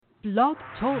Blog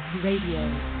Talk Radio.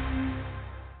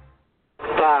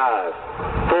 5,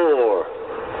 4,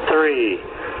 3,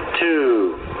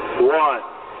 2, 1.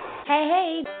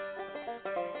 Hey.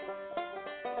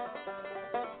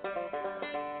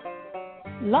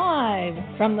 Live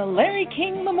from the Larry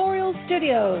King Memorial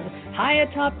Studios, high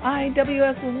atop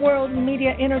IWS World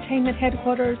Media Entertainment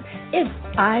Headquarters, it's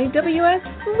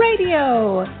IWS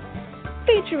Radio,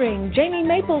 featuring Jamie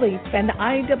Mapleleaf and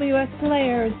IWS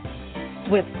Players,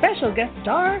 with special guest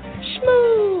star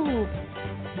Shmoo.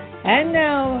 And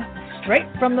now, straight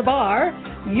from the bar,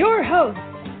 your hosts,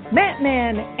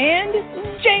 Matt-Man and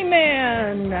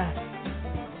Jayman.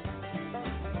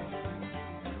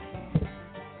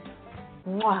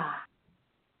 Mwah.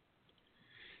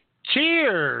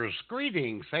 Cheers,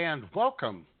 greetings, and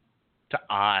welcome to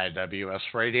IWS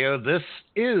Radio. This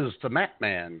is the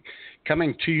Matt-Man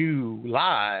coming to you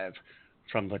live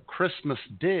from the Christmas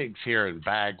Digs here in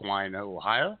Bagwine,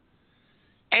 Ohio.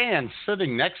 And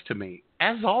sitting next to me,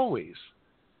 as always,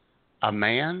 a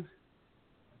man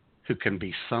who can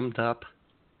be summed up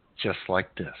just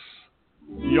like this.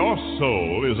 Your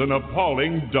soul is an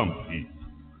appalling dump heap,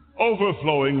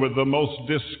 overflowing with the most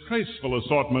disgraceful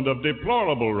assortment of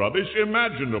deplorable rubbish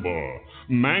imaginable,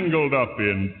 mangled up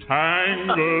in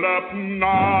tangled up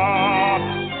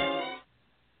knots.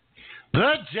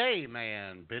 The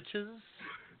J-Man, bitches.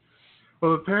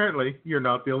 Well, apparently, you're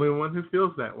not the only one who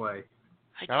feels that way.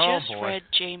 I just read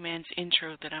J-Man's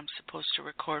intro that I'm supposed to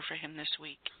record for him this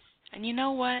week. And you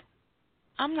know what?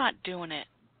 I'm not doing it.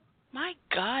 My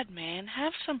God, man,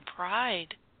 have some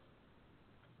pride.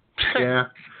 Yeah.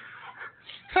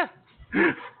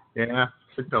 Yeah,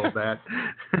 I told that.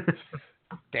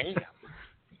 Damn.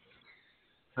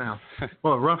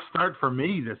 Well, a rough start for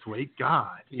me this week.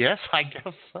 God. Yes, I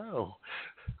guess so.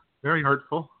 Very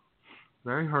hurtful.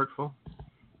 Very hurtful.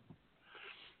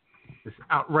 This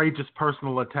outrageous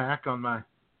personal attack on my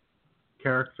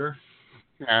character.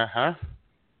 Uh-huh.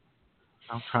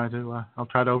 I'll try to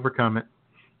overcome it.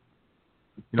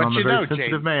 But I'm a very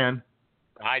sensitive man.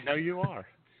 I know you are.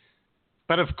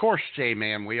 But of course,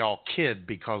 J-Man, we all kid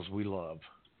because we love.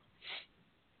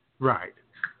 Right.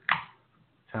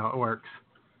 That's how it works.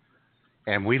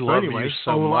 And we love you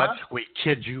so much, what? we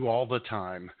kid you all the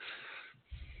time.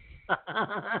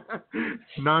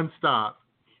 Non-stop.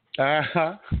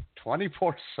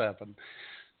 24/7.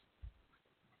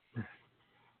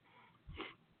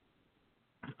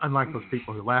 Unlike those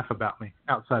people who laugh about me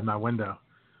outside my window.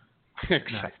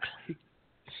 Exactly.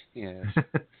 Yes.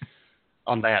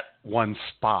 On that one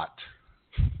spot.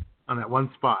 On that one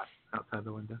spot outside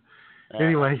the window.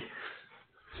 Anyway,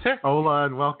 hola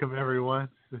and welcome everyone.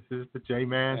 This is the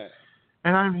J-Man.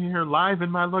 And I'm here live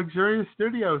in my luxurious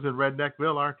studios in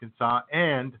Redneckville, Arkansas.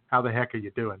 And how the heck are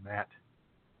you doing, Matt?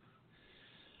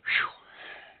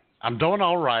 I'm doing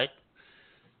all right.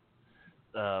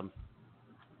 Other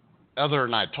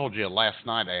than I told you last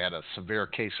night, I had a severe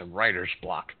case of writer's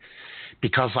block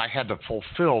because I had to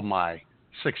fulfill my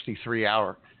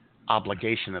 63-hour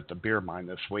obligation at the beer mine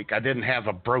this week. I didn't have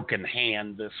a broken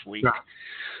hand this week,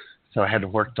 so I had to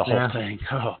work the whole thing.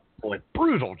 Oh, boy,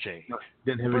 brutal, Jay.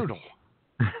 Brutal.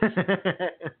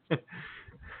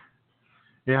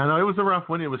 Yeah, no, it was a rough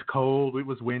one. It was cold. It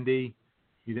was windy.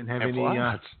 You didn't have any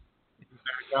backup.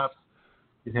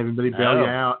 You didn't have anybody bail you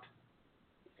out.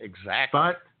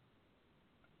 Exactly.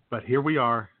 But here we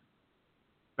are,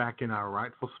 back in our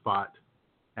rightful spot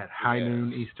at high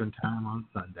noon Eastern time on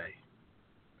Sunday.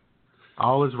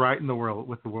 All is right in the world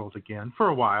with the world again for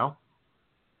a while.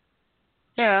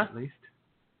 Yeah. At least.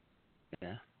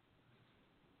 Yeah.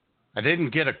 I didn't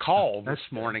get a call this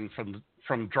morning from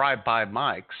Drive-By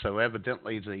Mike, so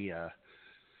evidently the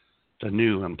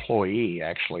new employee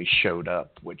actually showed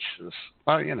up, which is,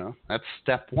 that's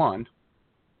step one.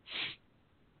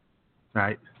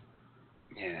 Right.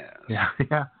 Yeah.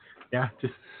 Yeah.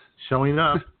 Just showing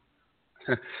up.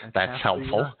 That's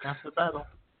helpful. Half the battle.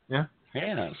 Yeah.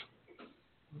 Yes.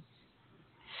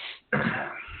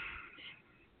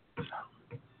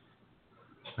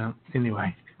 Well,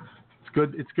 anyway,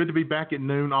 it's good to be back at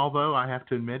noon. Although I have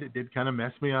to admit, it did kind of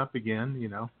mess me up again.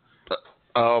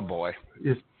 Oh boy.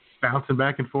 Just bouncing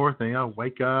back and forth.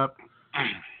 Wake up,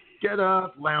 get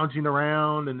up, lounging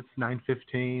around, and it's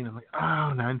 9:15. I'm like,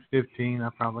 9:15. I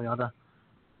probably ought to,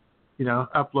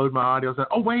 upload my audio. So,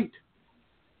 oh wait,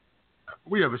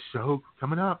 we have a show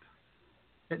coming up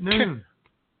at noon.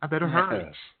 I better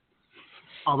hurry.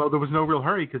 Although there was no real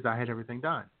hurry because I had everything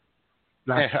done.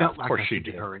 But I felt like I should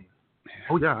hurry.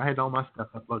 Oh yeah, I had all my stuff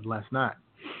uploaded last night.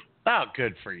 Oh,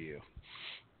 good for you.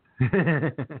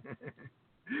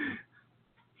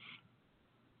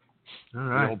 All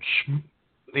right.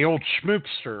 The old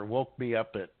schmoopster woke me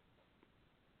up at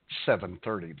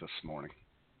 7:30 this morning.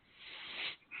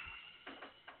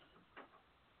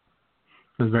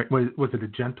 Was it a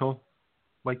gentle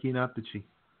waking up?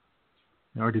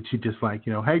 Or did she just like,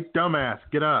 hey, dumbass,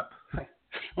 get up?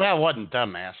 Well, it wasn't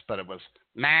dumbass, but it was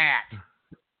Matt.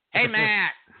 Hey,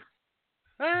 Matt.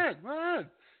 What?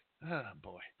 Oh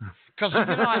boy, because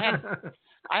I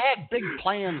had big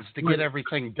plans to get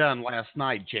everything done last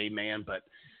night, Jayman, but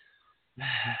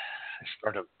I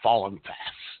started falling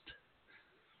fast.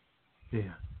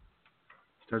 Yeah,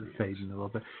 started fading a little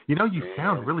bit. You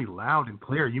sound really loud and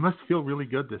clear. You must feel really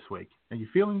good this week. Are you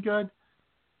feeling good?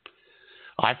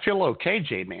 I feel okay,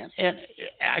 Jayman, and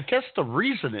I guess the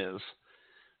reason is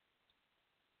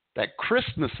that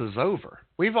Christmas is over.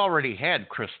 We've already had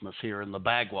Christmas here in the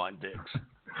Bagwine Digs.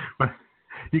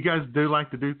 You guys do like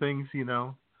to do things,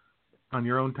 on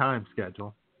your own time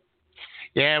schedule.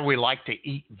 Yeah, we like to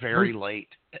eat very late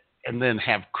and then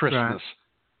have Christmas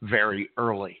very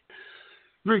early.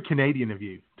 Very Canadian of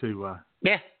you to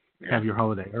have your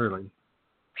holiday early.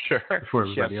 Sure. Before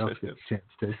everybody else gets a chance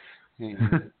to.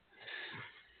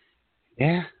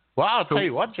 Yeah. Well, I'll tell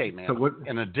you what, Jay, man. So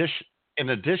in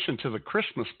addition to the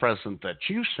Christmas present that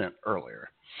you sent earlier,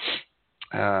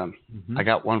 I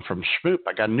got one from Schmoop.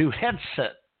 I got a new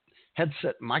headset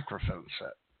microphone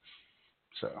set.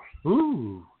 So.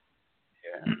 Ooh.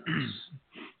 Yeah.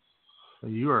 So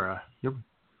you're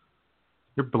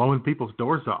blowing people's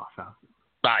doors off out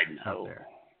there.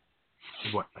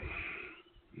 What?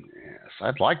 Yes,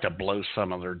 I'd like to blow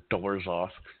some of their doors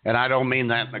off, and I don't mean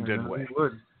that in a good way. You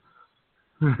would.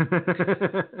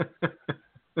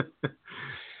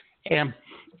 And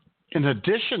in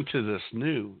addition to this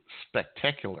new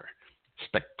spectacular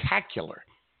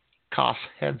Koss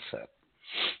headset,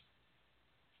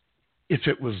 if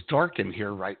it was dark in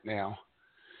here right now,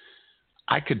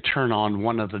 I could turn on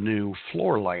one of the new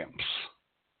floor lamps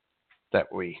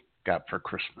that we got for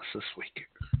Christmas this week.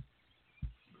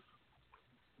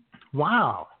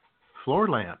 Wow, floor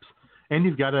lamps. And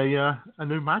you've got a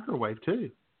new microwave,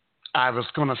 too. I was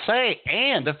going to say,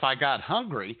 and if I got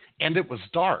hungry and it was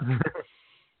dark,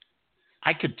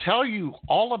 I could tell you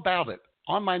all about it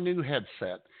on my new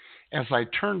headset as I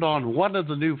turned on one of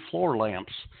the new floor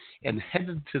lamps and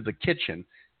headed to the kitchen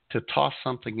to toss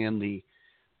something in the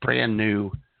brand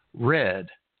new red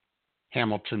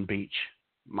Hamilton Beach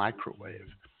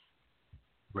microwave.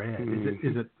 Red.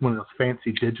 Is it one of those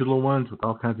fancy digital ones with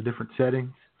all kinds of different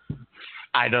settings?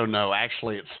 I don't know.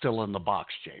 Actually, it's still in the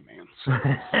box, J-Man. So.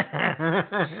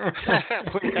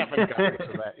 We haven't gotten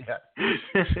to that yet.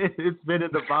 It's been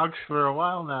in the box for a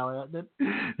while now, hasn't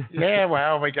it? Yeah,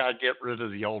 well, we got to get rid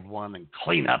of the old one and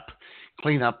clean up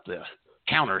the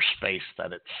counter space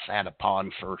that it sat upon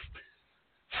for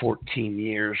 14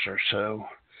 years or so.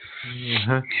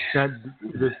 Uh-huh.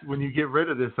 When you get rid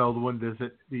of this old one, do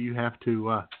you have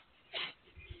to?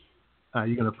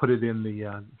 You're going to put it in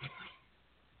the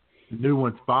new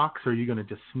one's box, or are you going to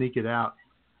just sneak it out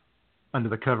under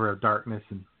the cover of darkness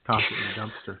and toss it in the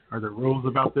dumpster? Are there rules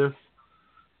about this?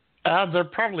 There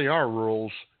probably are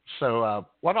rules. So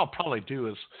what I'll probably do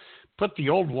is put the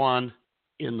old one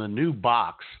in the new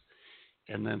box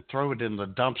and then throw it in the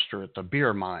dumpster at the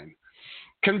beer mine.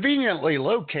 Conveniently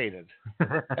located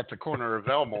at the corner of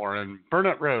Elmore and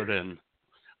Burnett Road in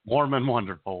warm and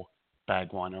wonderful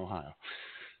Bagwine, Ohio.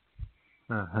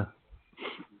 Uh-huh.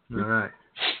 All right.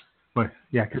 Well,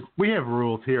 yeah, because we have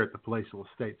rules here at the Palatial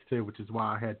Estates, too, which is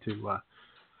why I had to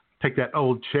take that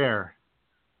old chair.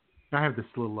 I have this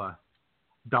little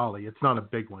dolly. It's not a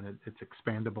big one. It's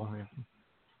expandable.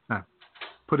 I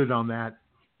put it on that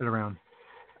at around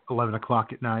 11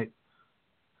 o'clock at night,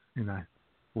 and I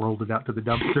rolled it out to the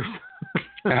dumpsters.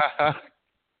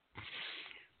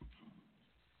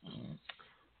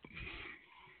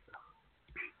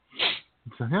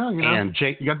 So, and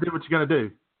Jake, you got to do what you got to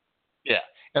do. Yeah.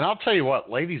 And I'll tell you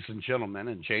what, ladies and gentlemen,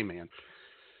 and J-Man,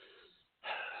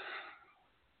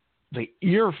 the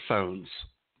earphones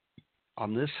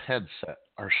on this headset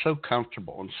are so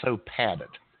comfortable and so padded.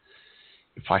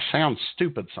 If I sound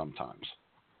stupid sometimes,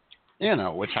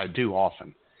 which I do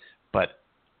often, but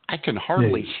I can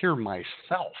hardly hear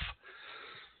myself.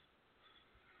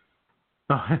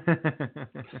 Well,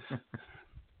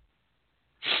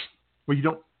 you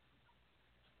don't.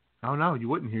 Oh no, you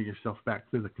wouldn't hear yourself back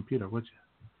through the computer, would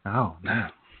you? Oh no.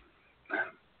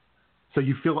 So do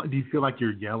you feel like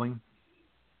you're yelling?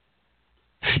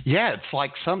 Yeah, it's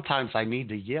like sometimes I need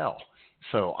to yell.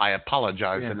 So I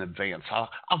apologize in advance.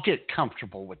 I'll get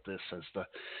comfortable with this as the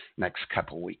next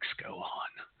couple weeks go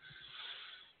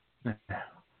on.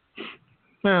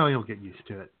 Well, you'll get used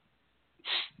to it.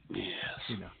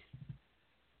 Yes.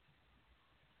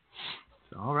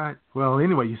 All right. Well,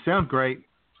 anyway, you sound great.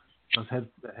 Those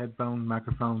headphone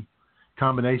microphone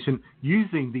combination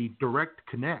using the Direct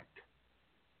Connect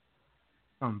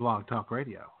on Blog Talk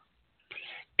Radio.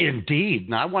 Indeed.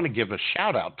 And I want to give a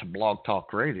shout out to Blog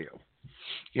Talk Radio.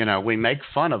 You know, we make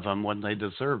fun of them when they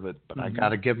deserve it, but I got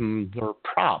to give them their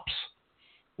props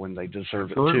when they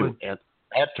deserve it too. And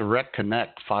that Direct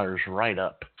Connect fires right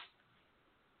up.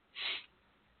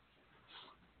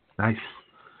 Nice.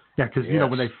 Yeah, because, you know,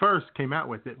 when they first came out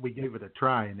with it, we gave it a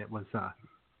try, and it was...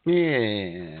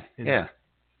 It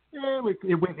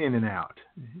went in and out.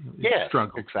 Yeah,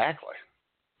 struggled. Exactly.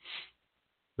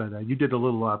 But you did a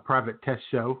little private test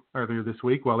show earlier this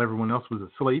week while everyone else was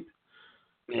asleep.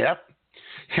 Yep.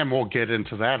 And we'll get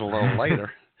into that a little later.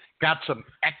 Got some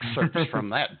excerpts from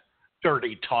that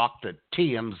dirty talk that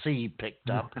TMZ picked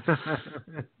up.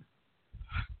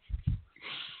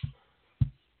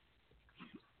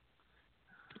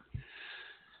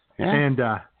 And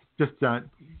just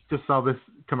saw this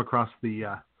come across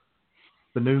the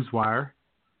news wire.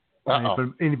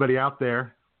 If anybody out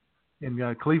there in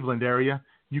the Cleveland area,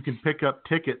 you can pick up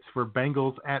tickets for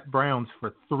Bengals at Browns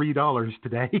for $3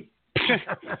 today.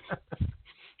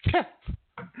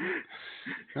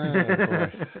 Oh,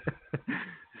 boy.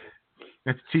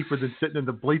 That's cheaper than sitting in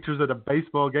the bleachers at a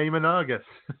baseball game in August.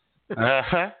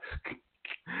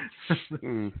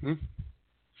 Mm-hmm.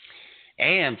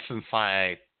 And since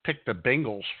I picked the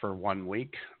Bengals for 1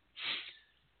 week,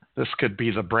 this could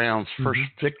be the Browns' first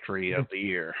victory of the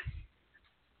year.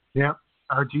 Yeah,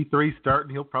 RG3's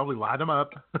starting. He'll probably light them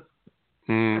up.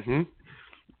 Mm-hmm.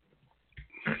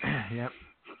 Yep.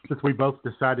 Since we both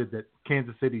decided that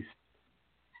Kansas City's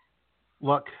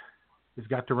luck has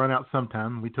got to run out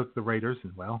sometime, we took the Raiders,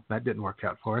 and, well, that didn't work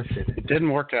out for us, did it? It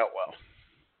didn't work out well.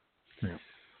 Yeah.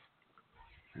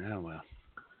 Oh, well.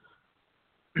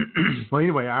 Well,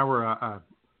 anyway, our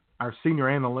senior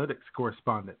analytics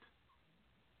correspondent,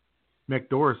 Mick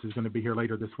Doris, is going to be here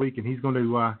later this week, and he's going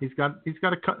to he's got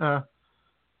a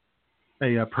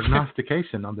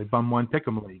prognostication on the Bum One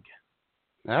Pick'em League.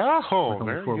 Oh, only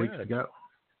very 4 good. weeks ago.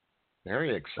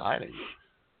 Very exciting.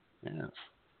 Yes.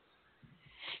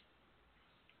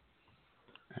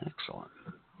 Excellent.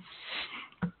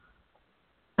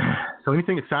 So,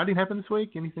 anything exciting happened this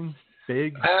week? Anything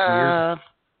big? Weird?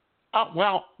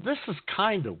 Well, this is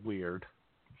kind of weird.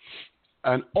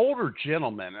 An older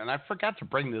gentleman, and I forgot to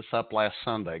bring this up last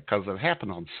Sunday because it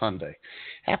happened on Sunday.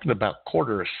 It happened about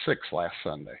 5:45 last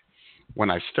Sunday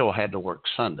when I still had to work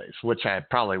Sundays, which I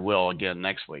probably will again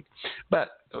next week. But,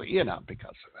 you know,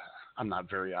 because I'm not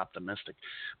very optimistic.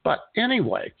 But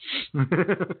anyway,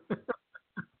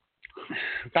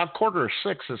 about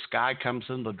 5:45, this guy comes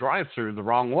in the drive-thru the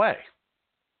wrong way.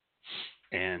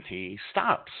 And he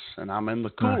stops, and I'm in the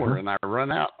cooler, and I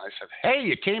run out. And I said, "Hey,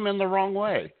 you came in the wrong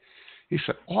way." He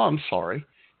said, "Oh, I'm sorry.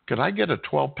 Could I get a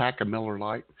 12-pack of Miller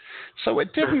Lite?" So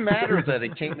it didn't matter that he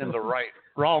came in the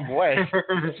wrong way.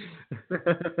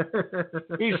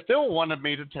 He still wanted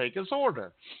me to take his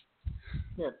order.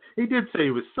 Yeah, he did say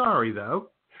he was sorry,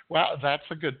 though. Well, that's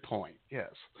a good point,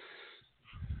 yes.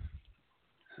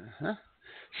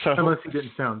 So, unless he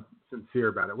didn't sound sincere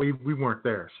about it. We weren't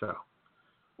there, so.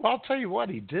 Well, I'll tell you what,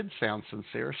 he did sound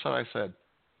sincere, so I said,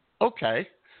 "Okay,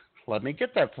 let me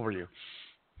get that for you."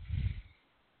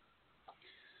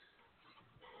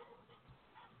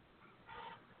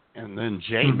 And then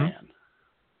Jayman,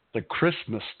 the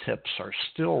Christmas tips are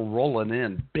still rolling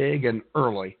in big and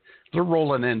early. They're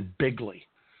rolling in bigly.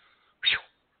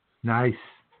 Nice.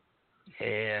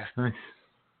 Yeah. Nice.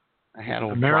 I had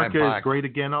old America drive-by. is great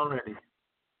again already.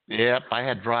 Yep, I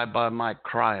had drive-by Mike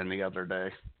crying the other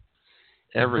day.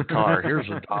 Every car, here's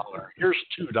 $1, here's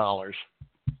 $2.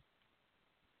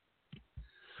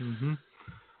 Mm-hmm.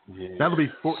 Yeah. That'll be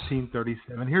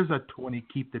 $14.37. Here's a 20.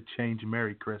 Keep the change.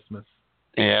 Merry Christmas.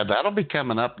 Yeah, that'll be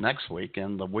coming up next week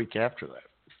and the week after that.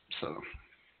 So.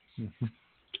 Mm-hmm.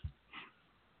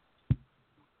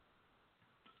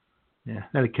 Yeah,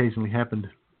 that occasionally happened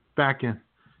back in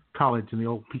college in the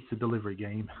old pizza delivery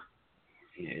game.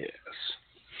 Yes.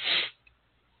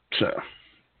 So,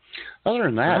 other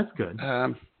than that, that's good.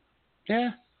 Yeah,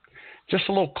 just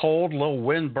a little cold, a little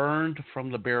wind burned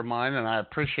from the beer mine, and I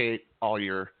appreciate all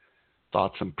your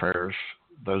thoughts and prayers.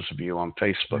 Those of you on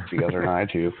Facebook the other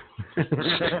night who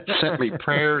sent me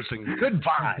prayers and good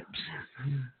vibes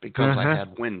because I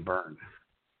had wind burn.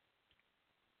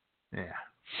 Yeah.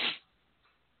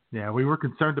 Yeah, we were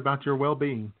concerned about your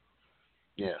well-being.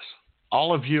 Yes.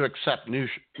 All of you except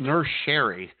Nurse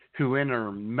Sherry, who in her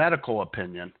medical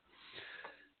opinion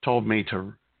told me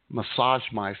to massage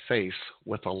my face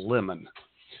with a lemon.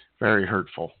 Very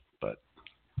hurtful, but...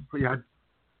 Yeah,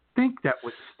 think that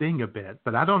would sting a bit,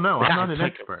 but I don't know. I'm not an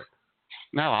expert.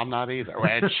 No, I'm not either.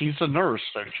 And she's a nurse,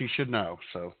 so she should know.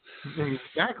 So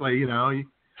exactly, you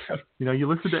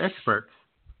listen to experts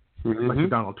like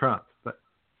Donald Trump, but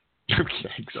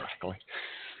exactly.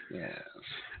 Yes.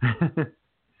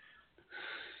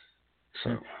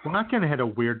 So, well, I kind of had a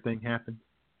weird thing happen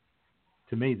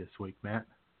to me this week, Matt.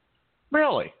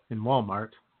 Really? In Walmart.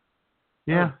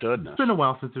 Yeah. Oh, goodness. It's been a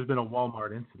while since there's been a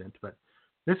Walmart incident, but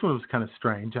this one was kind of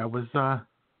strange. I was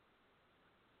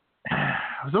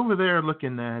over there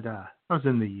looking at. I was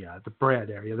in the bread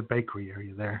area, the bakery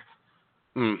area there,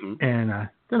 and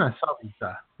then I saw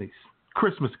these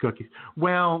Christmas cookies.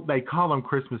 Well, they call them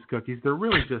Christmas cookies. They're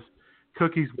really just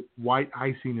cookies with white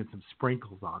icing and some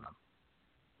sprinkles on them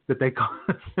that they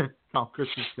call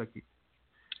Christmas cookies.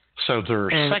 So they're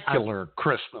secular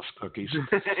Christmas cookies.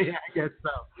 Yeah, I guess so.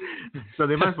 So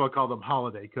they might as well call them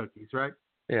holiday cookies, right?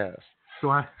 Yes. So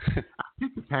I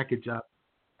picked the package up,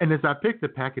 and as I picked the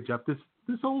package up, this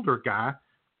older guy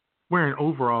wearing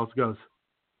overalls goes,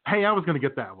 "Hey, I was going to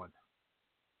get that one.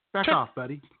 Back off,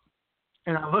 buddy."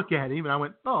 And I look at him, and I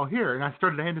went, "Oh, here." And I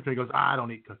started to hand it to him. He goes, "I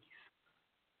don't eat cookies."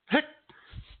 Heck.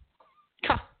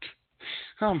 God.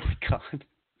 Oh, my God.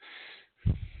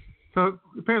 So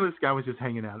apparently this guy was just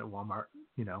hanging out at Walmart,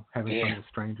 having fun with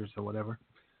strangers or whatever.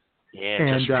 Yeah,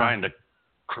 and, just trying to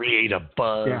create a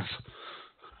buzz.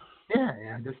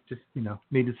 Yeah, just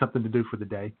needed something to do for the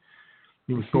day.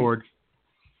 He was bored.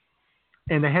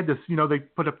 And they had this, they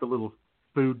put up the little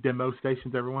food demo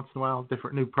stations every once in a while,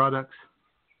 different new products.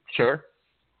 Sure.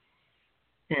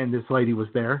 And this lady was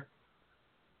there,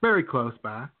 very close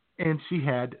by, and she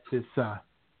had this,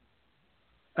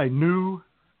 a new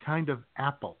kind of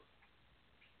apple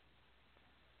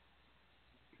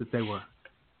that they were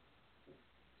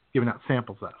giving out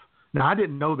samples of. Now, I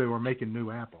didn't know they were making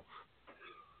new apples.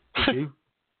 Did you?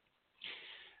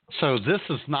 So this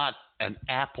is not an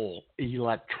Apple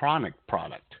electronic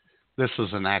product. This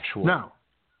is an actual... No.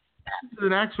 This is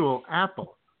an actual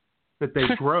apple that they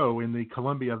grow in the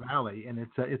Columbia Valley, and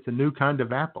it's a new kind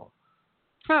of apple.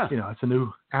 Huh. It's a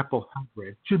new apple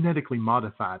hybrid, genetically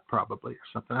modified probably or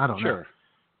something. I don't know. Sure.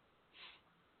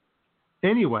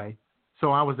 Anyway,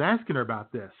 so I was asking her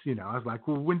about this. I was like,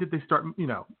 well, when did they start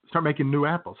making new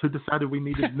apples? Who decided we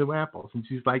needed new apples? And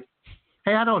she's like,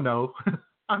 hey, I don't know.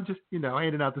 I'm just,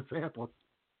 handing out the samples.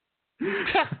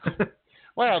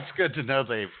 Well, it's good to know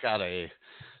they've got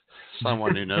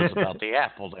someone who knows about the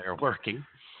apple there working.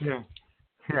 Yeah.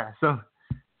 Yeah. So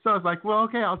I was like, well,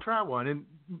 okay, I'll try one. And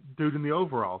dude in the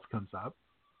overalls comes up,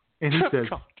 and he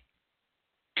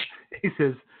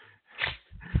says,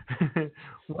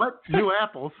 what? New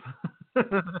apples?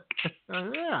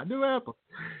 Yeah, new apples.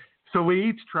 So we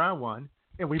each try one,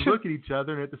 and we look at each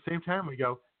other, and at the same time we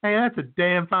go, hey, that's a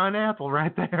damn fine apple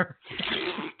right there.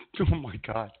 Oh, my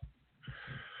God.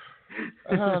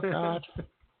 Oh, God.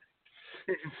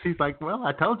 She's like, well,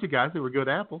 I told you guys they were good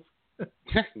apples.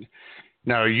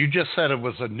 No, you just said it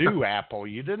was a new apple.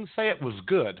 You didn't say it was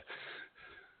good.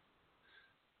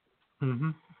 Mm-hmm.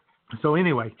 So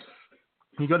anyway,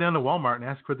 you go down to Walmart and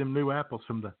ask for them new apples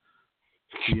from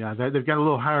they've got a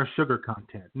little higher sugar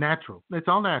content. Natural. It's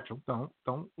all natural. Don't.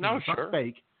 No, it's sure. not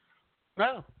fake.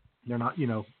 No. They're not,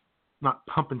 not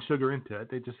pumping sugar into it.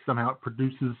 They just somehow it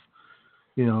produces,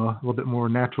 a little bit more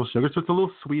natural sugar. So it's a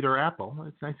little sweeter apple.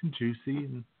 It's nice and juicy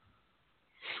and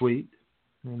sweet.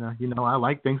 And, I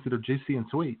like things that are juicy and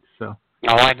sweet. So.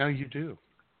 Oh, I know you do.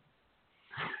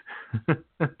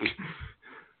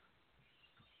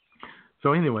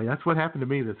 So anyway, that's what happened to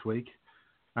me this week.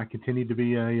 I continued to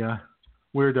be a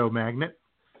weirdo magnet.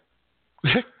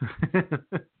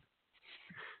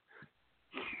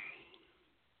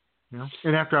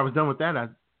 And after I was done with that, I,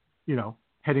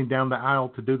 heading down the aisle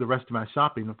to do the rest of my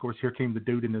shopping. Of course, here came the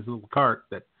dude in his little cart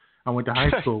that I went to high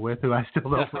school with, who I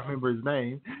still don't remember his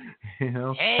name.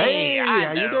 Hey,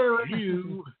 how you doing?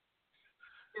 You.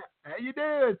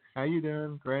 Yeah, how you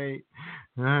doing? Great.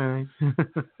 All right.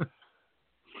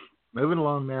 Moving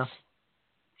along now.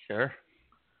 Sure.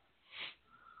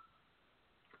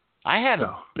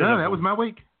 That was my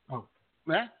week. Oh.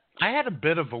 I had a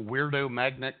bit of a weirdo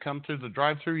magnet come through the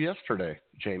drive-thru yesterday,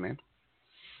 Jayman.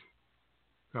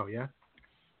 Oh, yeah?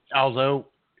 Although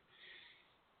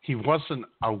he wasn't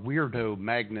a weirdo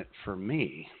magnet for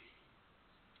me.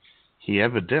 He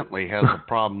evidently has a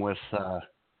problem with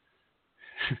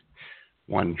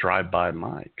one drive-by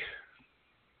mic.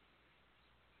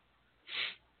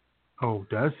 Oh,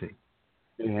 does he?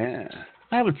 Yeah.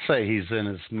 I would say he's in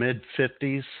his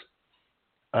mid-50s,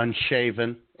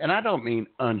 unshaven. And I don't mean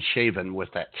unshaven with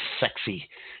that sexy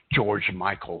George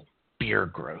Michael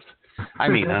beard growth. I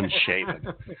mean unshaven.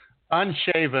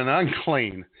 unshaven,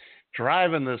 unclean,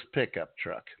 driving this pickup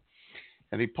truck.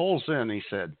 And he pulls in. He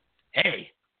said,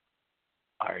 "Hey,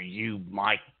 are you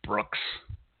Mike Brooks?"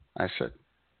 I said,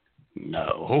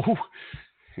 "No."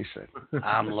 He said,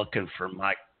 "I'm looking for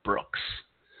Mike Brooks."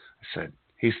 I said,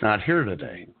 "He's not here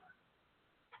today."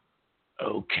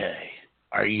 "Okay.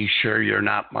 Are you sure you're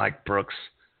not Mike Brooks?"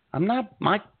 "I'm not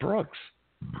Mike Brooks."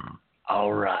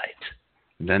 "All right."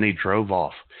 And then he drove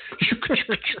off.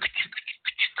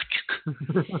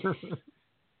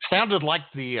 Sounded like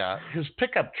his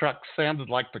pickup truck sounded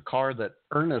like the car that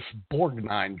Ernest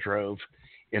Borgnine drove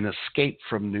in Escape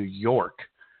from New York.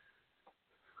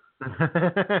 Uh-huh.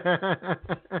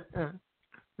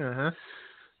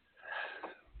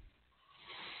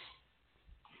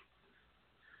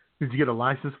 Did you get a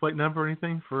license plate number or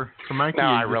anything for Mikey? No,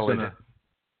 I really didn't.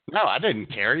 No, I didn't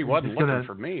care. He wasn't looking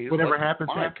for me. Whatever happens,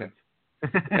 happens.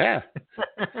 Yeah.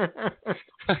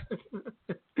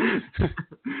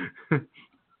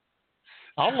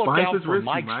 I'll look Life out is for risky,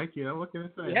 Mike's. Mike. You know, what can I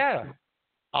say? Yeah.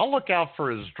 I'll look out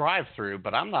for his drive-through,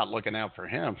 but I'm not looking out for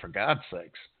him, for God's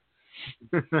sakes.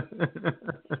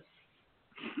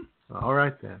 All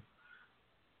right, then.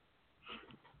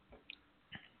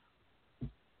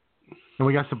 And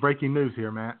we got some breaking news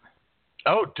here, Matt.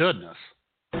 Oh, goodness.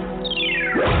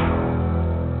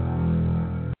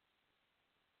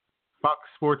 Fox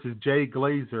Sports' Jay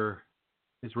Glazer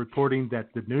is reporting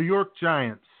that the New York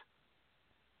Giants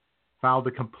filed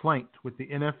a complaint with the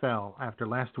NFL after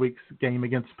last week's game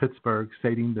against Pittsburgh,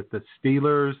 stating that the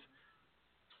Steelers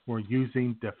were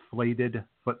using deflated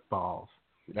footballs.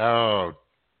 Oh,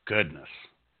 goodness.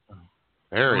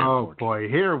 Very important. Boy,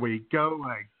 here we go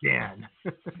again.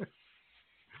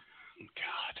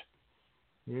 God.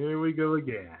 Here we go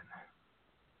again.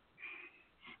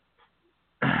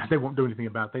 They won't do anything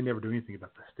about it. They never do anything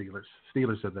about the Steelers.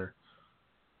 Steelers are their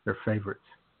favorites.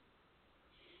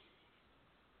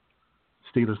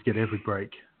 Steelers get every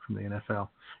break from the NFL.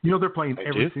 You know they're playing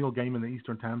every single game in the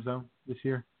Eastern Time Zone this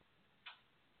year?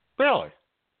 Really?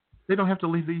 They don't have to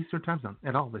leave the Eastern Time Zone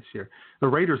at all this year. The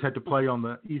Raiders had to play on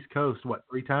the East Coast,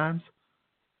 3 times?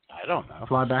 I don't know.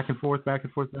 Fly back and forth,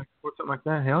 something like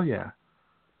that? Hell yeah.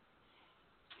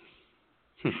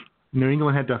 New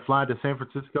England had to fly to San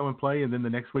Francisco and play, and then the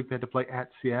next week they had to play at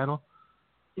Seattle.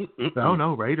 Oh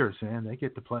no, Raiders, man, they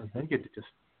get to play. They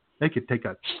could take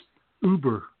a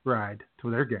Uber ride to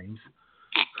their games.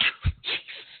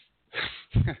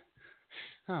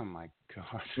 Oh my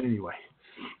God. Anyway,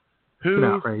 who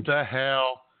the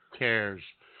hell cares?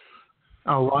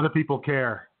 A lot of people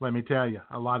care. Let me tell you,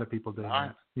 a lot of people do.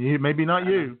 Maybe not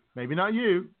you. Maybe not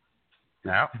you.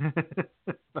 No.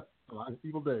 A lot of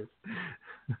people do.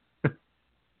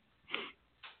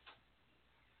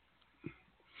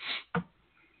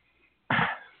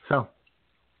 So,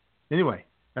 anyway,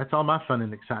 that's all my fun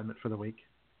and excitement for the week.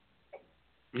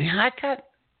 Yeah,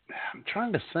 I'm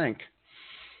trying to think.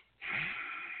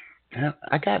 I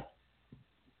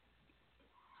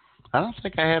don't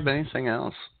think I have anything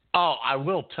else. Oh, I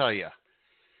will tell you,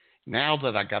 now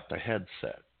that I got the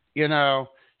headset, you know,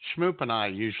 Schmoop and I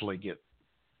usually get,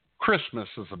 Christmas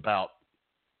is about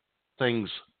things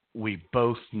we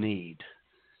both need.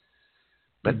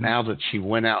 But now that she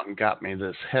went out and got me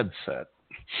this headset,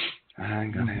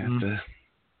 I'm going to have to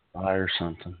buy her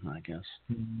something, I guess.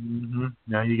 Mm-hmm.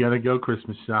 Now you got to go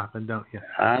Christmas shopping, don't you?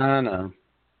 I know.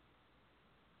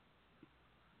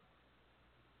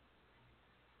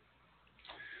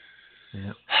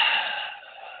 Yep.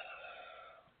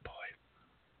 Boy.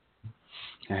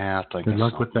 Yeah, I think good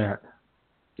luck with that.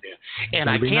 Yeah. And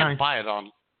I can't buy it on.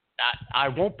 I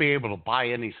won't be able to buy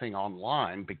anything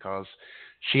online because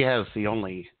she has the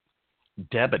only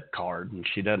debit card and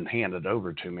she doesn't hand it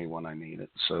over to me when I need it.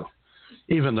 So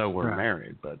even though we're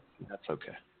married, but that's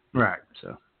okay. Right.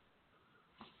 So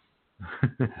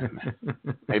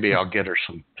maybe I'll get her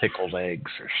some pickled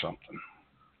eggs or something.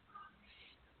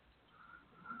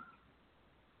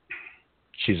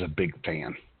 She's a big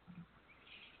fan.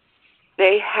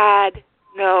 They had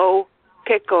no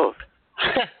pickles.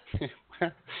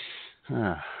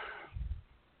 Yeah,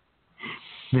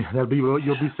 that'll be what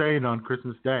you'll be saying on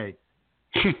Christmas Day.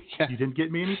 Yeah. You didn't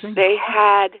get me anything? They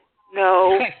had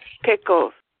no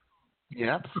pickles.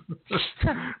 Yep.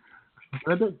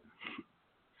 I did.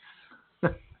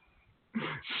 All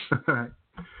right.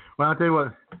 Well, I'll tell you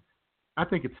what. I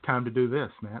think it's time to do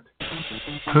this, Matt.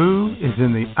 Who is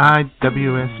in the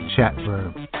IWS chat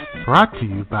room? Brought to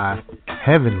you by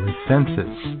Heavenly Senses.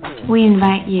 We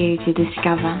invite you to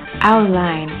discover our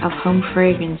line of home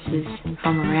fragrances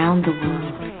from around the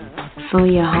world. Fill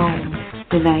your home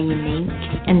with our unique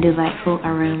and delightful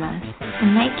aromas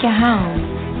and make your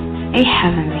home a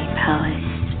heavenly palace.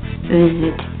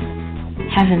 Visit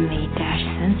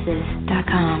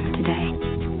heavenly-senses.com today.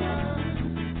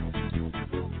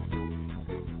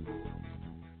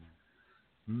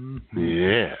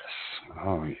 Yes.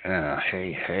 Oh, yeah.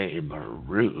 Hey,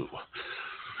 Maru.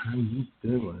 How you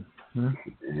doing? Huh?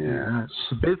 Yeah. It's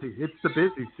the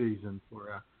busy season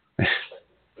for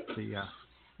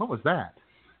what was that?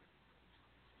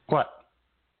 What?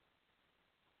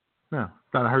 No,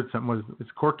 thought I heard something. Was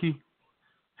Corky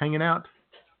hanging out?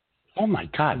 Oh, my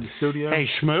God. In the studio? Hey,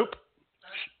 Schmoop.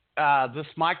 This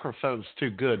microphone's too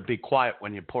good. Be quiet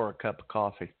when you pour a cup of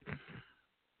coffee.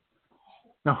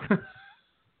 No.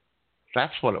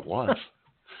 That's what it was.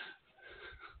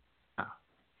 Oh.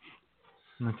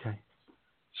 Okay.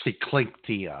 She clinked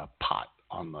the pot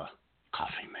on the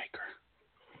coffee maker.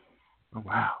 Oh,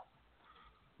 wow.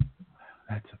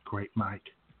 That's a great mic.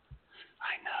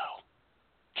 I know.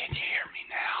 Can you hear me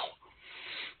now?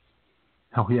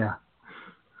 Oh, yeah.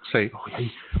 See? Oh, yeah.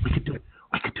 We could do it.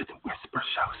 We could do the whisper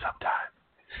show sometime.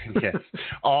 Yes.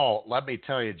 Oh, let me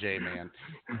tell you, Jayman.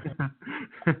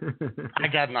 I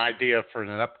got an idea for an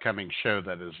upcoming show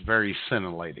that is very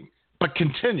scintillating. But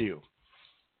continue.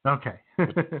 Okay.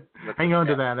 Hang on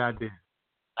to that idea.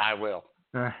 I will.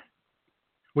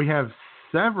 We have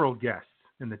several guests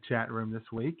in the chat room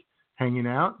this week hanging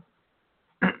out.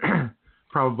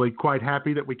 Probably quite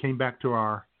happy that we came back to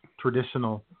our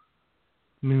traditional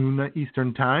noon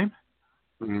Eastern time.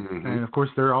 Mm-hmm. And, of course,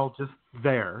 they're all just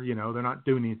there. You know, they're not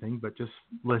doing anything but just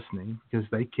listening because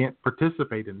they can't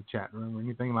participate in the chat room or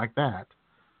anything like that.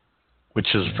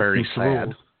 Which is very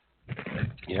sad.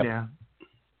 Yep. Yeah.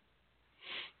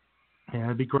 Yeah,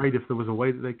 it'd be great if there was a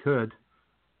way that they could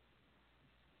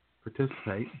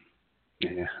participate.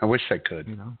 Yeah, I wish they could.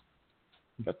 You know,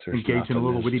 but there's engage in a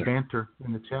little witty banter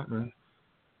in the chat room.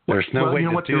 There's no way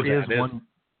to do that.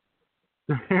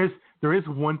 There is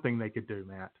one thing they could do,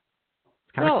 Matt.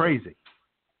 It's kind of crazy.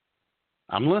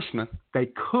 I'm listening. They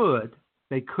could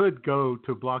go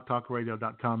to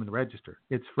blogtalkradio.com and register.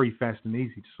 It's free, fast, and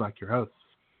easy, just like your hosts.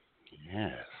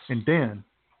 Yes. And then,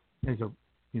 as a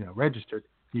registered,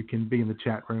 you can be in the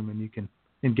chat room and you can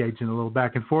engage in a little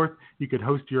back and forth. You could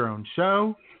host your own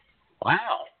show.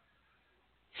 Wow.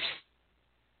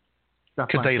 Stuff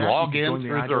could like they that. log in through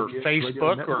their IWS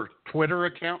Facebook or Twitter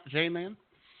account, J-Man?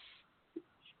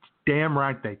 Damn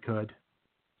right they could.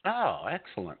 Oh,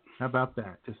 excellent. How about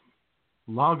that? Just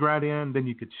log right in. Then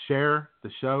you could share the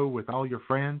show with all your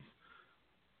friends.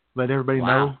 Let everybody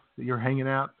know that you're hanging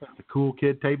out at the cool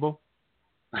kid table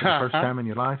for the first time in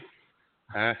your life.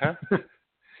 Uh-huh.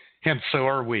 And so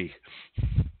are we.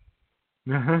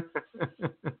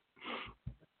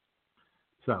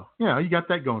 So, you got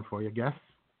that going for you, I guess.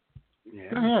 Yeah.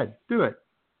 Go ahead. Do it.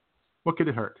 What could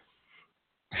it hurt?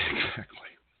 Exactly.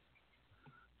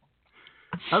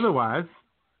 Otherwise,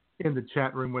 in the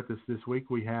chat room with us this week,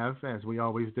 we have, as we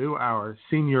always do, our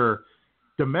senior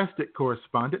domestic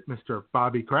correspondent, Mr.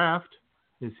 Bobby Kraft,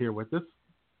 is here with us.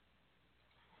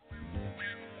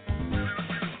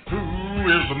 Who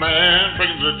is the man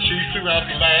bringing the cheese throughout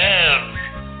the land?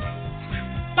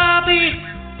 Bobby!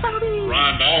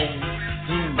 Right on.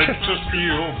 Who makes us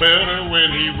feel better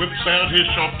when he whips out his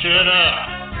sharp cheddar?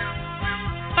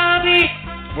 Bobby!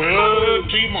 Well,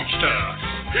 T-Monster.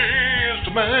 He's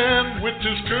the man with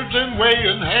his curves and way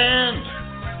in hand.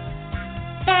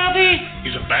 Bobby!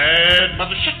 He's a bad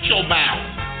mother. Shut your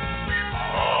mouth.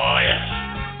 Oh, yes.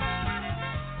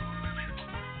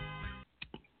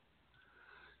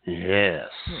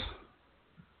 Yes.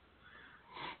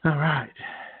 All right.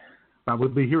 We'll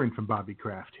be hearing from Bobby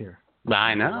Kraft here.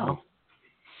 I know.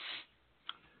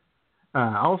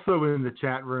 Also in the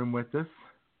chat room with us,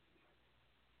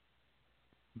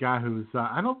 guy who's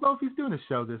I don't know if he's doing a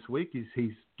show this week.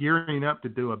 He's gearing up to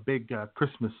do a big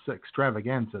Christmas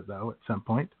extravaganza though at some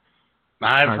point.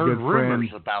 I've heard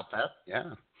rumors about that.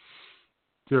 Yeah.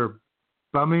 Sir,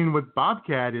 Bumming with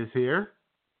Bobcat is here.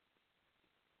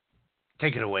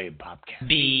 Take it away, Bobcat.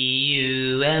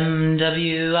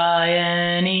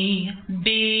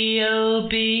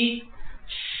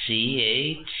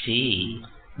 BUMWINEBOBCAT.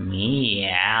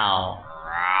 Meow.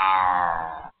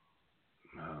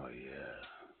 Oh,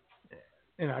 yeah.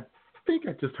 And I think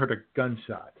I just heard a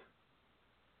gunshot.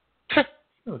 That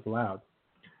was loud.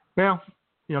 Well,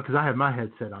 because I have my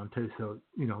headset on too, so,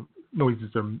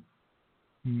 noises are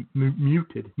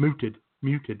muted.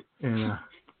 And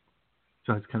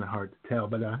so it's kind of hard to tell.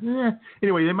 But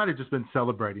anyway, they might have just been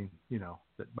celebrating,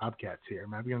 that Bobcat's here.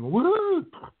 Might be going, woo!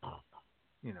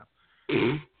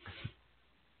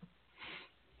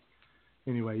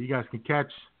 Anyway, you guys can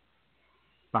catch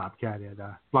Bobcat at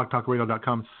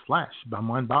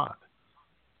blogtalkradio.com/BumWineBob.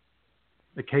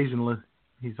 occasionally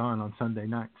he's on Sunday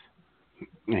nights.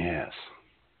 Yes.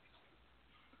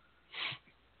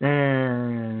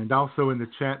 And also in the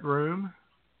chat room,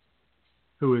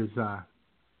 who is, a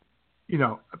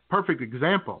perfect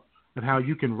example of how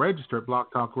you can register at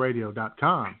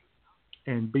blogtalkradio.com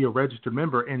and be a registered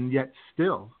member and yet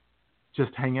still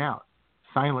just hang out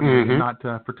silently and not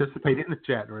participate in the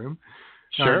chat room.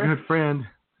 Sure. Our good friend,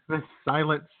 Miss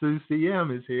Silent Sue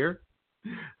CM is here.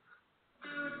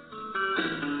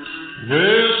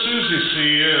 Well, Susie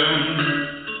CM.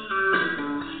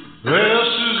 Well,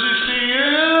 Susie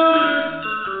CM.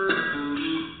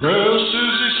 Well,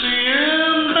 Susie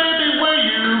CM, baby, where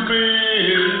you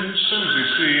been? Susie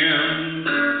CM.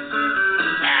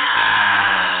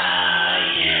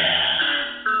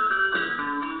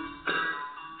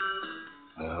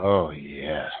 Oh,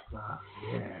 yeah.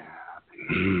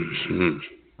 Mm-hmm.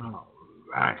 All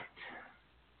right.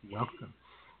 Welcome,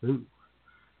 Sue.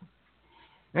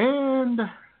 And,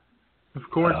 of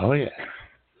course,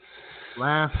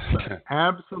 last but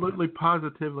absolutely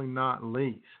positively not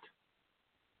least,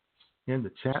 in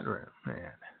the chat room,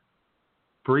 man,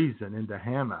 breezing into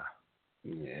Hammer.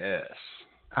 Yes.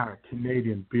 Our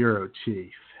Canadian Bureau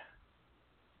Chief,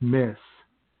 Miss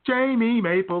Jamie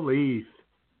Mapleleaf.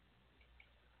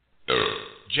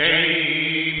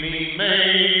 Jamie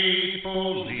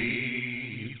Mapleleaf,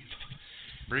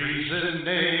 breezing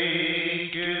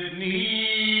naked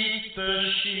neath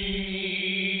the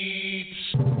sheets.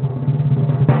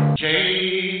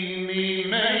 Jamie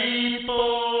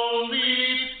Mapleleaf,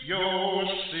 your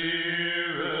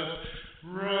syrup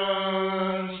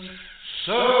runs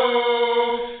so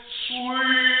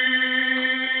sweet.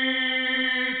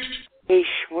 Hey,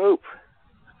 Schmoop,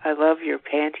 I love your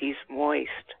panties moist.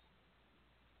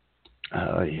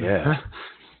 Oh, yeah.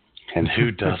 And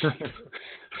who doesn't?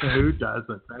 Who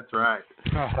doesn't? That's right.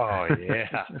 Oh,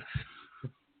 yeah.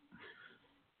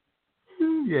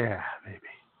 Yeah, baby.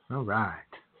 All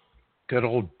right. Good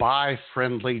old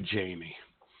bi-friendly Jamie.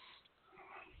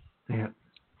 Yeah.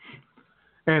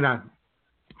 And I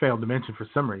failed to mention for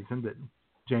some reason that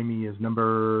Jamie is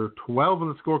number 12 on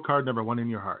the scorecard, number 1 in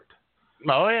your heart.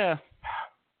 Oh, yeah.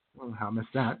 Well, how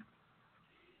missed that?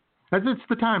 It's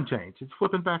the time change. It's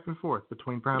flipping back and forth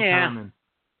between prime time and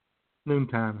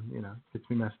noontime. It gets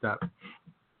me messed up.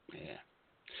 Yeah.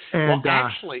 And, well,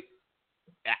 actually,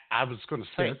 I was going to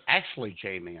say,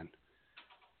 J-Man,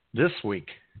 this week,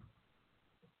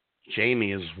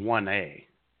 Jamie is 1A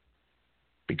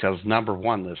because number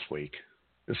 1 this week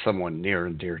is someone near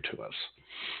and dear to us.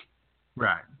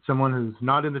 Right. Someone who's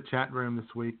not in the chat room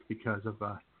this week because of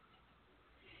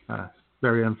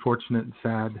very unfortunate and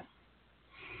sad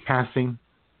passing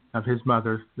of his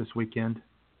mother this weekend.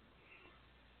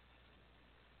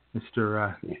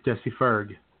 Mr. Jesse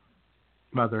Ferg,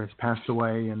 mother, has passed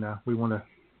away, and we want to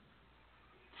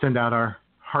send out our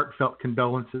heartfelt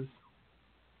condolences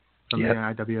from the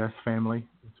IWS family.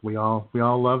 We all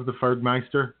love the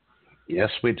Fergmeister.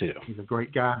 Yes, we do. He's a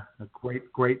great guy, a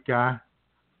great guy.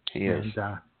 He is.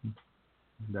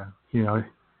 And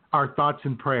our thoughts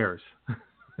and prayers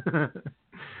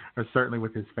are certainly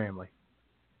with his family.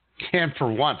 And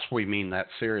for once, we mean that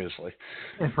seriously.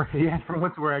 And for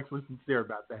once, we're actually sincere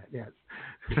about that. Yes.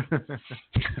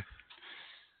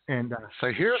 And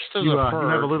so here's to the Ferg. You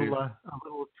have a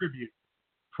little tribute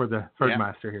for the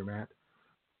Fergmeister here, Matt.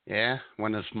 Yeah,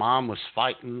 when his mom was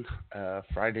fighting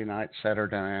Friday night,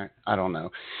 Saturday night, I don't know.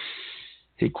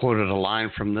 He quoted a line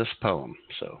from this poem.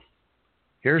 So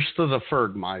here's to the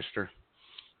Fergmeister,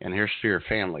 and here's to your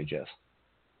family, Jess.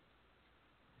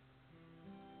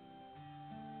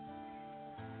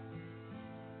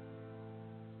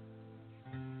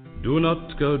 Do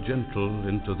not go gentle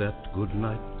into that good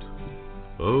night.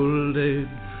 Old age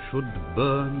should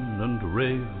burn and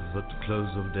rave at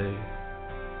close of day.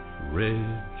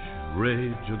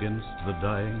 Rage against the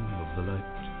dying of the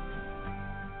light.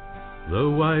 Though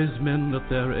wise men at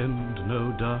their end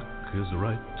know dark is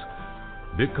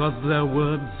right, because their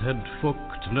words had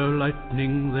forked no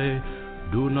lightning, they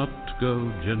do not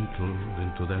go gentle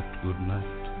into that good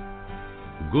night.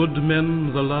 Good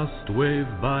men the last wave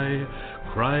by,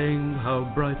 crying how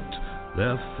bright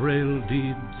their frail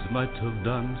deeds might have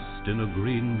danced in a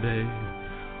green bay.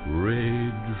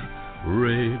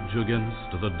 Rage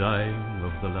against the dying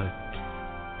of the light.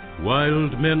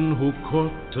 Wild men who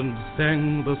caught and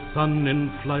sang the sun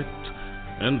in flight,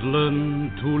 and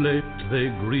learned too late they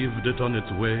grieved it on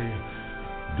its way.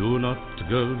 Do not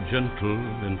go gentle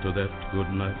into that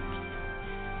good night.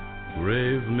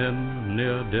 Brave men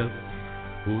near death,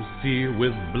 who see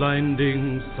with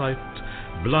blinding sight,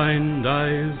 blind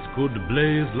eyes could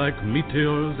blaze like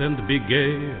meteors and be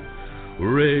gay.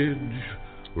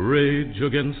 rage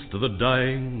against the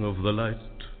dying of the light.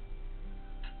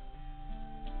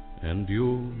 And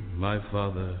you, my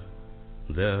father,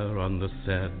 there on the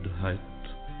sad height,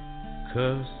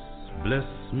 curse, bless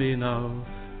me now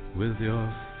with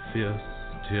your fierce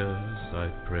tears,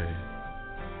 I pray.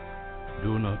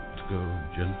 Do not go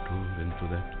gentle into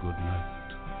that good night.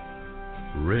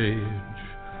 Rage,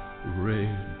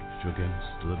 rage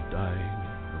against the dying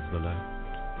of the light.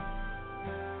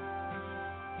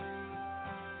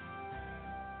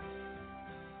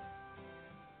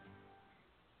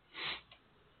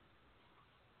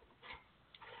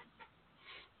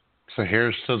 So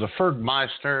here's to the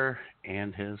Fergmeister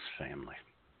and his family.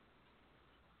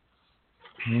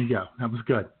 There you go. That was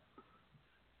good.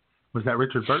 Was that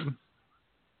Richard Burton?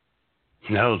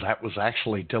 No, that was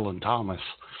actually Dylan Thomas.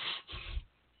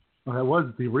 Well, that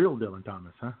was the real Dylan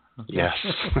Thomas, huh? Okay. Yes.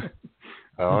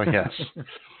 Oh, yes.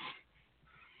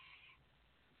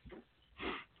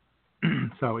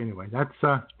 So anyway, that's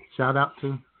shout out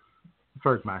to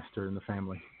Fergmeister and the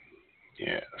family.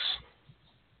 Yes.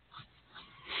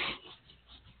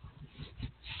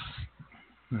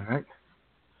 All right.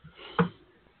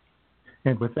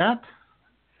 And with that,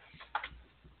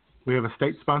 we have a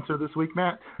state sponsor this week,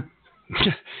 Matt.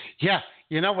 Yeah.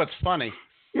 You know what's funny?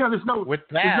 Yeah, there's no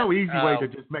easy way to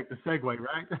just make the segue,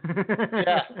 right?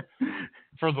 Yeah.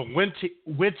 For the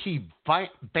witty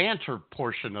banter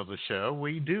portion of the show,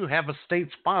 we do have a state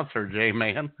sponsor,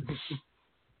 Jayman.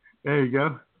 There you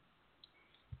go.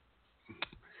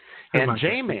 And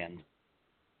Jayman,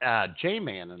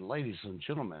 and ladies and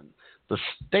gentlemen, the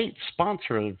state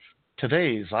sponsor of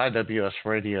today's IWS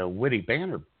Radio witty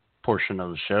banter portion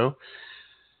of the show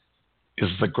is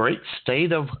the great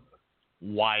state of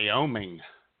Wyoming.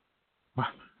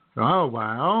 Oh,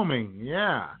 Wyoming,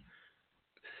 yeah.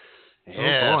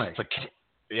 Yeah, oh boy.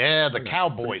 The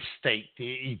cowboy state,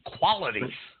 the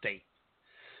equality state.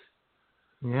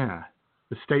 Yeah,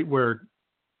 the state where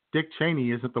Dick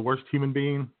Cheney isn't the worst human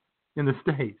being in the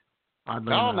state.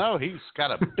 No, he's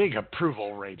got a big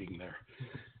approval rating there.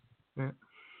 Yeah.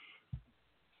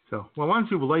 So, well, why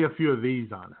don't you lay a few of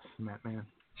these on us, Matt-Man?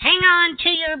 Hang on to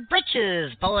your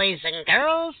britches, boys and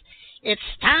girls. It's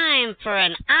time for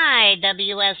an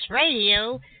IWS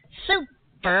Radio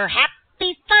Super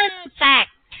Happy Fun Fact.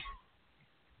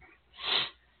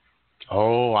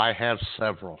 Oh, I have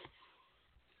several.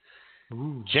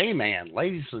 Ooh. Jayman,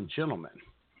 ladies and gentlemen,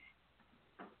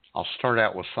 I'll start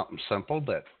out with something simple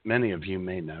that many of you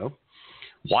may know.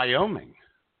 Wyoming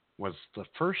was the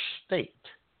first state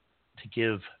to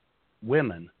give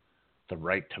women the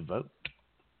right to vote.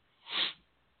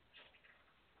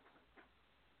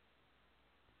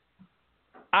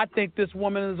 I think this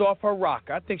woman is off her rock.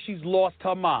 I think she's lost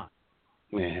her mind.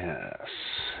 Yes,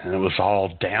 and it was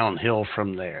all downhill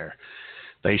from there.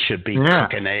 They should be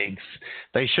cooking eggs.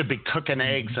 They should be cooking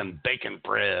eggs and baking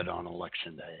bread on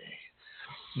Election Day.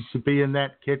 You should be in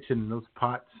that kitchen, those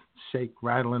pots shake,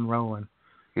 rattling, rolling.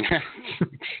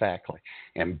 Exactly.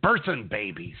 And birthing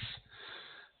babies.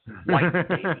 White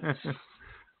babies.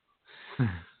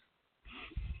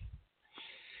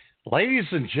 Ladies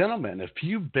and gentlemen, if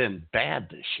you've been bad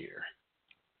this year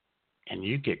and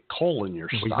you get coal in your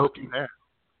stocking.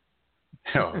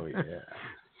 Oh, yeah.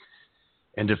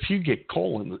 And if you get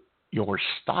coal in your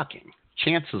stocking,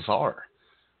 chances are,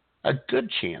 a good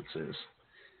chance is,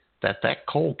 that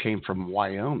coal came from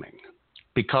Wyoming,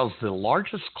 because the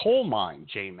largest coal mine,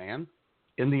 Jayman,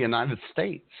 in the United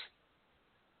States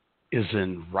is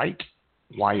in Wright,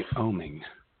 Wyoming.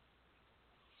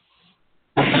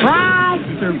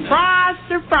 Surprise, surprise,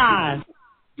 surprise.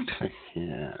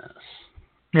 Yes.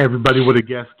 Everybody would have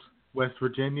guessed West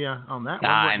Virginia on that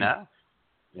one. I know.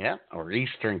 Yeah, or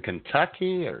Eastern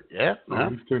Kentucky, or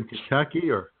Eastern Kentucky,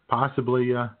 or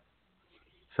possibly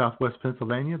Southwest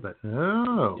Pennsylvania, but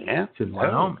no, it's in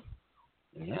Wyoming.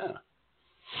 Yeah.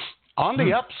 On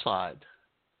the upside,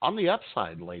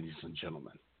 ladies and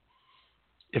gentlemen,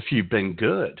 if you've been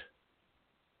good,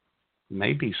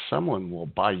 maybe someone will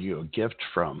buy you a gift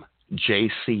from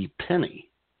J.C. Penney,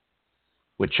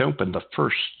 which opened the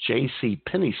first J.C.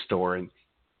 Penney store in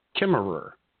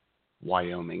Kimmerer,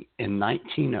 Wyoming in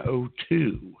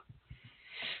 1902.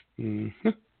 Mm-hmm.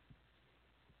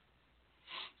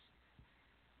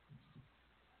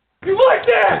 You like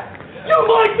that? You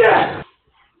like that?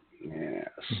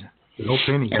 Yes. No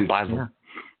penny. And by the way,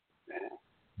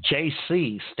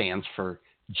 JC stands for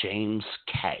James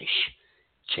Cash.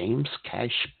 James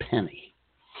Cash Penney.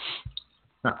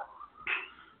 Oh.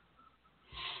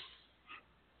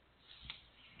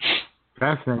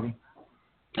 Fascinating.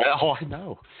 Oh, I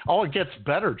know. Oh, it gets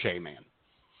better, J-Man.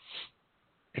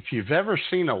 If you've ever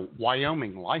seen a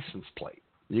Wyoming license plate,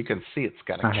 You can see it's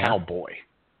got a cowboy.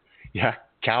 Yeah,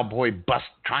 cowboy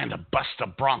trying to bust a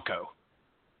Bronco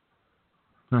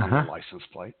on the license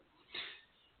plate.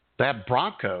 That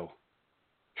Bronco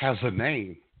has a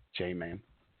name, J-Man.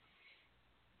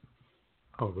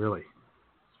 Oh, really?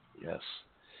 Yes.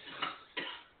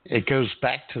 It goes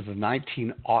back to the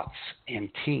 1900s and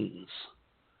teens.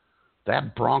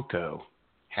 That Bronco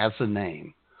has the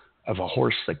name of a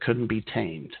horse that couldn't be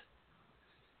tamed.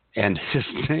 And his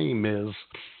name is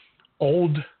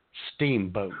Old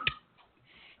Steamboat.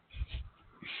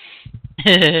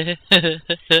 Yeah.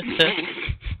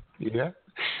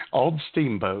 Old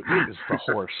Steamboat is the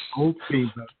horse. Old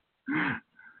Steamboat.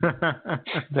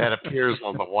 That appears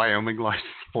on the Wyoming license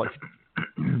plate.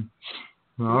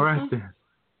 All right, then.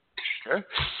 Okay.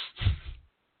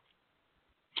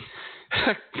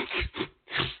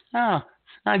 Oh,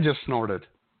 I just snorted.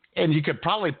 And you could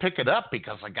probably pick it up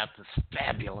because I got this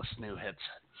fabulous new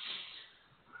headset.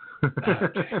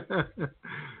 Okay.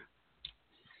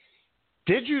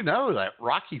 Did you know that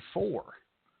Rocky IV,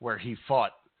 where he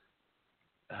fought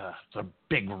the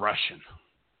big Russian,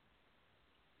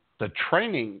 the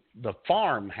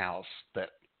farmhouse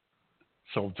that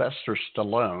Sylvester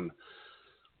Stallone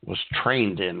was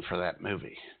trained in for that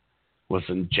movie was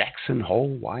in Jackson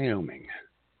Hole, Wyoming.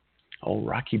 Old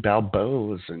Rocky Balboa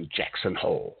was in Jackson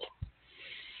Hole.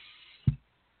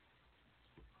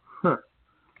 Huh.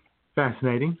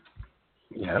 Fascinating.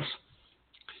 Yes.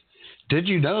 Did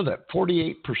you know that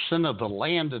 48% of the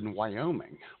land in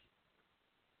Wyoming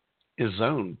is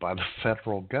owned by the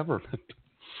federal government?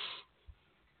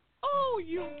 Oh,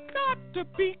 you've got to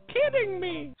be kidding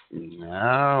me. No,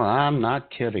 I'm not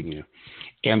kidding you.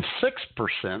 And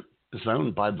 6% is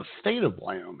owned by the state of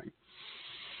Wyoming.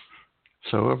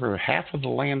 So over half of the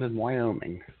land in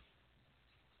Wyoming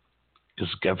is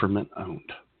government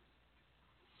owned.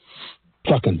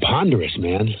 Fucking ponderous,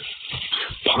 man.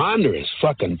 Ponderous.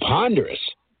 Fucking ponderous.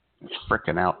 It's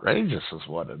freaking outrageous is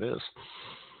what it is.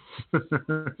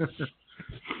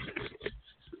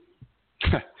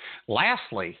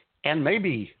 Lastly, and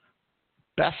maybe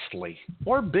bestly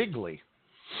or bigly.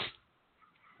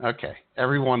 Okay,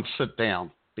 everyone sit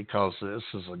down because this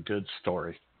is a good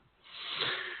story.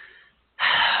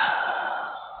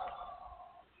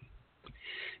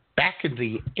 Back in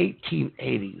the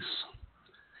 1880s,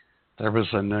 there was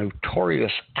a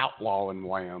notorious outlaw in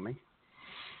Wyoming,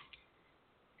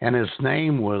 and his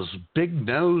name was Big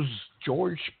Nose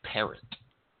George Parrott.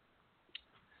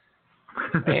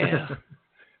 And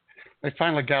they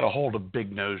finally got a hold of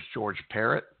Big Nose George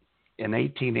Parrott in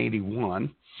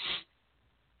 1881,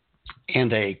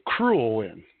 and a cruel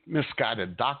and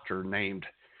misguided doctor named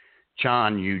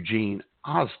John Eugene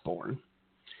Osborne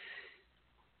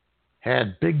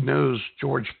had Big Nose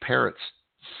George Parrott's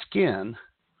skin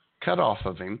cut off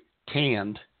of him,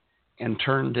 tanned, and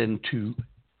turned into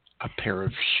a pair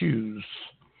of shoes.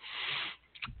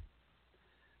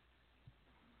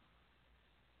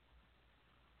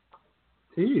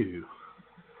 Ew.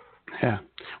 Yeah.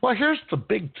 Well, here's the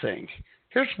big thing.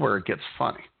 Here's where it gets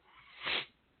funny.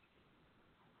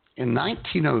 In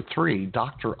 1903,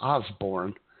 Dr.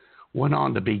 Osborne went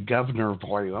on to be governor of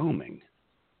Wyoming.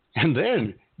 And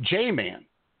then, J-Man,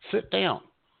 sit down.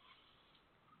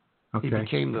 Okay. He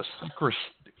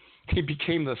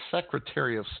became the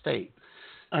Secretary of State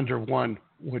under one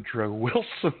Woodrow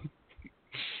Wilson.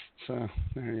 So,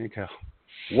 there you go.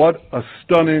 What a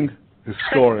stunning,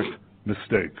 historic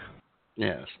mistake.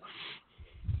 Yes.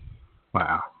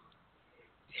 Wow.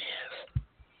 Yes.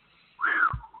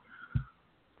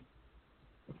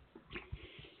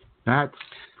 That's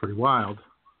pretty wild.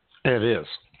 It is.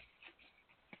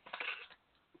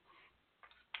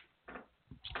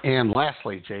 And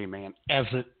lastly, J-Man, as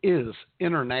it is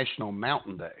International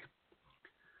Mountain Day,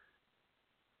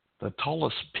 the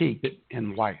tallest peak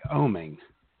in Wyoming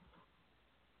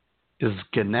is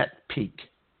Gannett Peak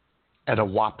at a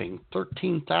whopping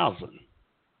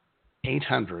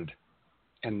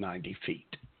 13,890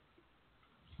 feet.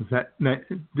 Is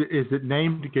it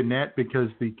named Gannett because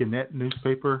the Gannett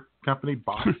newspaper company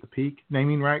bought the peak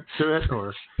naming rights to it,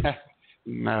 or?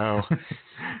 No.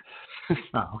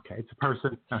 Oh, okay. It's a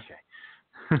person. Okay.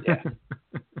 Yeah.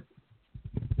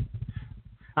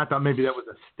 I thought maybe that was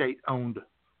a state-owned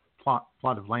plot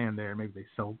of land there. Maybe they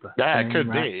sold the. Yeah, it could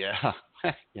right? be. Yeah.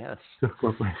 Yes.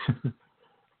 Corporation.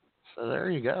 So there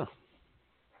you go.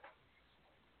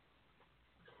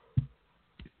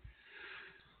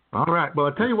 All right. Well,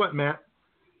 I'll tell you what, Matt.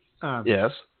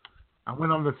 Yes. I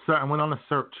went on a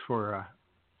search for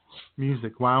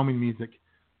music, Wyoming music,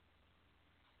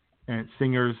 and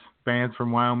singers, bands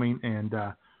from Wyoming, and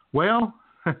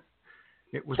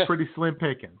It was pretty slim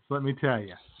pickings, let me tell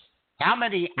you. How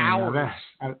many hours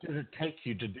did it take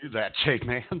you to do that,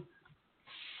 Jayman?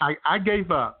 I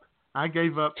gave up. I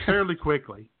gave up fairly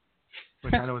quickly,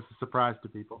 which I know is a surprise to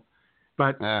people.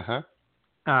 But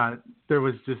there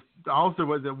was just also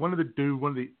was that one of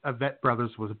the Yvette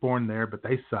brothers was born there, but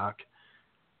they suck.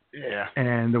 Yeah.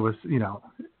 And there was a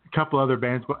couple other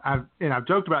bands, but I've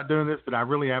joked about doing this, but I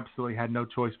really absolutely had no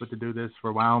choice but to do this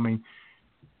for Wyoming.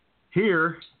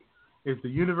 Here is the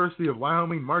University of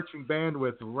Wyoming Marching Band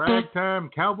with Ragtime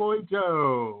Cowboy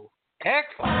Joe.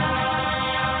 Excellent.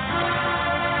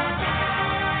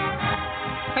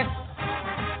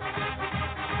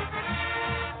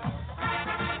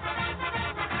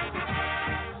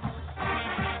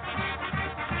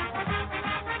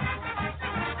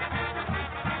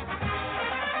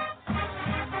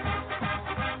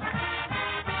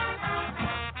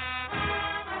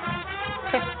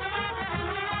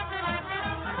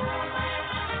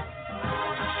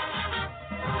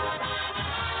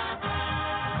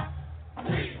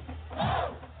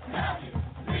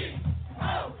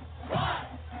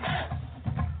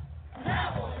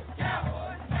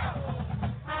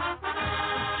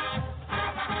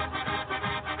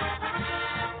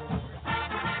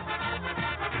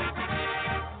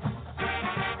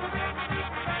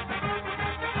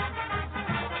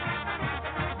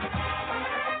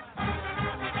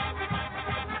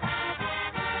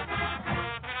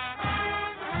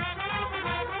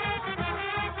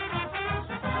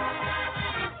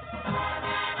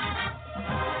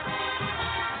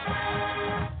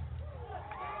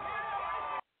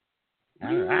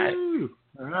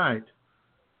 All right.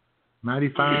 Mighty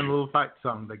fine little fight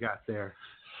song they got there.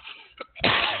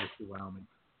 Wyoming.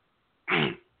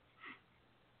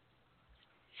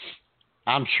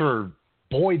 I'm sure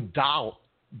Boyd Dowler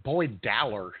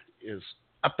is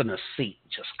up in his seat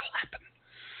just clapping.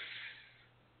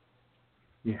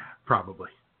 Yeah, probably.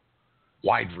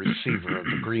 Wide receiver of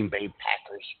the Green Bay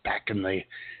Packers back in the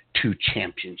 2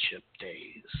 championship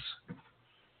days.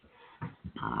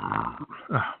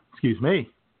 Excuse me.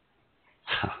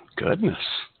 Oh, goodness.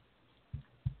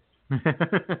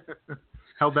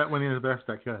 Held that one in the best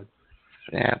I could.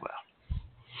 Yeah, well,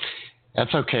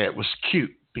 that's okay. It was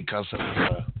cute because it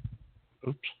was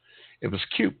it was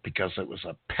cute because it was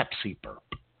a Pepsi burp.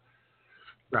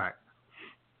 Right.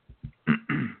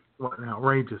 What an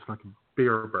outrageous fucking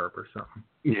beer burp or something.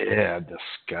 Yeah,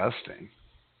 disgusting.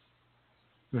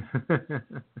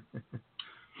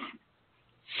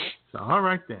 So, all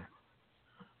right then.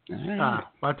 Well,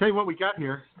 I'll tell you what we got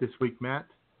here this week, Matt.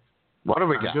 What do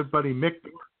we got? Our good buddy Mick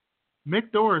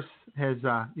Doris has,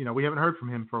 we haven't heard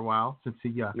from him for a while since he.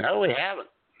 No, we haven't.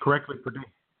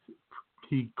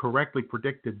 He correctly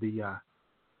predicted the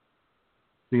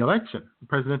election, the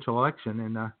presidential election,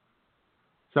 and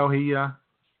so he,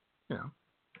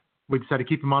 we decided to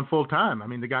keep him on full time. I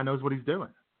mean, the guy knows what he's doing.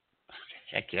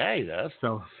 Heck yeah, he does.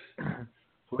 So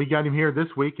we got him here this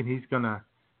week, and he's gonna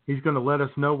let us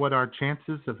know what our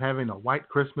chances of having a white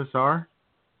Christmas are.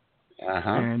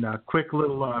 And a quick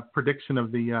little prediction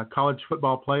of the college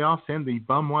football playoffs and the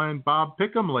Bumwine Bob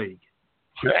Pick'em League.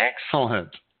 Excellent.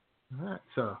 All right,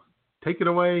 so take it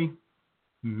away,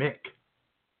 Mick.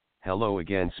 Hello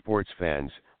again, sports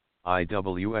fans.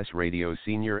 IWS Radio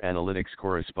Senior Analytics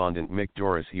Correspondent Mick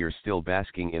Doris here, still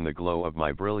basking in the glow of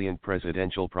my brilliant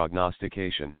presidential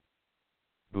prognostication.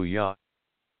 Booyah!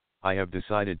 I have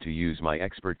decided to use my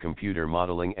expert computer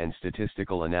modeling and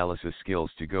statistical analysis skills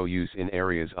to go use in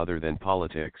areas other than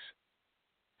politics.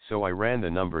 So I ran the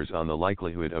numbers on the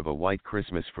likelihood of a white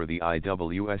Christmas for the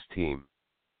IWS team.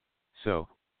 So,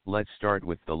 let's start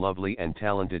with the lovely and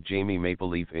talented Jamie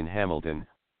Mapleleaf in Hamilton,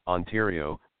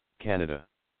 Ontario, Canada.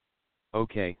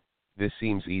 Okay, this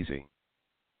seems easy.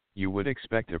 You would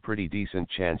expect a pretty decent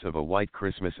chance of a white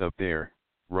Christmas up there,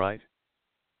 right?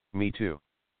 Me too.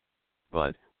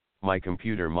 But my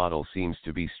computer model seems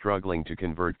to be struggling to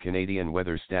convert Canadian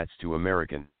weather stats to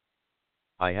American.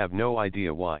 I have no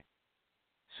idea why.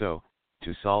 So,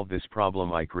 to solve this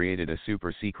problem, I created a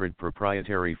super secret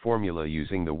proprietary formula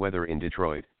using the weather in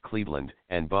Detroit, Cleveland,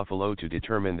 and Buffalo to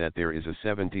determine that there is a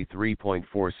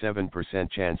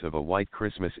 73.47% chance of a white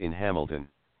Christmas in Hamilton.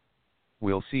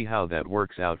 We'll see how that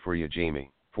works out for you,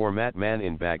 Jamie. For Matt-Man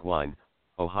in Bagwine,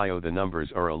 Ohio, the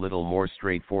numbers are a little more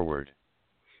straightforward.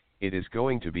 It is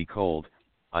going to be cold,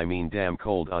 I mean damn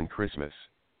cold on Christmas.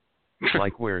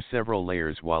 Like wear several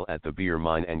layers while at the beer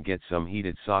mine and get some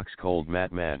heated socks, cold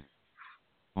Matt-Man.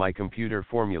 My computer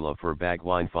formula for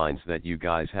Bagwine finds that you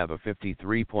guys have a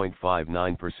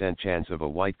 53.59% chance of a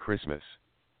white Christmas.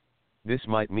 This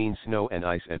might mean snow and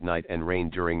ice at night and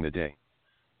rain during the day.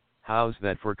 How's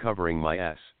that for covering my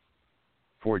ass?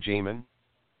 For Jayman?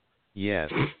 Yes.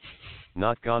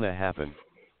 Not gonna happen.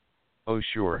 Oh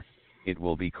sure, it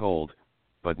will be cold,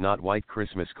 but not white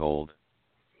Christmas cold.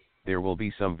 There will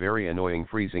be some very annoying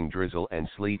freezing drizzle and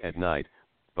sleet at night,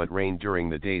 but rain during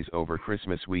the days over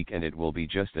Christmas week, and it will be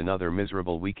just another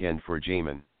miserable weekend for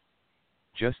Jayman.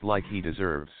 Just like he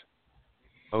deserves.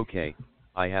 Okay,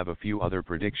 I have a few other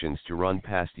predictions to run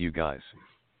past you guys.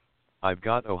 I've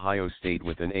got Ohio State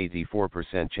with an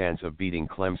 84% chance of beating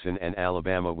Clemson and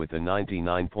Alabama with a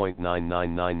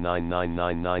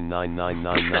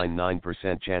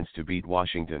 99.99999999999% chance to beat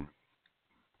Washington.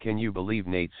 Can you believe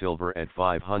Nate Silver at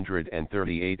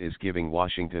 538 is giving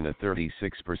Washington a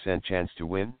 36% chance to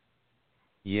win?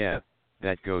 Yeah,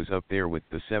 that goes up there with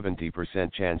the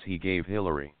 70% chance he gave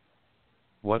Hillary.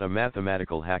 What a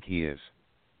mathematical hack he is.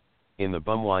 In the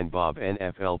Bumwine Bob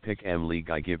NFL Pick-em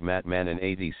League, I give Matt-Man an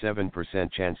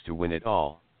 87% chance to win it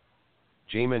all.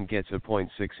 Jayman gets a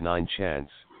 .69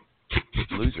 chance.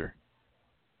 Loser.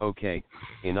 Okay,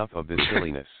 enough of this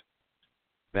silliness.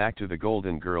 Back to the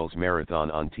Golden Girls Marathon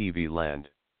on TV Land.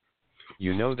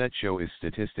 You know that show is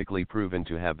statistically proven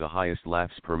to have the highest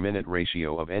laughs per minute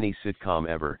ratio of any sitcom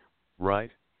ever, right?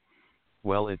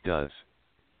 Well, it does.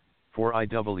 For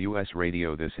IWS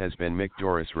Radio, this has been Mick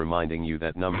Doris reminding you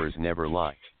that numbers never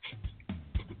lie.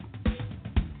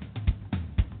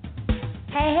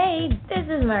 Hey, this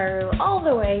is Maru, all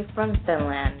the way from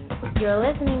Finland. You're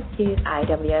listening to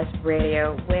IWS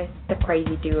Radio with the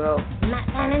crazy duo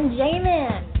Matt-Man and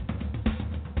Jayman.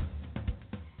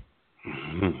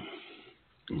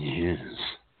 Yes.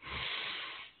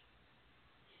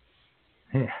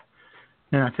 Yeah.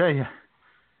 And I tell you,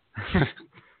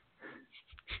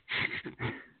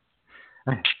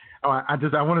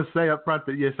 I want to say up front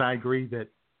that yes, I agree that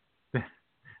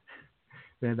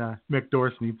Mick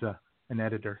Doris needs an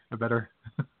editor, a better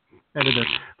editor.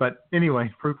 But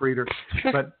anyway, proofreader.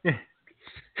 But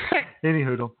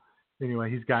anyway,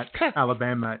 he's got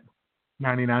Alabama at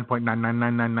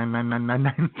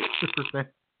 99.9999999%.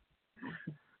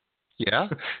 Yeah.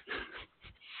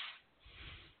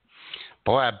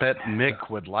 Boy, I bet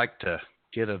Mick would like to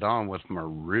get it on with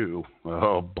Maru.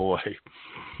 Oh boy.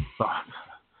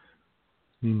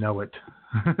 You know it.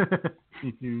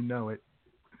 You know it.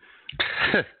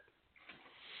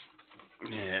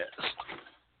 Yes.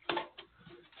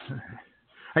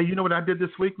 Hey, you know what I did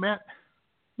this week, Matt?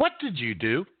 What did you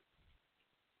do?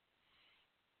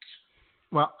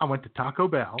 Well, I went to Taco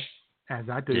Bell, as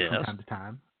I do from time to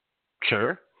time.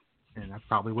 Sure. And I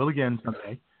probably will again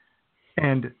someday.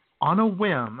 And on a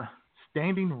whim,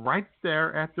 standing right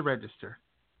there at the register,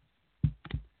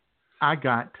 I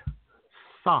got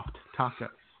soft tacos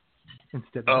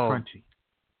instead of crunchy.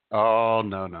 Oh,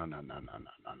 no.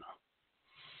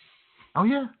 Oh,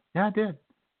 yeah. Yeah, I did.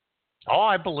 Oh,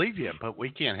 I believe you, but we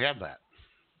can't have that.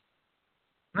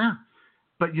 Yeah.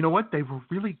 But you know what? They were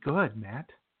really good,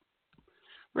 Matt.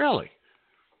 Really?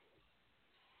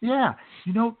 Yeah.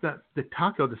 You know, the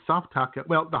taco, the soft taco,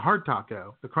 well, the hard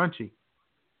taco, the crunchy,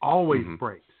 always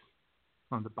breaks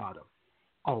on the bottom.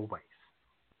 Always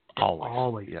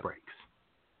breaks.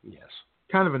 Yes.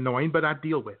 Kind of annoying, but I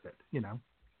deal with it, you know.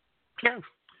 Yeah.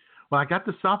 Well, I got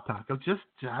the soft taco.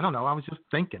 I don't know. I was just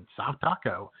thinking soft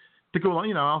taco to go along.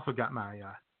 You know, I also got my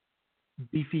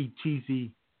beefy,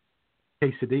 cheesy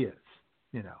quesadillas.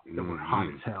 You know, that were hot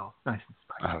as hell, nice and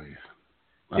spicy. Oh yeah.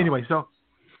 Oh. Anyway, so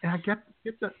and I get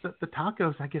the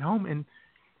tacos. I get home and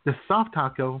the soft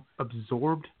taco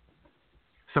absorbed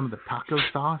some of the taco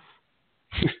sauce,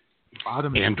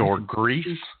 bottom or grease,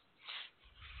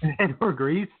 and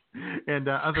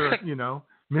other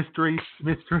mystery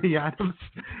items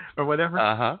or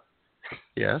whatever.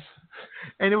 Yes.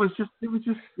 And it was just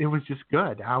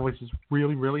good. I was just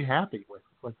really, really happy with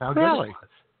how good it was.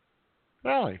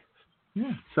 Really?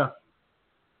 Yeah.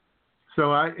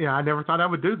 So I never thought I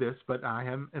would do this, but I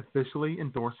am officially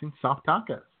endorsing soft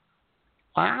tacos.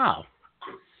 Wow.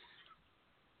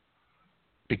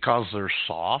 Because they're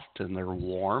soft and they're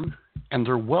warm and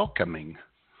they're welcoming.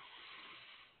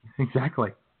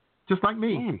 Exactly. Just like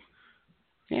me.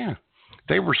 Yeah.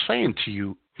 They were saying to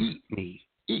you, eat me,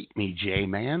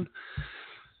 Jayman.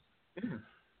 Yeah.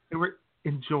 They were,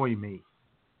 enjoy me.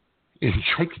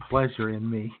 Take pleasure in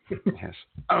me. Yes.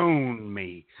 Own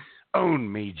me,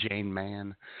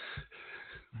 Jayman.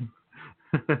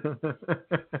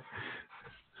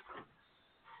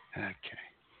 Okay.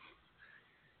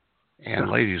 And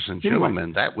ladies and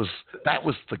gentlemen, that was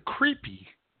the creepy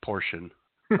portion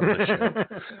of the show.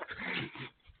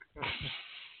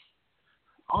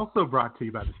 Also brought to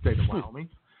you by the state of Wyoming.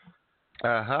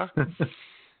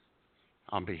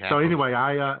 On behalf. So anyway,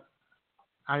 I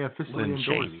officially Lynn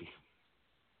endorse. Cheney.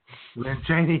 Lynn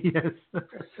Cheney, yes.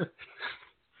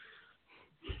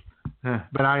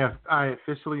 But I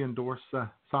officially endorse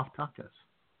soft tacos.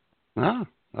 Oh,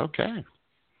 okay.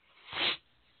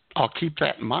 I'll keep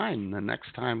that in mind the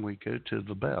next time we go to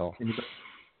the Bell.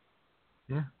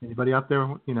 Anybody out there,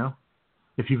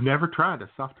 if you've never tried a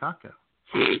soft taco,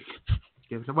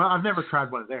 give it a, well, I've never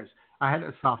tried one of theirs. I had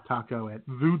a soft taco at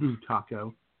Voodoo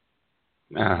Taco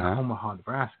in Omaha,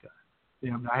 Nebraska.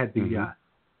 I had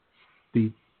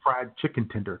the fried chicken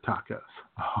tender tacos.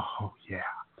 Oh, yeah.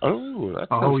 Oh, that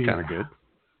sounds kind of good.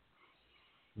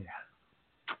 Yeah.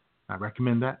 I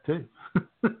recommend that, too.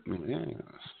 Yes.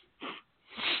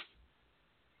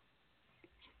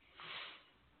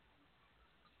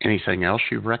 Anything else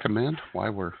you recommend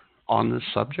while we're on this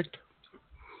subject?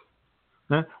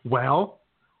 Well,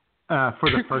 for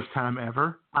the first time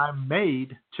ever, I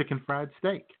made chicken fried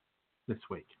steak this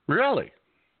week. Really?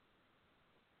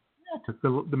 Yeah, I took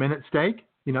the minute steak.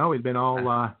 It'd been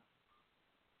all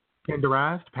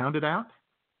tenderized, pounded out,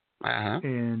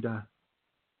 and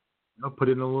put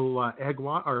in a little egg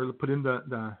wash, or put in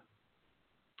the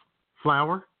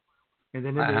flour, and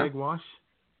then in the egg wash.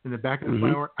 In the back of the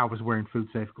flour, I was wearing food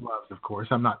safe gloves, of course.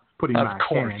 I'm not putting my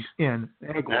hand in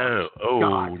egg wash.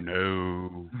 No.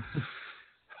 No.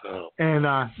 And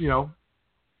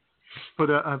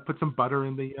put some butter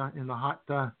in the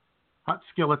hot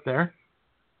skillet there.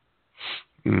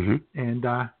 Mm-hmm. And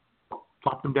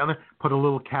plop them down there. Put a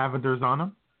little Cavenders on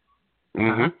them.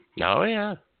 Mm-hmm. Oh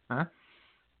yeah.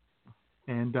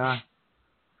 And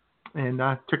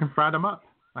chicken fried them up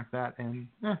like that, and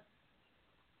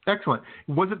excellent.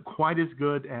 It wasn't quite as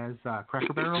good as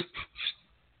Cracker Barrel.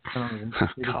 I don't know.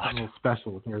 It was a little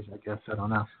special with theirs, I guess. I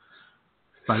don't know.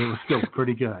 But it was still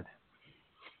pretty good.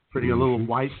 A little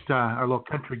white, or a little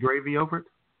country gravy over it.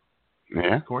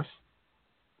 Yeah. Of course.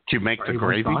 Did you make the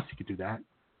gravy? Sauce, you could do that.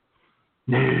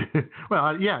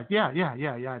 Well, yeah,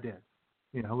 I did.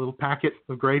 A little packet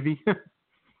of gravy.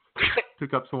 2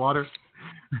 cups of water.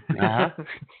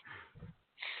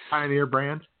 Pioneer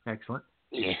brand. Excellent.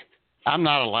 Yeah. I'm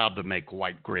not allowed to make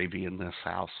white gravy in this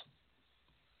house.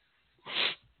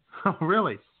 Oh,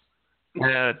 really?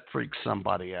 Yeah, it freaks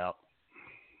somebody out.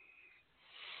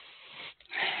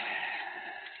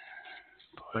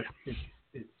 But it's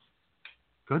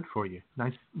good for you.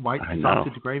 Nice white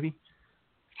sausage gravy.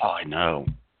 Oh, I know.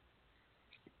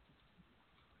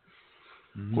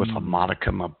 With a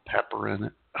modicum of pepper in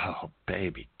it. Oh,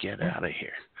 baby, get out of here.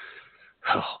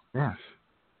 Oh. Yeah.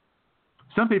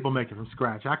 Some people make it from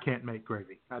scratch. I can't make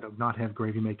gravy. I do not have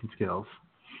gravy making skills.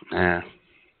 Yeah.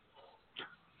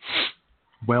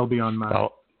 Well beyond my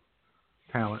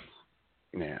talents.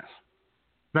 Yeah.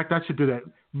 In fact, I should do that.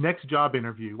 Next job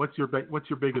interview. What's your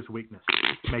biggest weakness?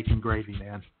 Making gravy,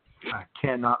 man. I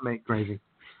cannot make gravy.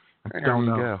 I don't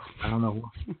know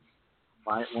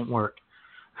why it won't work.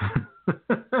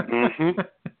 Mm-hmm.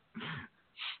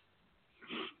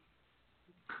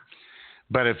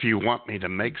 But if you want me to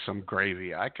make some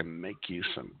gravy, I can make you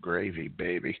some gravy,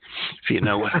 baby. If you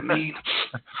know what I mean.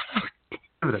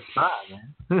 Give it a try,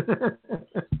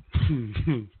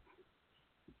 man.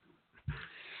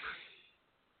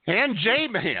 And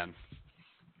Jayman.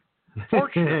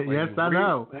 Fortunately, yes, I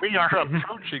know. We are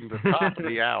approaching the top of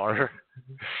the hour.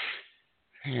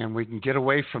 And we can get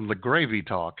away from the gravy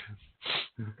talk.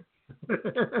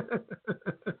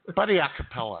 Buddy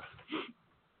Acapella.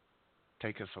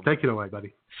 Take us away. Take it away,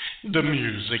 buddy. The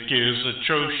music is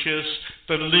atrocious.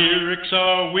 The lyrics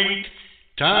are weak.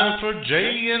 Time for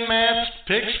Jay and Matt's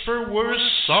picks for worst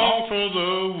song for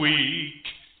the week.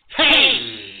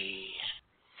 Hey!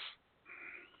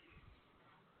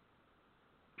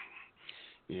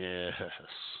 Yes.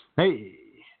 Hey.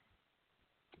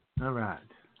 All right.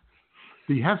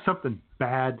 Do you have something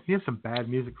bad? Do you have some bad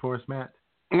music for us, Matt?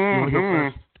 You want to go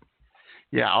first?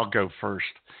 Yeah, I'll go first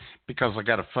because I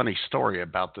got a funny story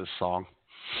about this song.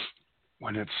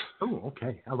 Oh,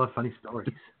 okay. I love funny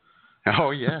stories.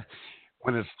 Oh, yeah.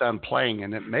 When it's done playing,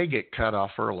 and it may get cut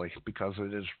off early because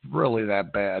it is really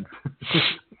that bad.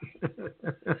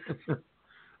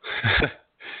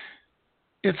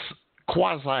 It's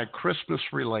quasi-Christmas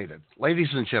related.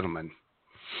 Ladies and gentlemen,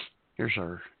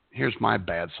 here's my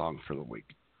bad song for the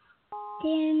week.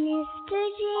 Dear Mr.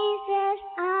 Jesus,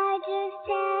 I just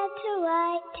had to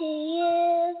write to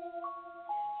you.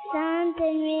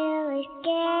 Something really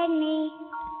scared me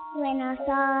when I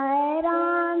saw it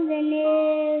on the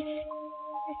news.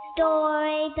 A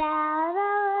story about a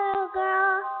little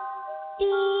girl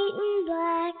beaten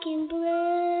black and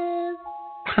blue.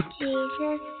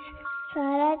 Jesus,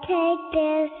 thought I'd take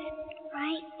this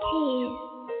right to you.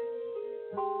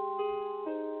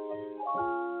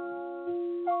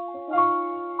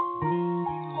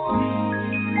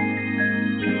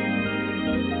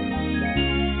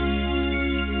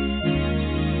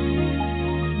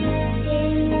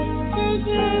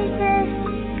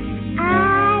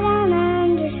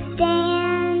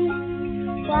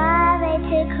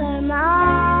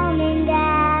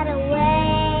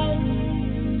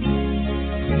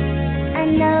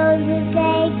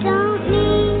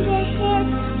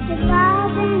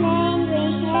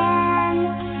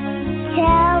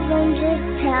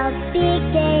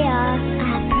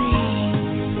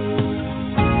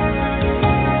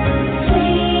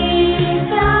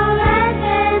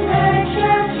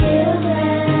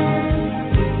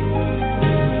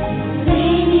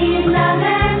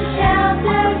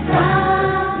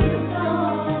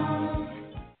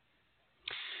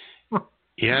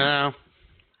 Yeah.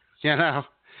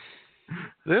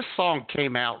 This song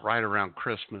came out right around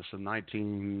Christmas in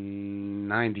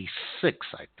 1996,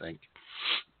 I think.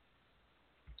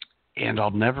 And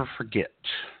I'll never forget.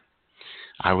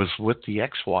 I was with the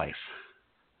ex-wife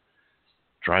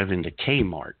driving to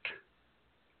Kmart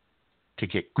to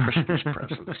get Christmas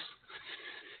presents.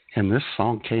 And this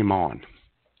song came on.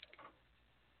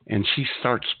 And she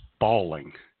starts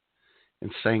bawling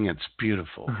and saying it's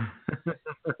beautiful.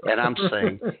 And I'm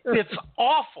saying, it's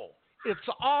awful. It's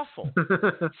awful.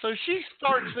 So she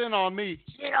starts in on me.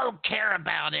 You don't care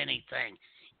about anything.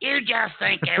 You just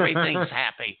think everything's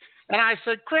happy. And I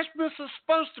said, Christmas is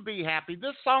supposed to be happy.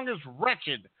 This song is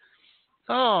wretched.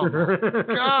 Oh,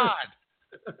 my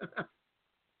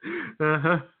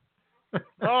God.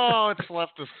 Oh, it's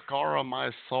left a scar on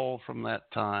my soul from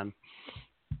that time.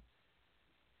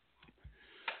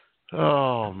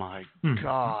 Oh, my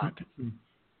God.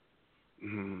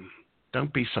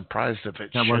 Don't be surprised if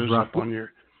it shows up on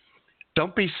your...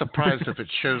 Don't be surprised if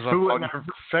it shows up on your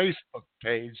Facebook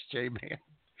page, J-Man.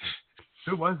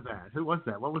 Who was that? What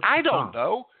was I the don't song?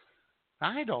 know.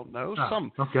 I don't know. Oh,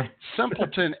 Some okay.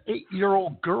 simpleton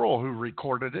 8-year-old girl who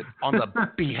recorded it on the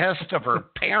behest of her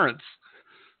parents.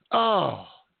 Oh,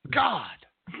 God.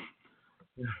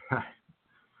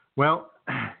 Well,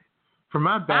 for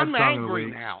my bad I'm song of the angry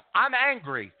week, now. I'm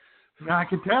angry. I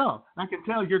can tell.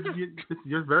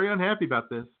 You're very unhappy about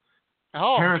this.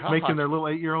 Oh, Parents God. making their little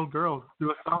 8-year-old girl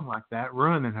do a song like that,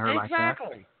 ruining her like that.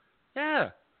 Exactly. Yeah.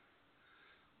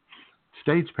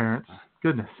 Stage parents.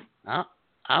 Goodness.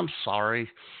 I'm sorry.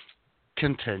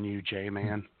 Continue,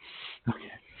 J-Man. Okay.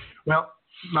 Well,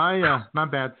 my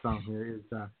bad song here is,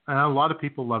 and a lot of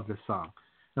people love this song.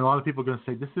 And a lot of people are going to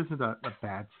say, this isn't a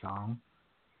bad song.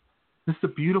 This is a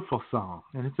beautiful song.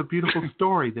 And it's a beautiful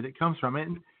story that it comes from.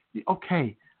 And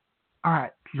okay, all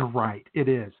right, you're right. It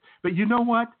is. But you know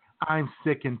what? I'm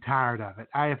sick and tired of it.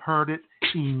 I have heard it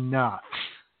enough.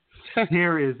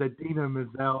 Here is Idina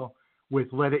Menzel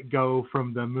with Let It Go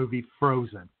from the movie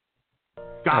Frozen.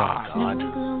 God.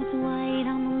 Snow glows white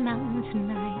on the mountain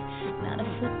tonight, not a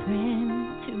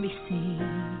footprint to be seen.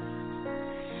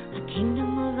 A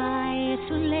kingdom of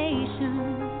isolation,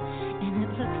 and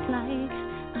it looks like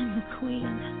I'm the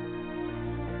queen.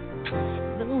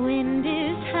 The wind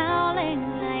is howling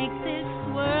like this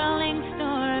swirling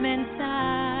storm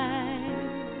inside.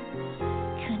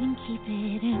 Couldn't keep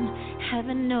it in,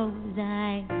 heaven knows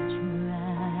I tried.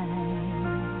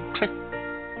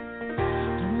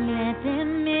 Don't let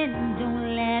them in,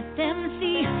 don't let them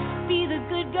see. Be the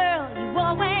good girl you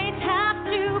always have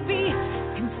to be.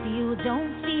 Conceal,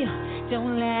 don't feel,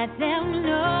 don't let them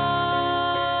know.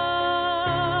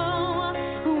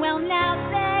 Well, now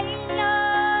they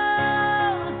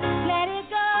know. Let it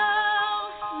go,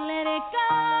 let it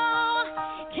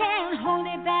go. Can't hold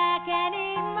it back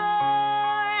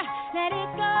anymore. Let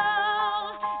it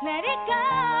go, let it go.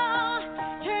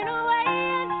 Turn away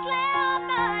and slam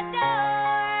the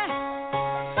door.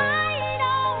 I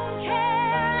don't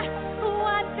care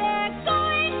what they're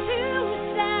going to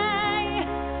say.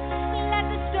 Let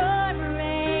the storm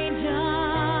rage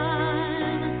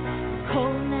on. The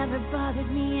cold never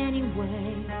bothered me anyway.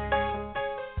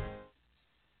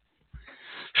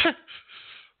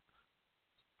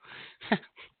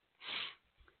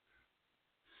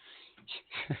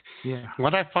 Yeah.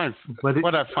 What I find Let it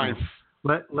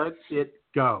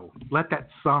go. Let that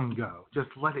song go. Just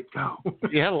let it go.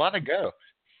 Yeah, let it go.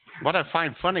 What I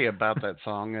find funny about that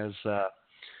song is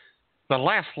the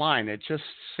last line. It just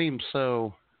seems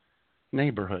so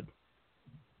neighborhood.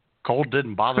 Cold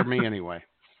didn't bother me anyway.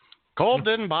 Cold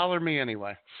didn't bother me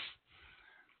anyway.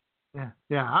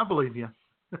 Yeah, I believe you.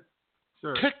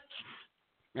 Sure.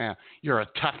 Yeah, you're a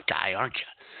tough guy, aren't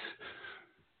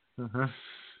you? Uh-huh.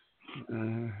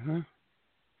 Uh-huh.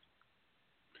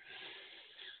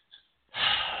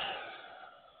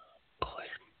 Boy.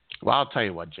 Well, I'll tell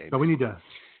you what, Jay. So we need to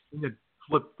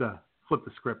flip the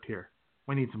script here.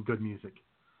 We need some good music.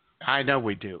 I know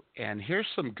we do. And here's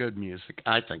some good music.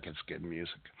 I think it's good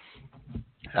music.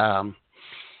 And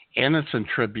it's in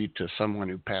tribute to someone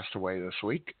who passed away this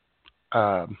week.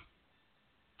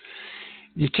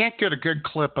 You can't get a good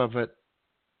clip of it,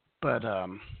 but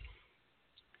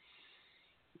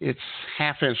it's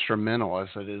half instrumental as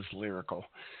it is lyrical.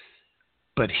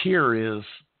 But here is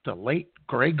the late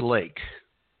Greg Lake,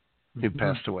 who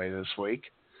passed away this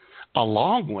week,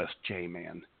 along with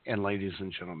J-Man, and ladies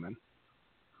and gentlemen,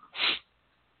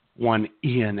 one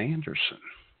Ian Anderson.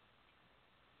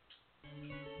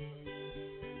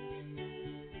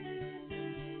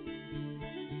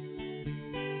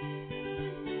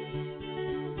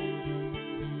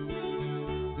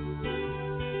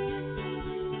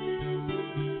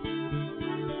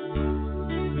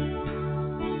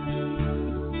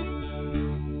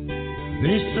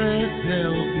 They said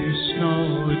there'll be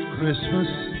snow at Christmas,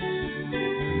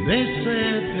 and they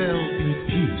said there'll be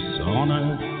peace on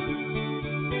earth.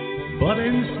 But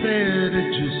instead it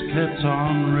just kept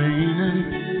on raining,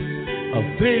 a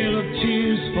veil of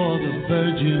tears for the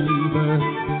virgin birth.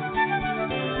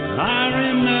 I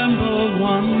remember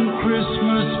one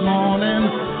Christmas morning,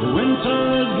 the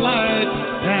winter is light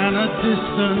and a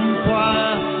distant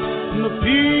choir, and the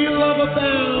peal of a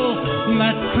bell and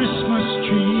that Christmas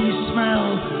tree smell,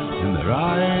 and their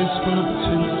eyes full of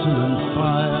tinsel and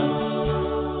fire.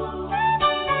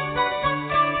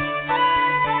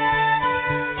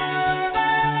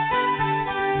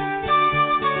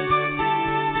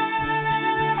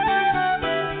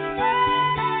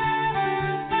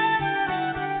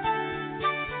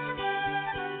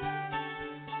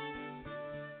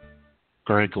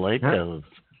 Greg Lake of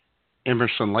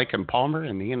Emerson, Lake and Palmer,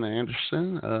 and Ian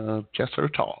Anderson of Jethro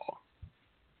Tull.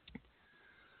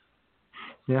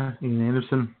 Yeah, Ian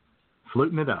Anderson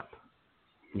fluting it up.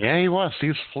 Yeah, he was. He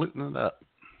was fluting it up.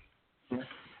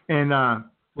 And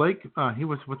Lake, he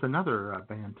was with another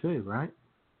band too, right?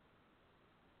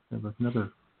 There was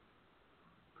another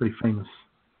pretty famous.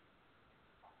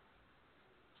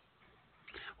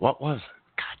 What was it?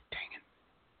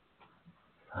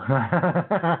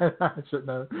 I shouldn't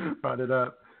have brought it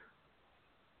up.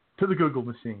 To the Google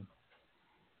machine.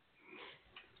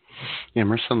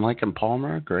 Emerson, Lake and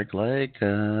Palmer, Greg Lake.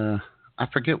 I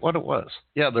forget what it was.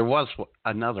 Yeah, there was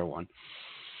another one.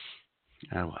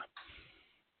 Oh,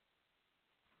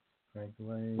 Greg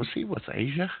Lake. was he with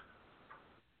Asia?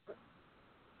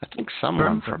 I think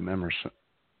someone from Emerson.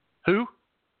 Who?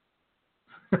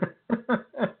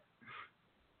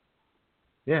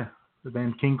 Yeah. The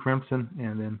band King Crimson,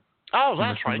 and then... Oh,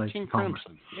 that's right, King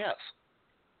Crimson. Yes.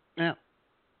 Yeah.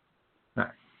 All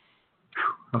right.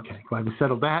 Okay, glad we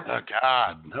settled that. Oh,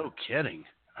 God, no kidding.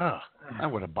 Oh,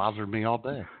 that would have bothered me all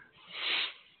day.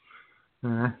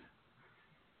 All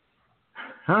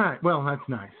right, well, that's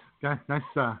nice.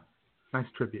 Nice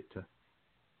tribute to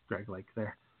Greg Lake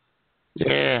there.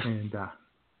 Yeah. And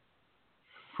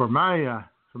for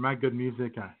my good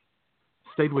music, I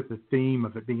stayed with the theme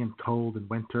of it being cold and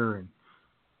winter, and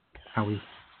how we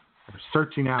were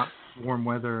searching out warm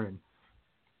weather, and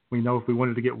we know if we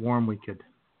wanted to get warm, we could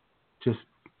just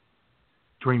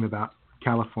dream about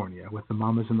California with the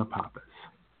mamas and the papas.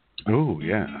 Oh,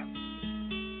 yeah.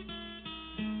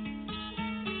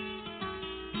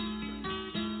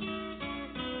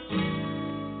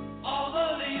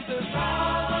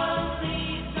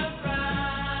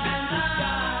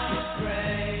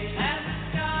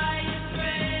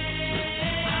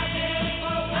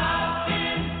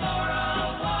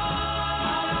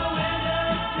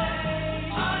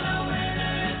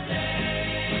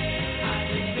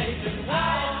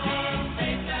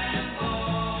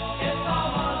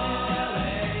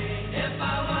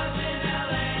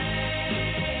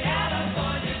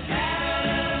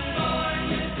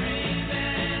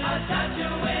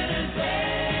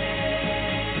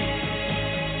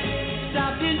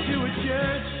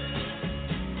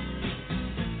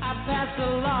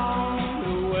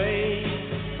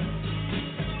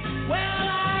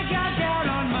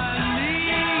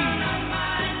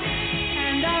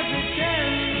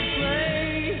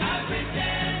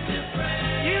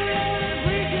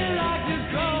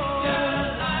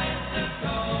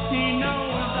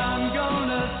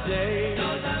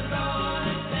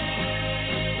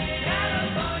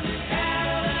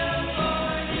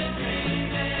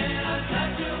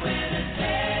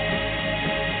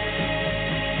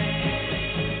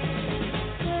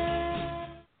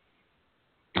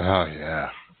 Oh, yeah.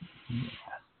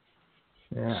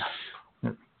 Yeah.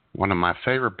 One of my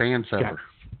favorite bands ever.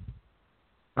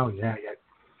 Oh, yeah. You got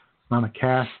Mama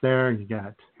Cass there. You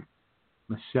got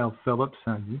Michelle Phillips.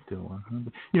 How you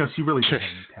doing? You know, she really didn't have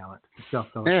any talent. Michelle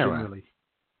Phillips didn't really,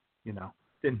 you know,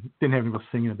 didn't have any real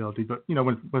singing ability. But, you know,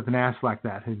 with an ass like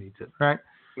that, who needs it, right?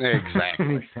 Exactly.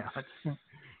 Who needs talent?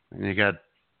 And you got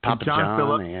Papa John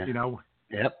Phillips, and, you know.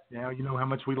 Yep. Yeah, you know how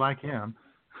much we like him.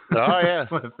 Oh, yeah.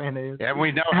 What a fan he is. And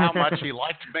we know how much he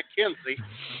liked Mackenzie.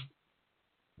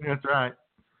 That's right.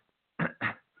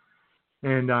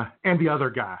 And the other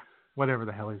guy, whatever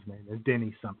the hell his name is,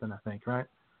 Denny something, I think, right?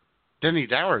 Denny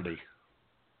Dougherty.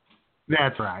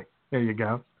 That's right. There you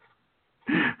go.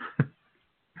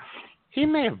 He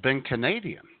may have been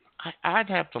Canadian. I'd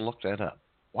have to look that up.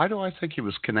 Why do I think he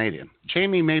was Canadian?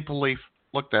 Jamie Mapleleaf,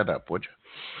 look that up, would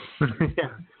you?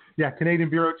 Yeah, Canadian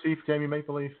Bureau Chief Jamie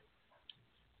Mapleleaf.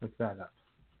 Look that up.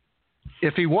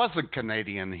 If he wasn't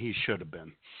Canadian, he should have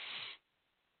been.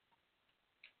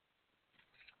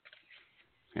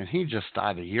 And he just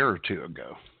died a year or two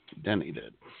ago. Denny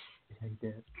did. He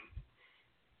did.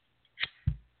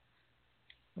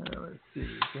 Let's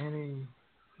see. Jenny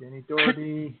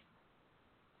Doherty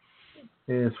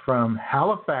is from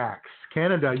Halifax,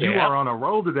 Canada. You are on a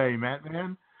roll today,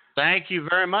 Matt-Man. Thank you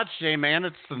very much, J-Man.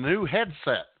 It's the new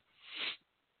headset.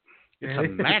 It's a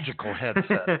magical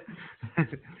headset.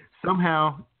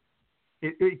 Somehow,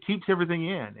 it keeps everything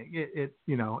in. It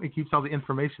keeps all the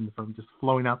information from just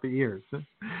flowing out the ears.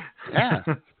 Yeah.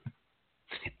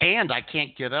 And I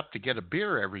can't get up to get a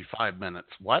beer every 5 minutes.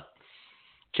 What?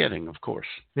 Kidding, of course.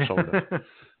 Sort of.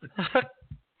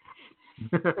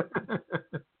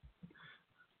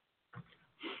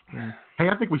 Hey,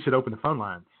 I think we should open the phone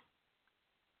lines.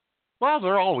 Well,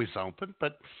 they're always open,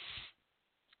 but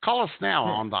call us now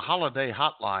on the holiday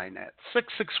hotline at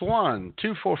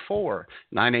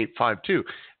 661-244-9852.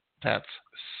 That's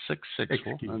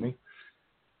 661-244-9852.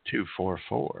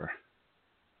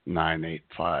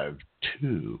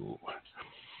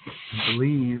 I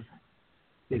believe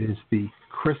it is the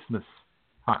Christmas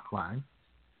hotline.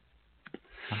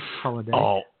 Holiday.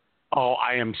 Oh,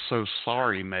 I am so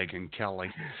sorry, Megan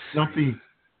Kelly.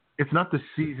 It's not the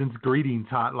season's greetings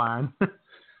hotline.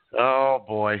 Oh,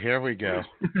 boy, here we go.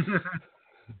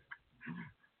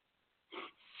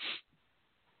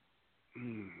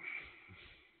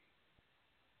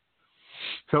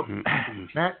 So,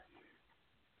 Matt,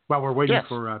 while we're waiting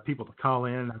for people to call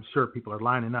in, I'm sure people are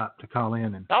lining up to call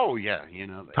in and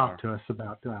talk to us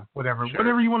about whatever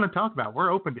you want to talk about.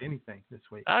 We're open to anything this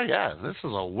week. Oh, yeah, this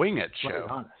is a wing it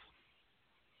show.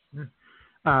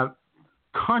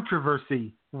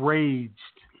 Controversy raged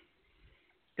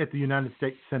at the United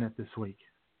States Senate this week.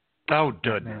 Oh,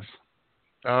 goodness.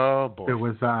 Oh, boy. There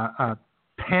was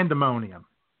pandemonium,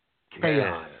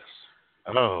 chaos. Yes.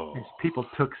 Oh. As people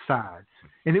took sides.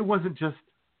 And it wasn't just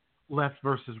left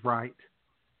versus right,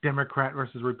 Democrat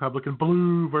versus Republican,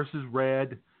 blue versus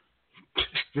red.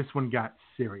 This one got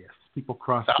serious. People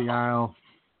crossed the aisle.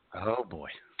 Oh, boy.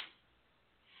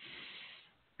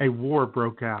 A war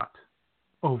broke out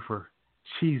over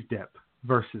cheese dip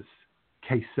versus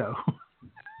queso.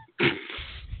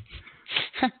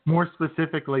 More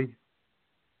specifically,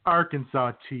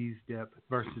 Arkansas cheese dip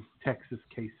versus Texas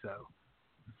queso.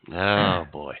 Oh,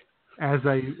 boy. As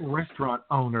a restaurant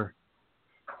owner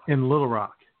in Little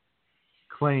Rock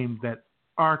claimed that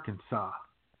Arkansas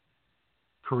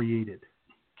created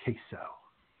queso,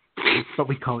 but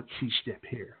we call it cheese dip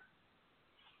here.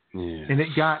 Yeah. And it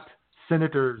got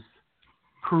Senators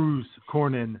Cruz,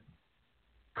 Cornyn,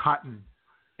 Cotton,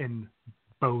 and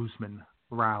Bozeman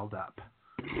riled up.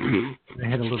 They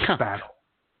had a little battle.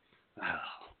 Oh,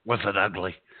 was it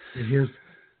ugly? And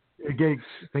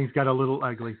things got a little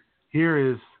ugly. Here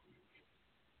is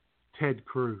Ted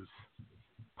Cruz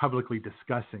publicly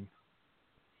discussing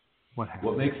what happened.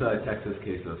 What makes Texas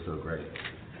queso so great?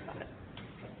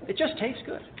 It just tastes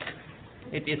good.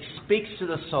 It speaks to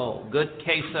the soul. Good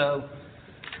queso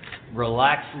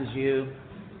relaxes you.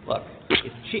 Look,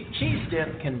 if cheese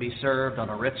dip can be served on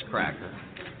a Ritz cracker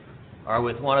or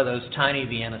with one of those tiny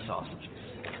Vienna sausages.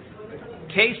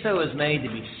 Queso is made to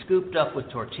be scooped up with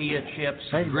tortilla chips,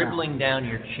 dribbling down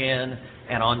your chin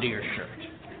and onto your shirt.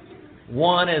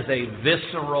 One is a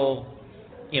visceral,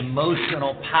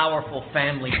 emotional, powerful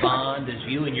family bond as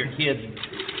you and your kids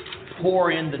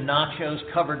pour in the nachos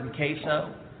covered in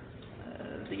queso.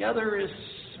 The other is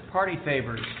party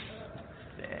favors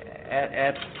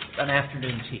at an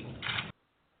afternoon tea.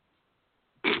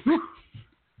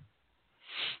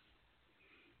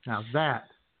 Now that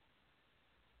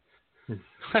is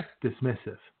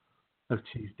dismissive of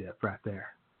cheese dip right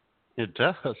there. It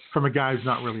does. From a guy who's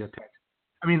not really a Texan.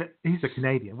 I mean, he's a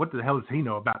Canadian. What the hell does he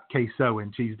know about queso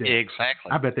and cheese dip?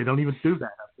 Exactly. I bet they don't even do that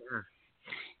up there.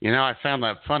 You know, I found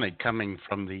that funny coming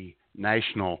from the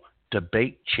national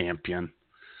debate champion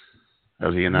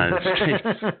of the United States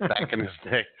back in his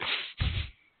day.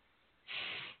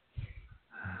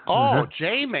 Oh,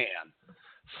 J-Man.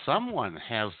 Someone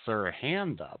has their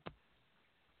hand up.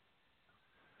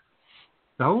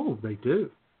 Oh, they do.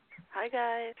 Hi,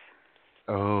 guys.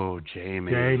 Oh,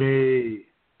 Jamie. Merry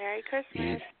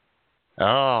Christmas. Yeah.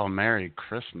 Oh, Merry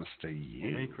Christmas to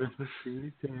you. Merry Christmas to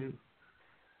you, too.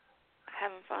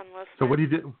 Having fun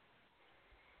listening.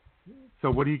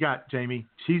 So what do you got, Jamie?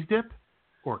 Cheese dip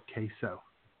or queso?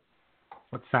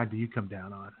 What side do you come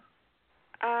down on?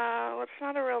 Well, it's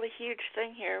not a really huge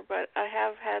thing here, but I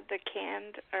have had the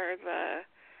canned or the,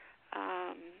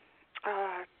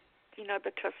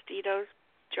 the Tostitos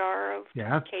jar of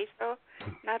queso.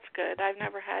 That's good. I've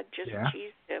never had just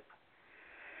cheese dip.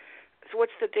 So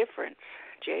what's the difference,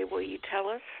 Jay? Will you tell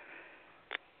us?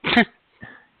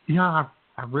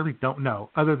 I really don't know.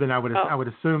 Other than I would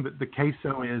assume that the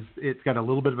queso it's got a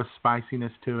little bit of a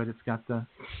spiciness to it. It's got the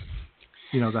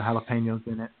the jalapenos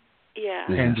in it. Yeah.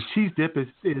 And the cheese dip is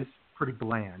pretty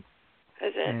bland.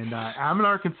 Is it? And I'm an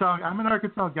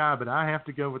Arkansas guy, but I have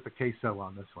to go with the queso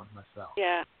on this one myself.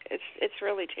 Yeah, it's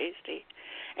really tasty.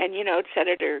 And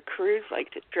Senator Cruz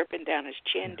liked it dripping down his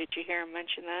chin. Did you hear him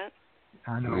mention that?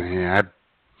 I know. Yeah,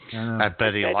 I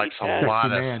bet he likes a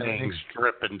lot of things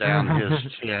dripping down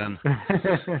his chin.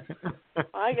 Well,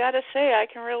 I gotta say, I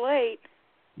can relate.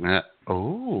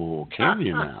 Can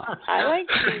you now? I like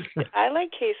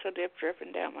queso dip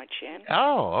dripping down my chin.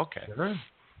 Oh, okay. Sure.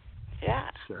 Yeah.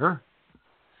 Sure.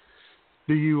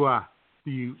 Do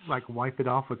you like wipe it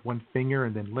off with one finger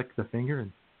and then lick the finger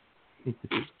and eat the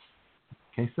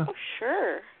queso? Oh,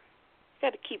 sure. You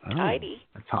got to keep tidy.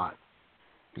 That's hot.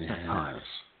 Yes,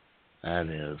 that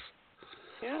is.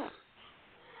 Yeah.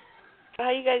 So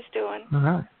how you guys doing? All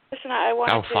right. Listen, I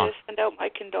wanted to send out my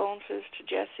condolences to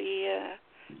Jesse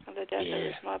on the death of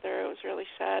his mother. It was really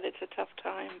sad. It's a tough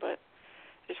time, but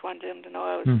I just wanted him to know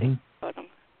I was thinking about him.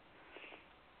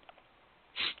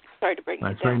 Sorry to bring you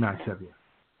down. That's very nice of you.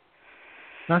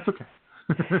 That's okay.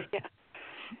 Yeah.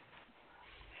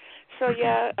 So,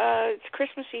 it's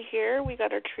Christmassy here. We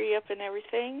got our tree up and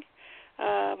everything.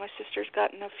 My sister's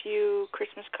gotten a few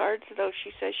Christmas cards, though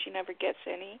she says she never gets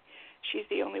any. She's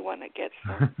the only one that gets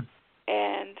them.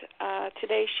 And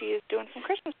today she is doing some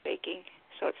Christmas baking,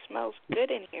 so it smells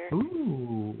good in here.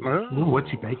 Ooh. What's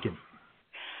she baking?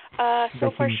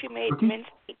 So far she made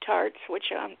mincemeat tarts,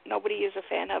 which nobody is a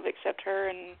fan of except her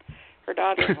and her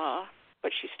daughter-in-law,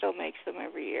 but she still makes them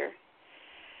every year.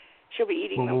 She'll be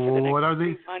eating them for the next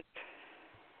 3 months.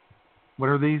 What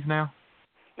are these now?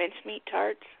 Mincemeat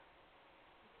tarts.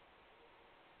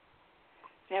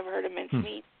 Never heard of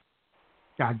mincemeat?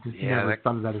 I just never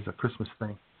thought of that as a Christmas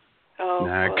thing. Oh,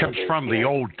 it comes from the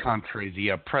old country, the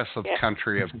oppressive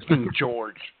country of King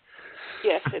George.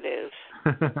 Yes, it is.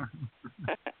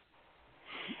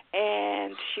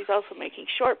 And she's also making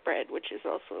shortbread, which is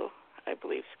also, I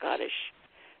believe, Scottish.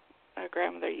 My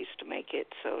grandmother used to make it,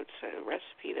 so it's a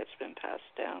recipe that's been passed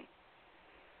down.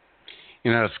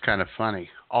 It's kind of funny.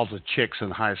 All the chicks in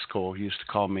high school used to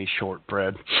call me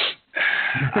shortbread.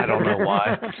 I don't know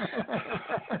why.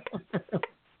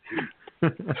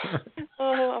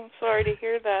 Oh, I'm sorry to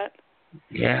hear that.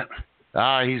 Yeah.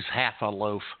 He's half a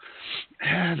loaf.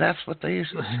 That's what they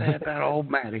used to say about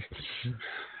old Matty.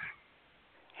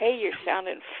 Hey, you're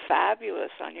sounding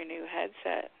fabulous on your new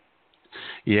headset.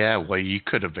 Yeah, well, you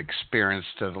could have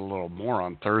experienced it a little more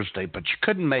on Thursday, but you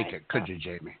couldn't make it, could you,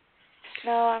 Jamie?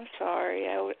 No, I'm sorry.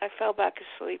 I fell back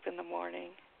asleep in the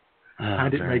morning. I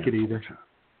didn't make it either.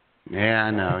 Yeah,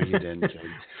 I know you didn't,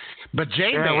 Jamie. But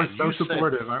Jayman, we're so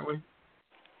supportive, aren't we?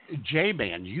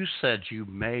 Jayman, you said you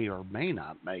may or may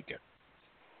not make it.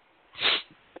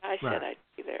 I said I'd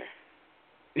be there.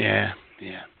 Yeah.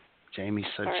 Jamie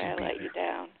said sorry, she'd be there. I let you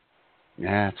down.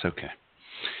 Yeah, it's okay.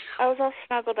 I was all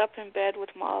snuggled up in bed with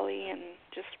Molly and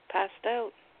just passed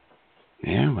out.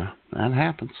 Yeah, well, that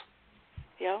happens.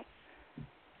 Yep.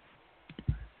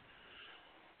 You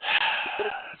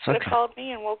could have called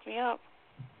me and woke me up.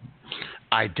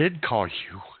 I did call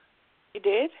you. You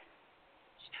did?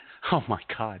 Oh, my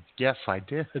God. Yes, I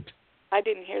did. I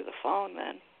didn't hear the phone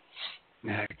then.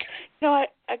 Okay. No, I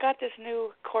got this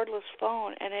new cordless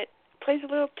phone, and it plays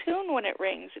a little tune when it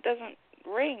rings. It doesn't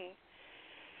ring.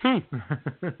 How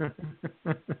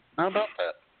about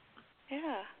that?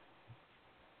 Yeah.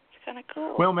 It's kind of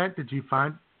cool. Well, Matt, did you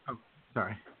find... Oh,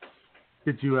 sorry.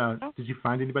 Did you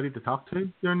find anybody to talk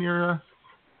to during your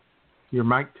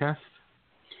mic test?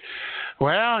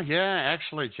 Well, yeah,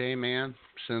 actually, J-Man,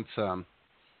 since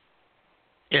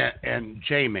and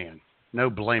J-Man, no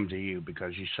blame to you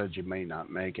because you said you may not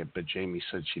make it, but Jamie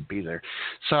said she'd be there,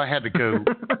 so I had to go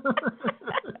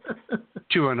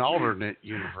to an alternate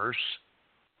universe,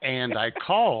 and I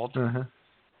called. Did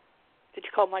you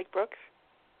call Mike Brooks?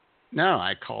 No,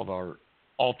 I called our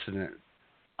alternate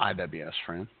IWS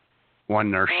friend, one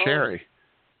Nurse Sherry.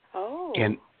 Oh.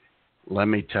 And let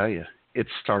me tell you, it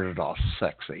started off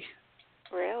sexy.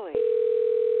 Really?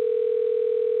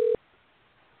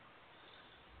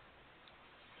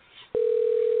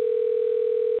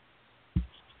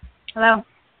 Hello?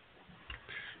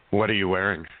 What are you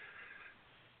wearing?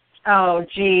 Oh,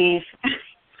 geez.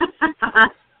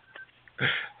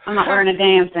 I'm not wearing a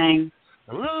damn thing.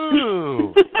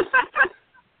 Ooh.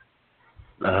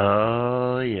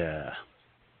 Oh, yeah.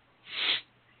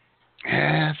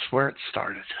 That's where it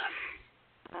started.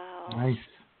 Oh. Nice.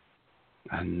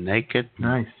 A naked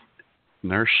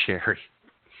Nurse Sherry.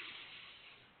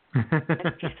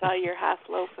 And she saw your half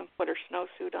loaf and put her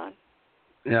snowsuit on.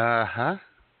 Uh-huh.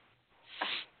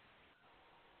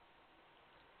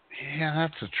 Yeah,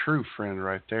 that's a true friend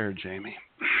right there, Jamie.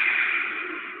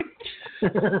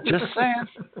 Just saying.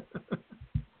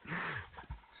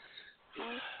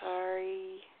 I'm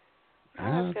sorry.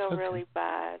 I feel really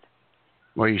bad.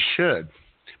 Well, you should.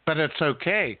 But it's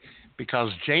okay,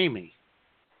 because Jamie,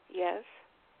 Yes.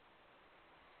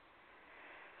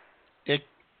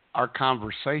 our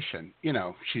conversation,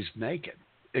 she's naked.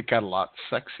 It got a lot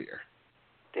sexier.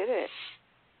 Did it?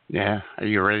 Yeah. Are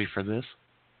you ready for this?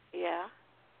 Yeah.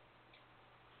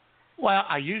 Well,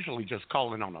 I usually just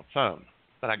call in on a phone,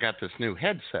 but I got this new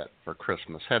headset for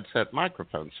Christmas, headset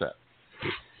microphone set.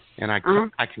 And I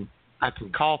can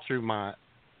call through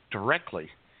directly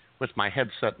with my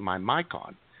headset and my mic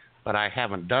on, but I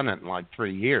haven't done it in like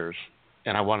 3 years,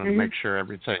 and I wanted to make sure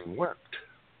everything worked.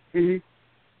 Mhm.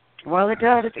 Well, it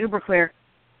does. It's uber clear.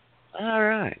 All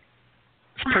right.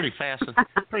 It's pretty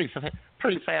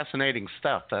pretty fascinating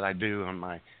stuff that I do on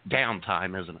my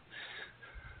downtime, isn't it?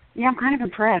 Yeah, I'm kind of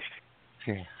impressed.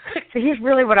 Yeah. So here's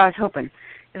really what I was hoping.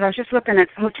 Is I was just looking at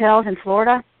hotels in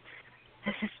Florida.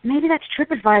 I said, maybe that's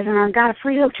TripAdvisor and I got a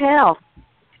free hotel.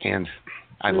 And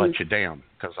I let you down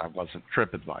because I wasn't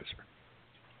TripAdvisor.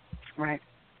 Right.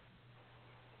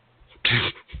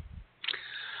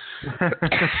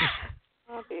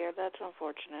 Oh dear, that's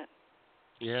unfortunate.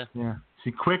 Yeah. Yeah.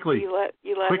 She quickly You let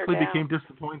quickly her down. became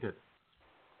disappointed.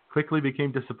 Quickly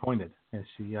became disappointed as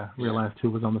she realized who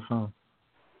was on the phone.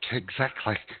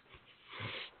 Exactly.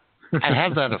 I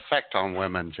have that effect on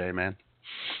women, J-Man.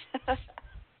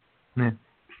 Yeah.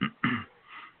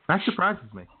 That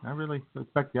surprises me. I really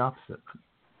expect the opposite.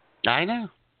 I know.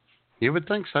 You would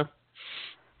think so.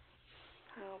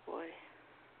 Oh boy.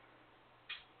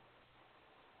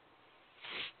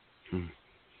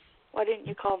 Why didn't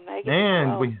you call Megan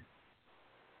and Guelph?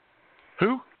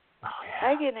 Who? Oh,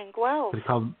 yeah. Megan and Guelph. They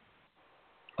called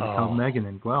Megan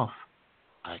and Guelph.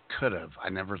 I could have. I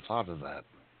never thought of that.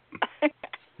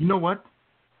 You know what?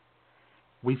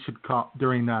 We should call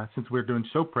during since we're doing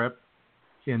show prep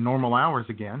in normal hours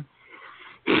again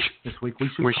this week. We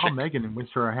should call Megan and wish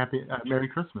her a happy Merry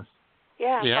Christmas.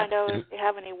 Yeah, find out if you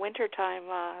have any winter time,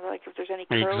 like if there's any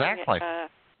curling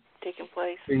taking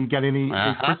place. And you got any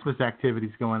Christmas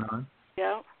activities going on?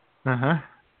 Yeah.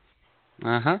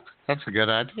 That's a good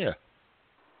idea.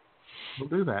 We'll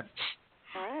do that.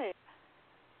 All right.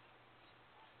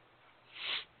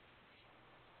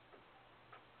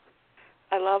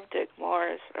 I love Dick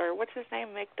Morris, or what's his name,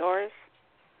 Mick Doris?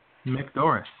 Mick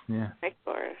Doris, yeah. Mick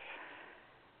Doris.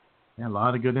 Yeah, a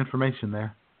lot of good information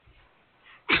there.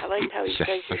 I liked how he says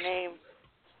your name,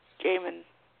 Jayman.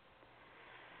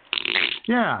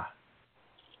 Yeah.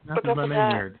 Nothing but name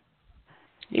weird.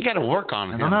 You got to work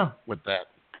on him with that.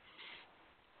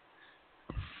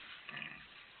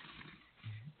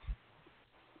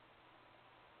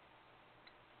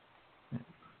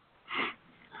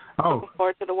 Looking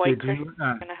forward to the white Christmas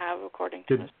we're going to have, according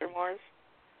to Mr. Morris.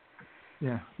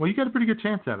 Yeah. Well, you got a pretty good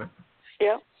chance of it.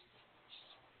 Yeah.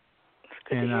 It's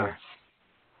good to hear.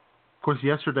 Of course,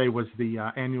 yesterday was the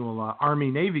annual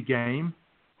Army-Navy game.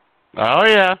 Oh,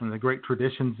 yeah. One of the great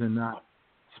traditions in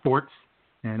sports,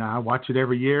 and I watch it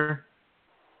every year.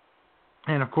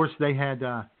 And, of course, they had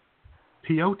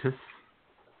POTUS.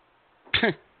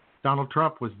 Donald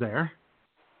Trump was there,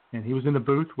 and he was in the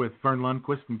booth with Vern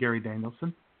Lundquist and Gary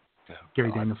Danielson.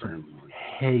 Gary Danielson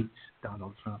hates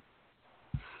Donald Trump.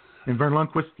 And Vern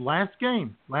Lundquist, last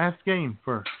game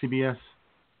for CBS,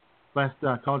 last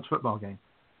college football game.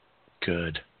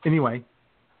 Good. Anyway,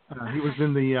 he was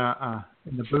in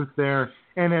the booth there,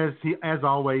 and as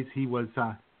always, he was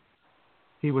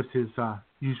his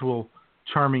usual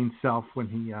charming self when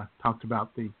he talked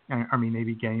about the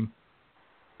Army-Navy game.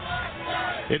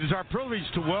 It is our privilege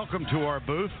to welcome to our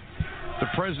booth the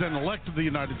President-elect of the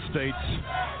United States,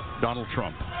 Donald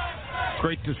Trump.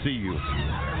 Great to see you.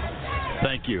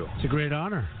 Thank you. It's a great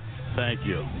honor. Thank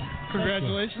you.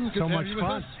 Congratulations. Good so much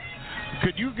fun.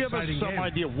 Could you give us some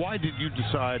idea, why did you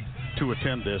decide to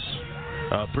attend this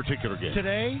particular game?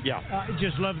 Today? Yeah. I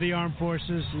just love the armed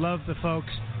forces, love the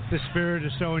folks. The spirit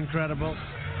is so incredible.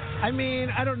 I mean,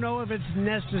 I don't know if it's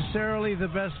necessarily the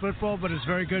best football, but it's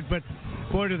very good. But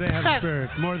boy, do they have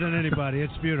spirit more than anybody.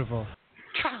 It's beautiful.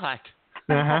 God.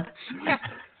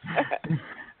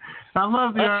 I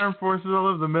love the armed forces. I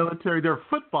love the military. Their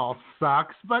football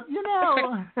sucks, but you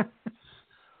know.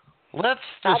 Let's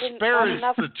disparage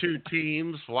the two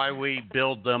teams while we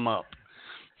build them up.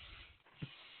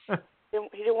 He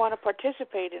didn't want to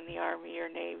participate in the Army or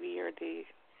Navy or the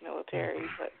military,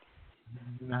 but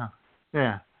no,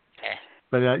 yeah.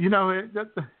 But you know,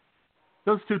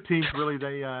 those two teams really,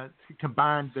 they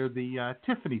combined, they're the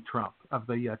Tiffany Trump of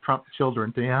the Trump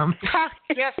children, Tim.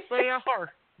 Yes, they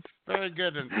are. Very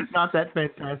good. Not that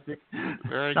fantastic.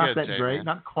 Very not good, that Jay, great.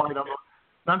 man.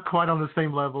 Not quite on the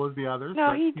same level as the others. No,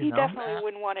 but, he definitely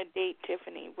wouldn't want to date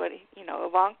Tiffany, but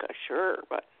Ivanka, sure,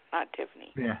 but not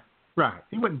Tiffany. Yeah, right.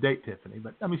 He wouldn't date Tiffany,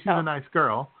 but I mean, she's a nice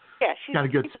girl. Yeah, she's got a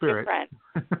good she's spirit.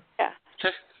 A good friend. Yeah.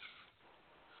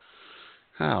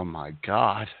 Oh my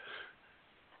God.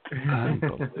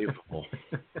 Unbelievable.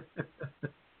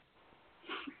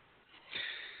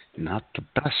 Not the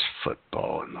best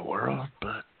football in the world,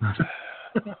 but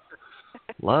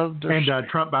loved her. And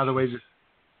Trump, by the way,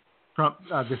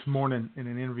 this morning in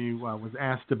an interview was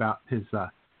asked about his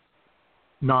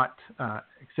not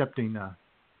accepting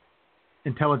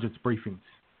intelligence briefings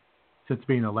since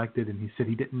being elected, and he said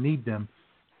he didn't need them,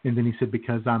 and then he said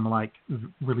because I'm like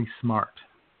really smart.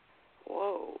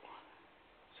 Whoa.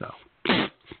 So.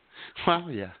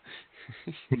 Well, yeah.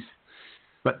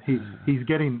 he's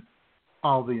getting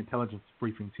all the intelligence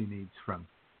briefings he needs from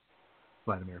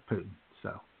Vladimir Putin.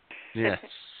 So. Yes.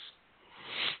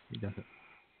 He doesn't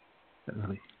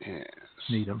really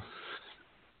need them.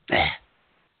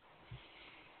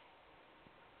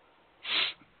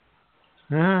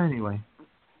 Anyway.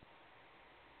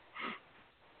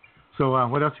 So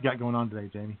what else you got going on today,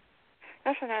 Jamie?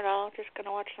 Nothing at all. Just going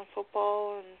to watch some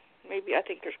football, and maybe I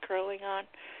think there's curling on.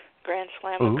 Grand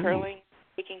Slam of curling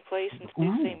taking place in the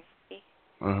same city.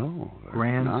 Oh,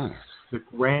 nice. The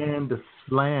Grand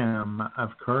Slam of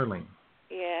curling.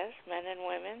 Yes, men and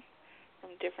women from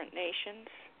different nations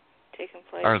taking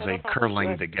place. Are they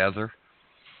curling together?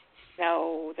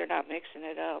 No, they're not mixing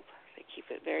it up. They keep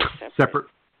it very separate.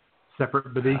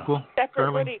 Separate but equal? Separate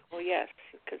curling? but equal, yes,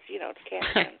 because, it's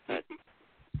Canada.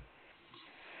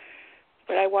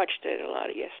 But I watched it a lot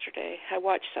yesterday. I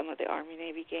watched some of the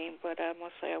Army-Navy game, but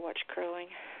mostly I watched curling.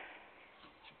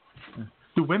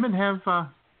 Do women have,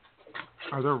 are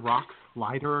there rocks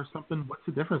lighter or something? What's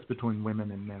the difference between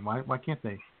women and men? Why can't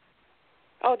they?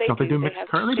 Oh, they do mixed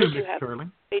curling? They do mixed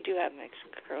curling? They do have mixed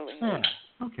curling. Yeah,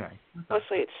 okay.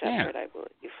 Mostly it's separate, I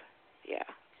believe. Yeah.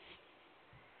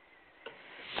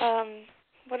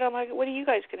 What are you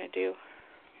guys going to do?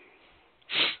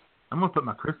 I'm going to put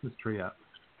my Christmas tree up.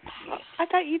 I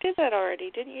thought you did that already.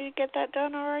 Didn't you get that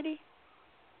done already?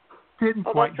 Didn't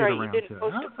quite get around to it. You didn't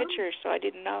post a picture, so I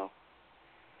didn't know.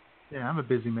 Yeah, I'm a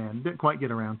busy man. Didn't quite get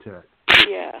around to it.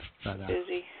 Yeah, but,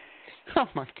 busy. Oh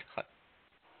my God.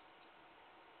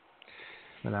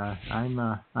 But I am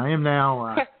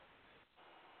now.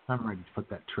 I'm ready to put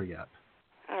that tree up.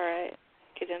 All right,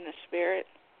 get in the spirit.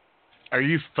 Are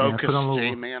you focused,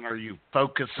 J Man? Are you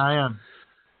focused? I am.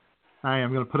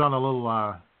 I'm going to put on a little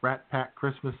Rat Pack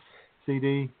Christmas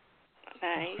CD.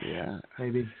 Nice. Yeah.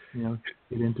 Maybe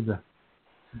get into the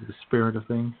spirit of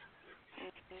things.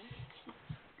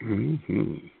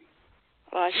 Mm-hmm.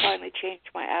 Well, I finally changed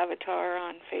my avatar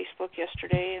on Facebook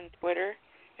yesterday and Twitter.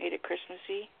 Made it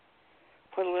Christmassy.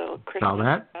 Put a little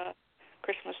Christmas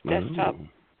Christmas desktop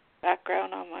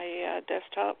background on my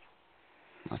desktop.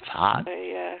 That's hot.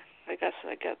 I guess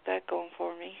I got that going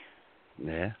for me.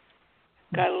 Yeah.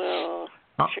 Got a little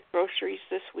groceries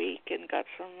this week and got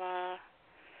some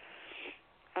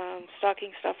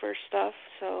stocking stuffer stuff.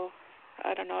 So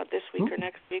I don't know, this week or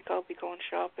next week I'll be going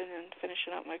shopping and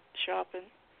finishing up my shopping.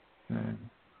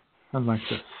 I'd like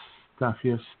to stuff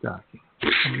your stocking.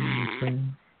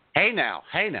 Hey now.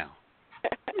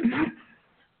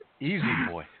 Easy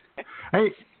boy.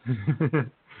 Hey,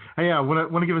 I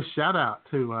want to give a shout out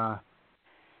to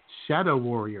Shadow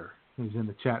Warrior, who's in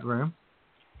the chat room.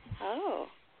 Oh,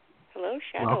 hello,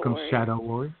 Shadow Welcome, Warrior. Shadow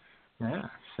Warrior. Yeah,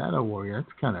 Shadow Warrior.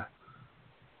 That's kind of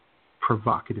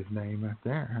provocative name right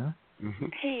there, huh? Mm-hmm.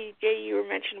 Hey, Jay, you were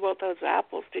mentioning about those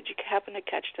apples. Did you happen to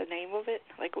catch the name of it?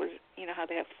 Like, was how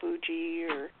they have Fuji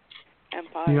or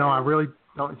Empire? I really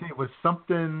don't think it was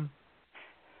something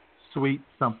sweet,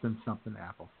 something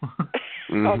apple.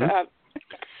 Mm-hmm. Oh, that.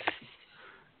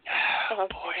 Boy.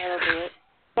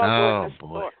 That'll do it.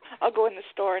 Boy. I'll go in the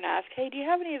store and ask, hey, do you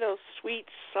have any of those sweet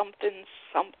something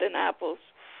apples?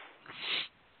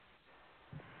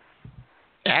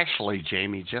 Actually,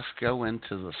 Jamie, just go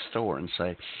into the store and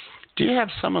say, do you have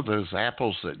some of those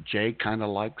apples that Jay kind of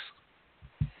likes?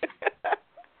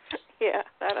 Yeah,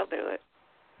 that'll do it.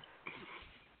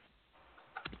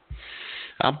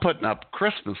 I'm putting up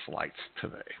Christmas lights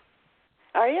today.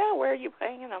 Oh, yeah? Where are you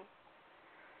hanging them?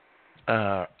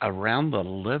 Around the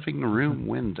living room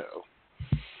window.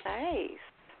 Nice.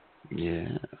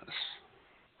 Yes.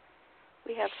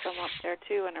 We have some up there,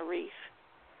 too, in a wreath.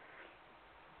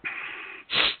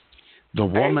 The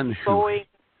woman who...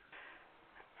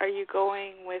 Are you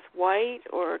going with white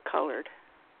or colored?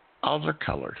 Oh, they're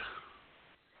colored.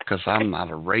 Because I'm not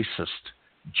a racist,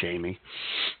 Jamie.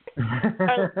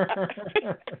 Our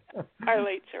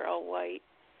lights are all white.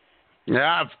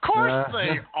 Yeah, of course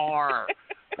they are.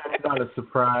 That's not a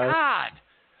surprise. God.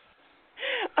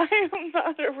 I am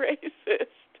not a racist.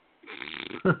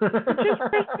 They're just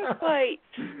Christmas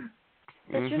lights.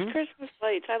 They're just Christmas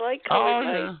lights. I like colored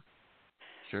lights. Yeah.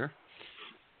 Sure.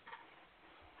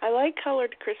 I like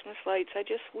colored Christmas lights.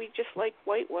 We just like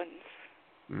white ones.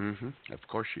 Of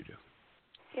course you do.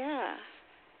 Yeah.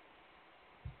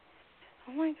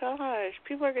 Oh my gosh,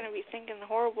 people are going to be thinking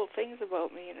horrible things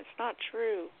about me, and it's not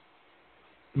true.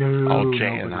 No.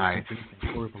 Jay and I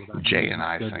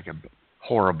think of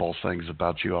horrible things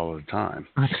about you all the time.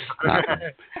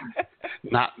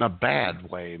 Not in a bad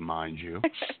way, mind you.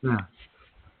 Yeah.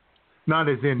 Not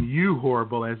as in you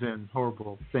horrible, as in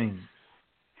horrible things.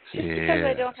 Just because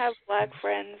I don't have black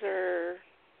friends or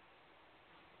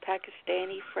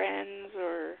Pakistani friends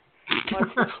or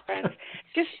Muslim friends,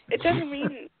 it doesn't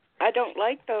mean I don't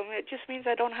like them. It just means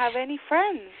I don't have any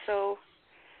friends. So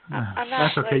I'm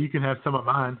not. That's okay. You can have some of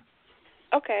mine.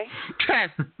 Okay.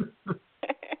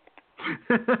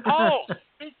 Oh,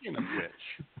 speaking of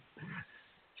which,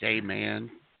 Jayman,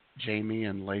 Jamie,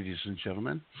 and ladies and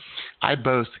gentlemen, I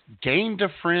both gained a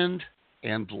friend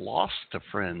and lost a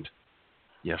friend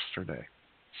yesterday.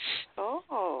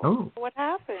 Oh. What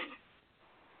happened?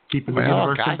 Keeping the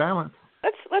universe in balance.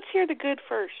 Let's hear the good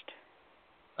first.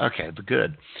 Okay, the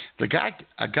good. A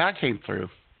guy came through.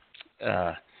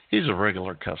 He's a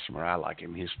regular customer. I like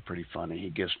him. He's pretty funny. He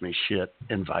gives me shit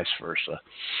and vice versa.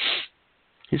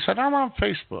 He said, I'm on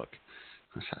Facebook.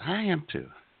 I said, I am too.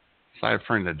 So I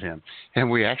friended him. And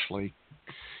we actually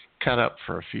cut up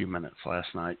for a few minutes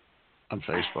last night on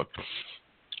Facebook.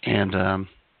 And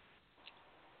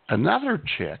another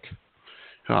chick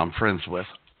who I'm friends with,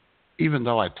 even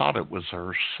though I thought it was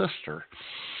her sister,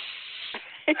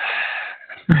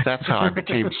 that's how I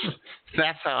became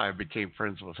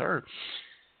friends with her.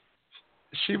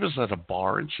 She was at a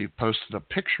bar and she posted a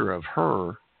picture of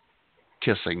her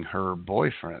kissing her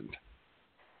boyfriend.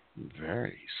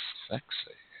 Very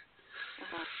sexy.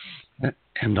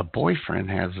 And the boyfriend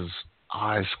has his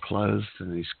eyes closed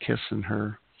and he's kissing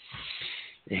her.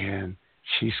 And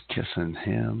she's kissing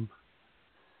him.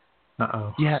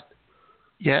 Uh-oh.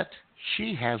 Yet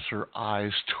she has her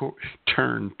eyes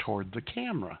turned toward the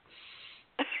camera.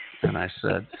 And I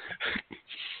said,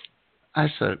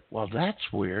 well,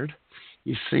 that's weird.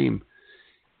 You seem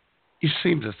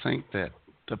to think that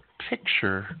the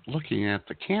picture looking at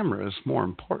the camera is more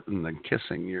important than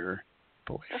kissing your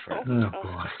boyfriend. Oh,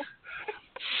 boy.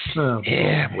 Oh, boy.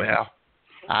 Yeah, well,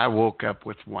 I woke up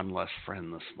with one less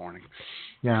friend this morning.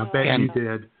 Yeah, I bet you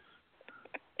did.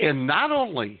 And not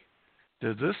only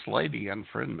did this lady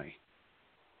unfriend me,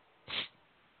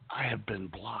 I have been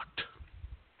blocked.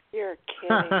 You're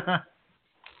kidding.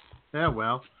 Yeah,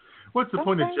 well, what's the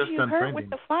point of just unfriending? Sometimes you hurt with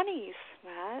the funnies,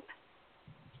 Matt.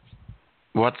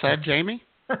 What's that, Jamie?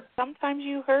 Sometimes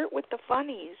you hurt with the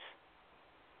funnies.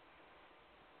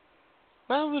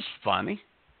 Well, it was funny.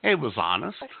 It was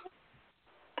honest.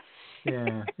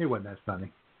 Yeah, it wasn't that funny.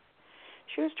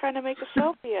 She was trying to make a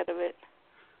selfie out of it.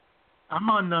 I'm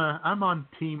on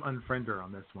Team Unfriender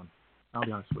on this one. I'll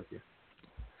be honest with you.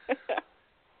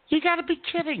 You got to be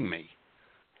kidding me.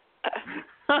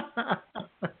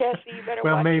 Jesse, you better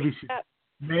well, watch maybe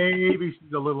your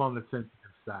she's a little on the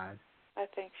sensitive side. I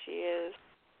think she is.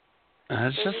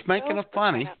 It's just making it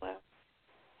funny.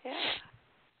 Yeah.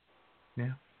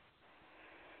 Yeah.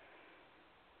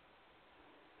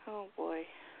 Oh boy.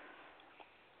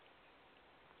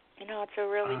 It's a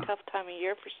really tough time of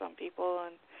year for some people,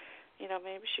 and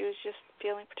maybe she was just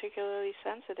feeling particularly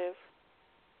sensitive.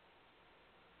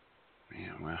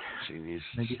 Yeah, well, she needs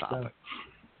to stop it.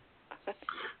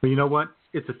 Well, you know what?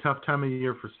 It's a tough time of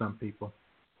year for some people.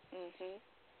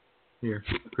 Here,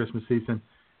 Christmas season.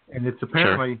 And it's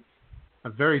apparently a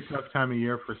very tough time of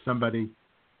year for somebody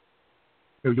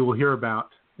who you will hear about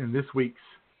in this week's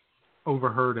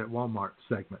Overheard at Walmart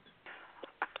segment.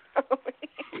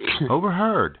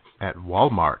 Overheard at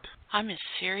Walmart. I'm as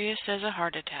serious as a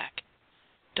heart attack.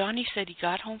 Donnie said he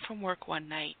got home from work one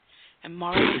night and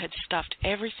Marla had stuffed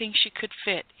everything she could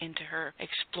fit into her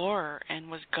Explorer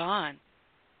and was gone.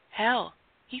 Hell,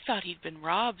 he thought he'd been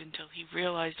robbed until he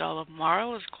realized all of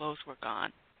Marla's clothes were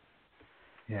gone.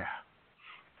 Yeah.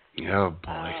 Oh,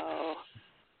 boy.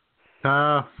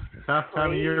 Tough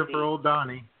time of year for old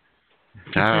Donnie.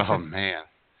 Oh, man.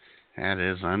 That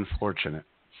is unfortunate.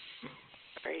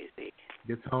 Crazy.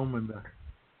 Gets home and the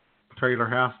trailer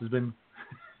house has been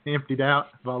emptied out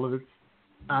of all of its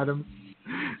items.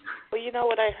 Well, you know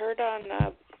what I heard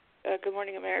on Good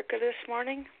Morning America this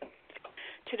morning?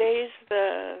 Today's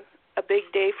a big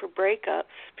day for breakups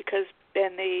because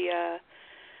then they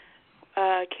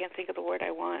I can't think of the word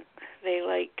I want. They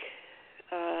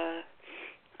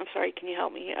I'm sorry, can you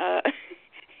help me? I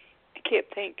can't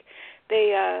think.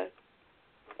 They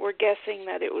were guessing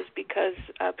that it was because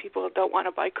people don't want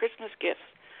to buy Christmas gifts.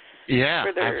 Yeah,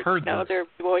 for their, I've heard that. their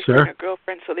boyfriend or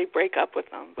girlfriend, so they break up with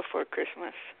them before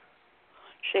Christmas.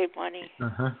 Save money.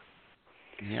 Uh-huh.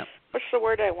 Yep. What's the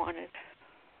word I wanted?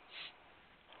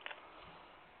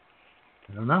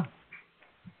 I don't know.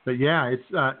 But yeah, it's,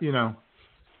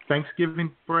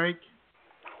 Thanksgiving break.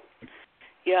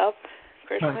 Yep.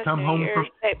 Christmas, come New home Year's,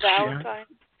 Valentine's.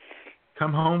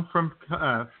 Come home from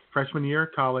freshman year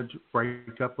of college,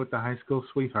 break up with the high school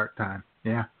sweetheart time.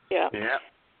 Yeah. Yeah. Yeah.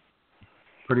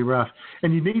 Pretty rough.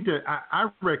 And you need to, I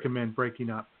recommend breaking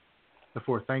up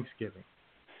before Thanksgiving.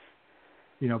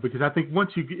 Because I think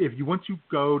once you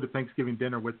go to Thanksgiving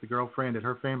dinner with the girlfriend and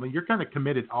her family, you're kind of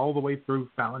committed all the way through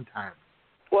Valentine's.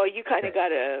 Well, you kind of got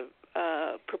to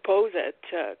propose at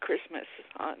Christmas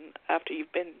after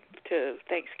you've been to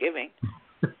Thanksgiving.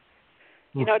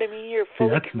 You know what I mean? You're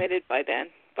fully committed by then.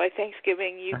 By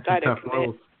Thanksgiving, you've got to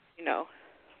commit.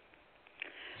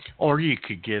 Or you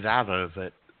could get out of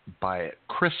it by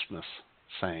Christmas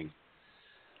saying,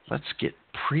 "Let's get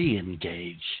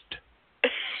pre-engaged."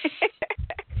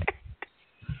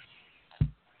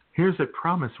 Here's a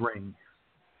promise ring.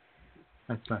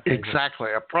 That's my favorite.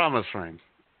 Exactly, a promise ring.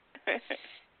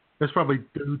 There's probably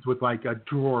dudes with like a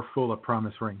drawer full of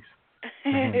promise rings.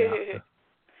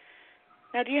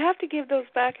 Now, do you have to give those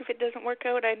back if it doesn't work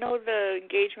out? I know the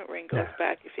engagement ring goes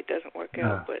back if it doesn't work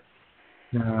out, but...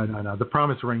 No. The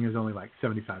promise ring is only like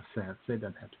 75 cents. It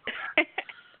doesn't have to go back.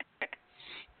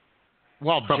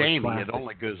 Well, Jamie, it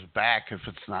only goes back if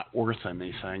it's not worth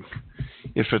anything.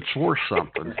 If it's worth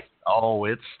something,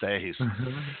 it stays.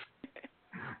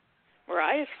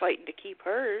 Mariah's fighting to keep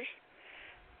hers.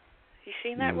 You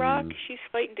seen that, Rock? She's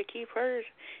fighting to keep hers.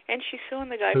 And she's suing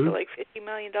the guy for like $50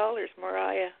 million,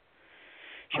 Mariah.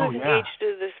 She was engaged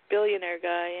to this billionaire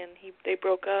guy, and they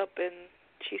broke up, and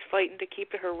she's fighting to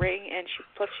keep her ring, and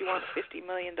plus she wants $50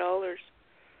 million.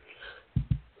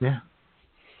 Yeah.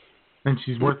 And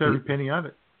she's worth every penny of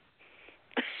it.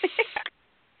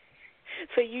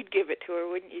 So you'd give it to her,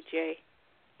 wouldn't you, Jay?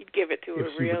 You'd give it to her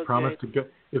real good.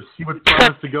 If she would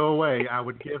promise to go away, I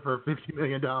would give her $50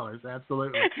 million.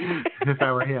 Absolutely. If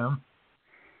I were him.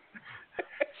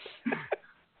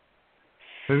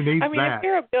 Who needs that? If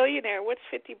you're a billionaire, what's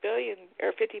 $50 billion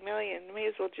or $50 million? You may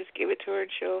as well just give it to her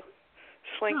and she'll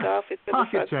slink off into the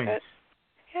sunset. Change.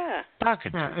 Yeah.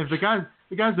 If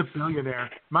the guy's a billionaire,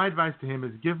 my advice to him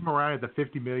is give Mariah the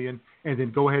 $50 million and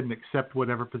then go ahead and accept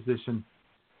whatever position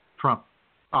Trump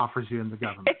offers you in the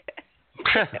government.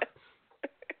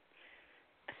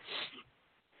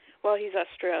 Well, he's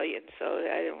Australian, so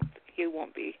he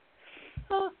won't be.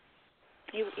 That's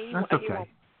okay. He won't.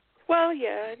 Well,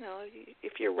 yeah, I know.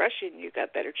 If you're Russian, you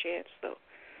got better chance, though.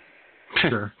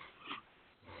 Sure.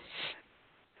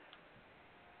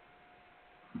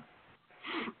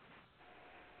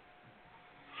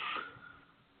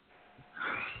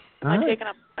 Am I taking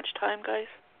up much time, guys?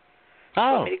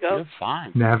 Oh, want me to go? You're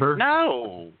fine. Never.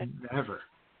 No. Never.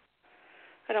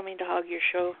 I don't mean to hog your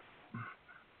show.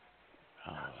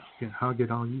 You can hug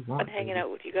it all you want. I'm hanging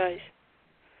out with you guys.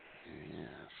 Yes.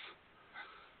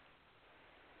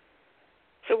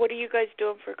 So what are you guys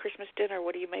doing for Christmas dinner?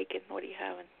 What are you making? What are you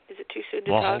having? Is it too soon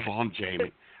to talk? Well, hold on,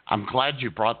 Jamie. I'm glad you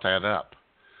brought that up.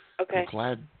 Okay.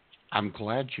 I'm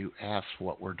glad you asked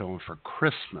what we're doing for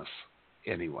Christmas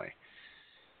anyway.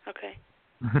 Okay.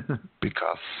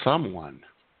 Because someone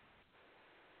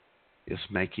is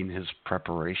making his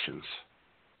preparations.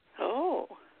 Oh.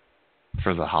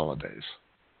 For the holidays.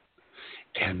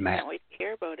 And Matt. Can't wait to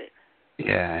hear about it.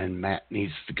 Yeah, and Matt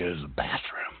needs to go to the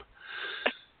bathroom.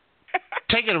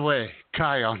 Take it away,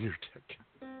 Kai, on your ticket.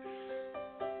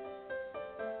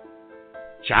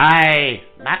 Jai,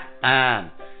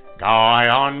 Matt-Man, Guy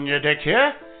on your dick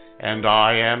here, and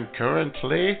I am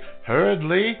currently,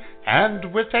 hurriedly,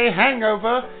 and with a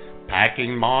hangover,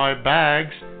 packing my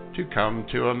bags to come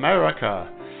to America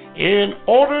in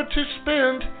order to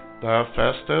spend the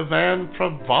festive and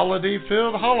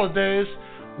frivolity-filled holidays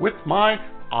with my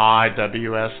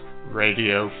IWS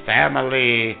Radio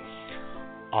family.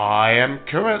 I am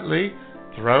currently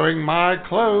throwing my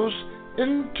clothes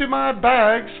into my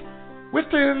bags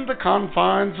within the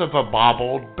confines of a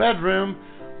bobbled bedroom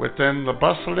within the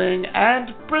bustling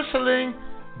and bristling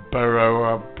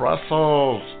borough of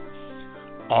Brussels.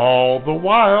 All the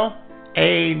while,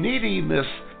 a needy Miss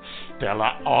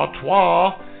Stella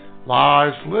Artois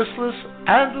lies listless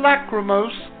and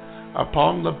lachrymose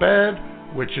upon the bed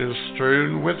which is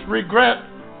strewn with regret,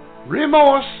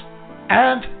 remorse,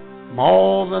 and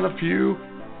more than a few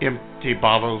empty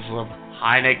bottles of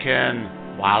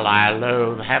Heineken, while I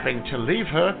loathe having to leave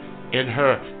her in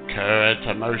her current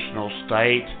emotional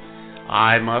state.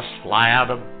 I must fly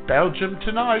out of Belgium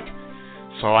tonight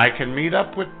so I can meet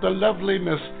up with the lovely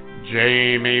Miss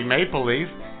Jamie Mapleleaf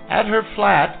at her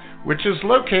flat, which is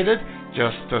located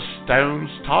just a stone's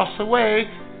toss away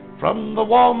from the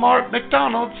Walmart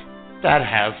McDonald's that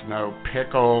has no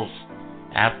pickles.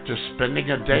 After spending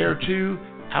a day or two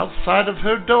outside of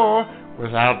her door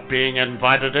without being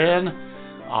invited in,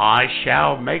 I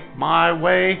shall make my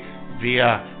way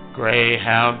via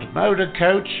Greyhound motor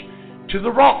coach to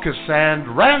the raucous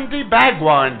and randy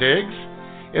Bagwine digs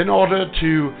in order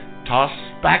to toss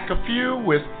back a few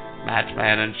with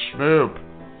Matt-Man and Schmoop.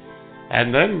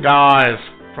 And then, guys,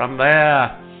 from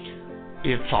there,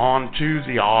 it's on to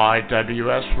the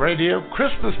IWS Radio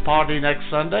Christmas party next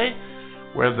Sunday,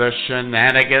 where the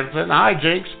shenanigans and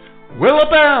hijinks will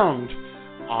abound.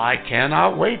 I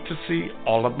cannot wait to see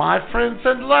all of my friends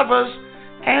and lovers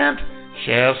and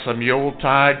share some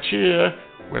Yuletide cheer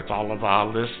with all of our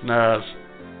listeners.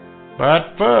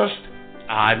 But first,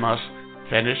 I must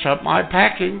finish up my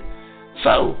packing.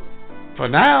 So, for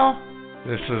now,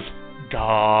 this is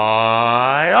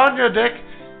Guy on your dick,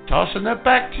 tossing it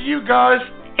back to you guys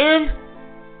in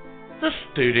the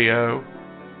studio.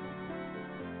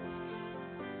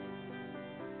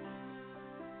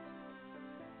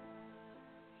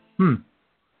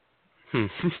 He's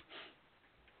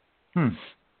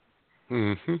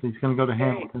going to go to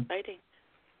Hamilton. Exciting.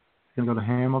 He's going to go to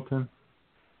Hamilton.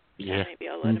 Yeah. Maybe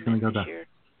I'll And let he's going him to in go this to. year.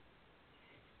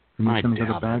 And he's going to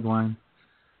go to Bagwine.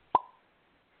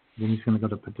 Then he's going to go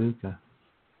to Paducah.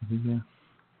 Yeah.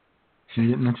 He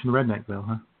didn't mention Redneckville,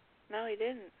 huh? No, he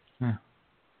didn't. Yeah.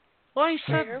 Well, he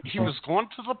said he was going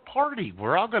to the party.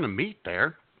 We're all going to meet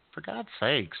there. For God's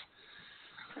sakes.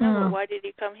 No, but why did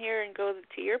he come here and go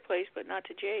to your place but not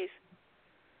to Jay's?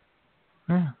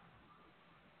 Yeah.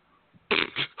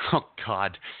 Oh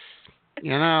God.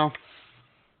 You know.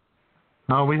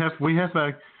 Oh, we have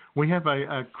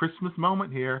a Christmas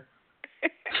moment here.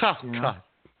 Oh God.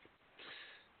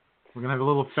 We're gonna have a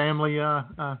little family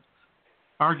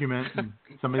argument, and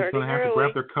somebody's gonna have to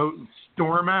grab their coat and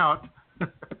storm out.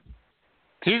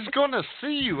 He's gonna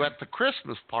see you at the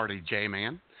Christmas party,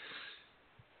 J-Man.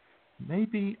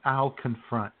 Maybe I'll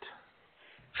confront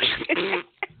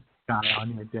Guy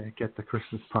on your dick at the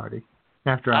Christmas party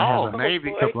after I have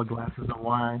a couple of glasses of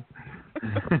wine.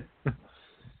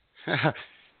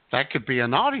 That could be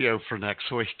an audio for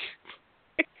next week.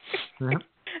 Yep.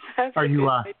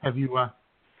 Have you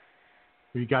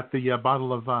got the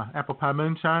bottle of apple pie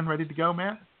moonshine ready to go,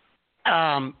 Matt?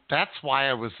 That's why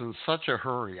I was in such a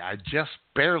hurry. I just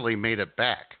barely made it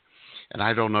back, and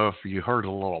I don't know if you heard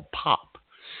a little pop.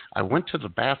 I went to the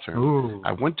bathroom. Ooh.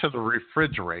 I went to the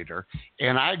refrigerator,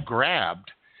 and I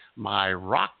grabbed my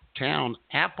Rocktown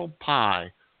apple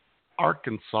pie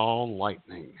Arkansas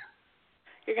Lightning.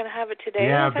 You're going to have it today?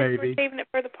 Yeah, I thought you baby. were saving it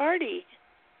for the party.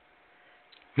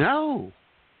 No.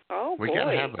 Oh, we boy.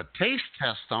 got to have a taste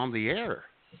test on the air.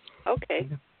 Okay.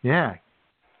 Yeah.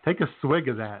 Take a swig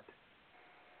of that.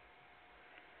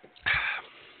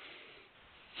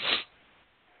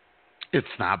 It's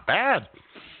not bad.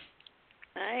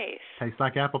 Nice. Tastes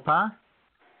like apple pie?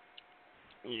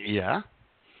 Yeah.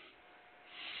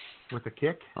 With a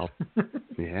kick? Oh,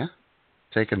 yeah.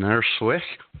 Take another swig.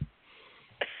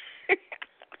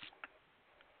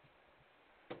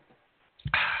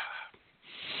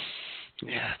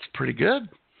 Yeah, it's pretty good.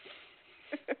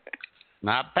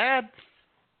 Not bad.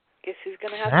 Guess who's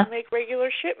going to have to make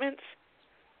regular shipments?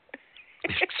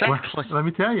 Exactly. Well,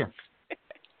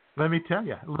 let me tell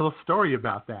you a little story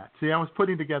about that. See, I was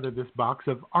putting together this box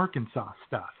of Arkansas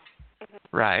stuff.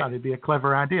 Right. Thought it'd be a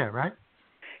clever idea, right?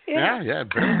 Yeah,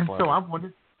 very clever. So I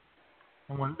wanted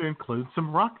to include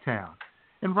some Rocktown.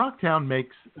 And Rocktown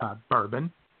makes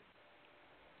bourbon,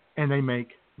 and they make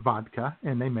vodka,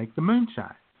 and they make the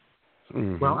moonshine.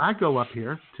 Mm-hmm. Well, I go up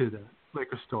here to the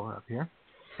liquor store up here,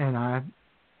 and I'm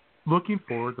looking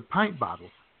for the pint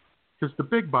bottles. Because the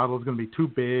big bottle is going to be too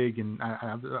big, and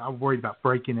I'm worried about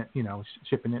breaking it,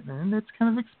 shipping it, and it's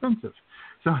kind of expensive.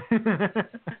 So,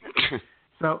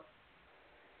 so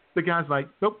the guy's like,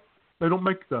 nope, they don't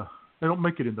make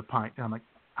it in the pint. And I'm like,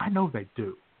 I know they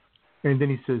do. And then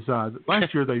he says,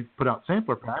 last year they put out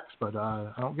sampler packs, but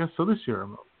I don't guess so this year.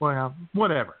 I'm like, well,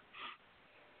 whatever.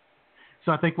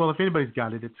 So I think, well, if anybody's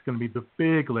got it, it's going to be the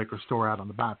big liquor store out on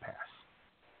the bypass.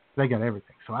 They got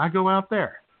everything. So I go out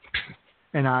there.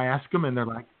 And I ask them, and they're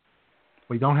like,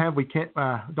 we don't have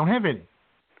any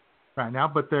right now,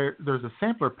 but there's a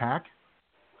sampler pack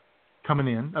coming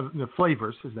in, of the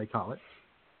flavors, as they call it,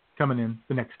 coming in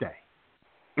the next day.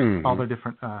 Mm-hmm. All the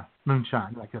different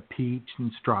moonshine, like a peach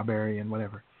and strawberry and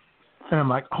whatever. And I'm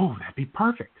like, oh, that'd be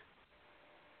perfect.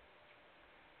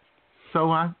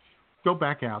 So I go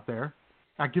back out there.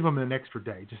 I give them an extra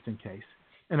day just in case.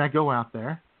 And I go out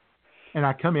there, and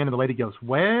I come in, and the lady goes,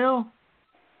 well,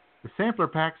 the sampler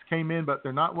packs came in, but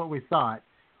they're not what we thought.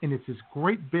 And it's this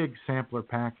great big sampler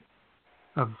pack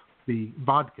of the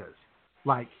vodkas,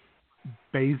 like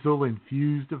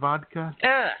basil-infused vodka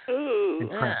and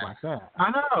crap like that.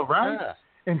 I know, right?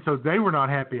 And so they were not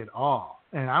happy at all.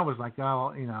 And I was like,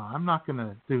 oh, I'm not going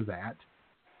to do that.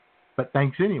 But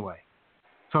thanks anyway.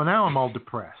 So now I'm all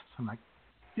depressed. I'm like,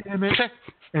 damn it.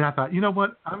 And I thought, you know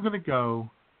what? I'm going to go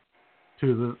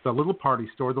to the little party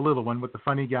store, the little one with the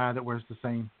funny guy that wears the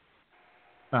same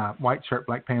white shirt,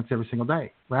 black pants every single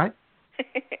day, right?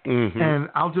 Mm-hmm. And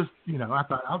I'll just, I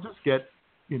thought I'll just get,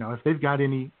 if they've got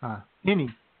any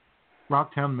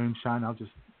Rocktown moonshine, I'll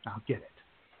get it,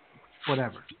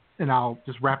 whatever, and I'll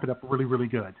just wrap it up really, really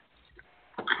good.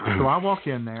 So I walk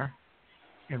in there,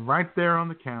 and right there on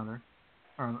the counter,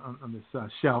 on this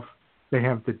shelf, they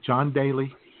have the John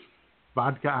Daly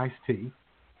vodka iced tea,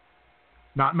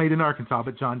 not made in Arkansas,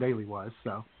 but John Daly was.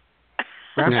 So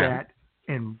grab that,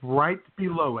 and right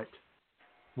below it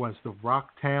was the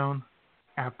Rocktown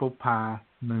apple pie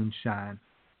moonshine.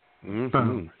 Mm-hmm.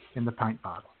 Boom, in the pint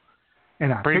bottle.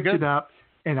 And I picked it up,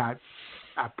 and I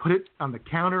put it on the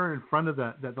counter in front of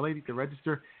the lady at the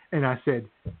register, and I said,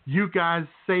 you guys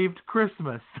saved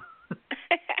Christmas.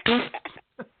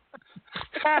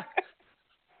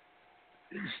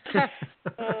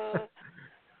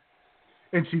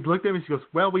 And she looked at me, she goes,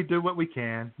 well, we do what we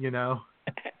can,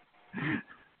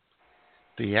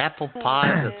 The apple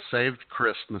pie that saved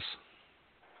Christmas.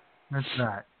 That's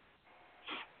right.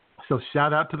 So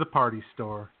shout out to the party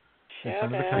store in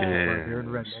front of the country club here in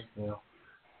Redneckville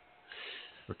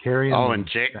for carrying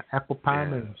the apple pie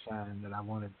moonshine that I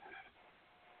wanted.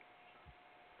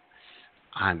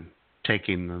 I'm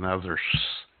taking another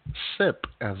sip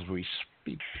as we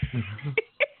speak.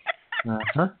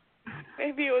 Uh-huh.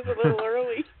 Maybe it was a little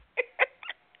early.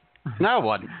 No, it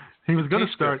wasn't. He was going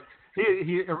to start.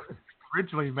 He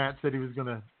originally, Matt said he was going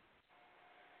to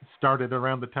start it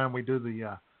around the time we do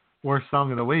the worst song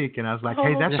of the week, and I was like,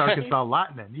 hey, that's Arkansas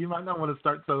Lightning. You might not want to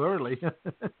start so early.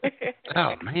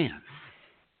 Oh, man.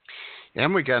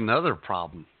 And we got another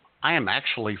problem. I am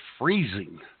actually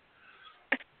freezing.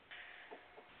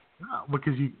 Oh,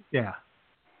 because you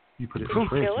put it in the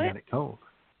fridge and got it cold.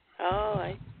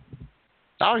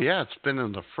 Oh, yeah, it's been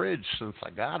in the fridge since I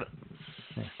got it.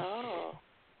 Yeah. Oh.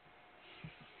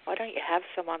 Why don't you have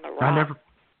some on the rock?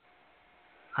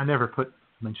 I never put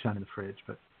moonshine in the fridge,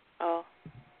 but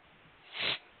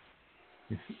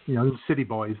the city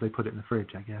boys, they put it in the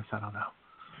fridge, I guess. I don't know.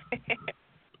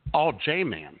 Oh,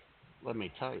 Jayman, let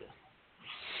me tell you.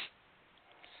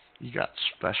 You got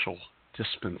special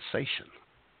dispensation.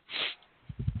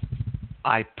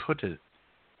 I put it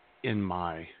in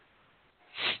my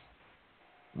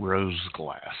rose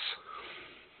glass.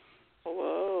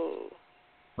 Whoa.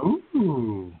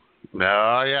 Ooh.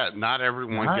 No, yeah, not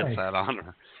everyone gets that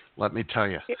honor. Let me tell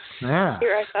you. Yeah.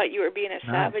 Here, I thought you were being a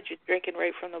savage and drinking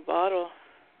right from the bottle.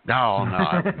 No,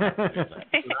 I would not do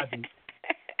that.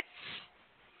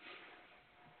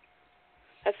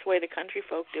 That's the way the country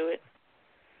folk do it.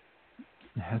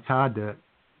 That's how I do it.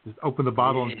 Just open the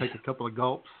bottle and take a couple of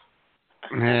gulps.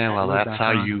 Yeah, well, that's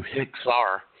how you hicks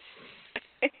are.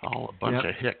 All a bunch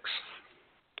of hicks.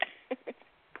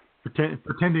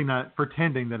 Pretending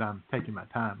that I'm taking my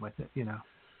time with it, Yeah.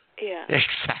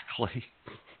 Exactly.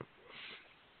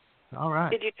 All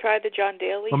right. Did you try the John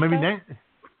Daly? Well, maybe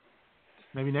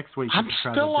next week. I'm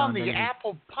still on the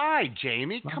apple pie,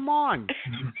 Jamie. Come on.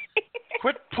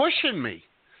 Quit pushing me.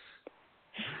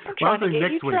 I'm trying to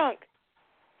get you drunk.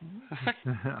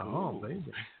 Oh,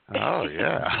 baby. Oh,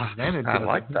 yeah. I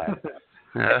like that.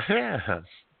 Yeah.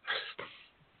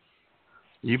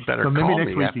 You better call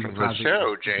me after the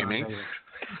show, Jamie.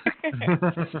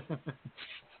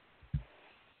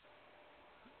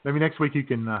 Maybe next week you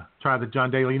can try the John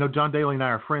Daly. John Daly and I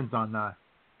are friends on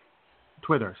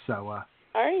Twitter, so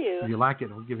are you? if you like it,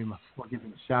 we'll give him a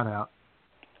shout out.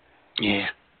 Yeah.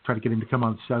 Try to get him to come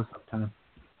on the show sometime.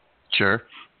 Sure.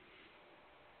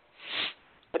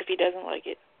 What if he doesn't like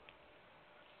it?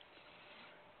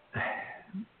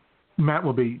 Matt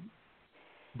will be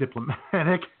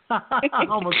diplomatic. I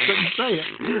almost couldn't say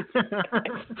it.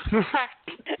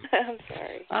 I'm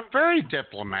sorry. I'm very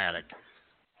diplomatic.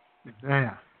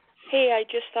 Yeah. Hey, I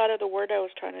just thought of the word I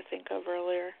was trying to think of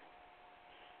earlier.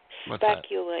 What's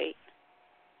Speculate.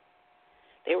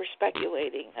 They were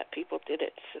speculating that people did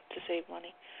it to save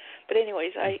money. But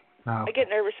anyways, I get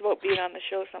nervous about being on the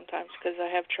show sometimes because I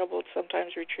have trouble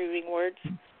sometimes retrieving words.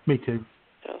 Me too.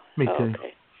 So, Me too.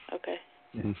 Okay.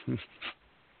 Yeah. Is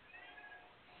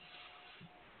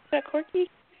that Corky?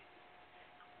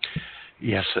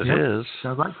 Yes, it is.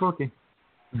 Sounds like Corky.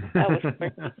 That was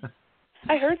Corky.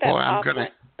 I heard that pop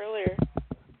earlier.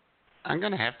 I'm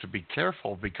going to have to be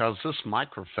careful because this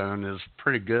microphone is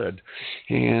pretty good,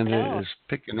 and it is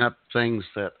picking up things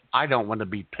that I don't want to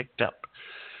be picked up.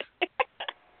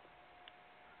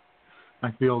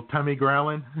 Like the old tummy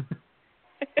growling.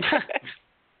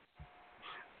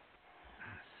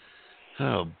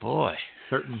 Oh, boy.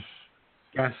 Certain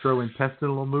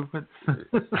gastrointestinal movements.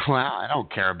 Well, I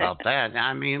don't care about that.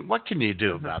 I mean, what can you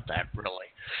do about that, really?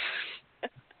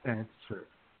 That's true.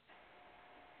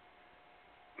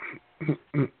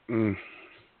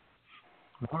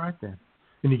 All right, then.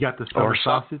 And you got the summer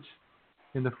sausage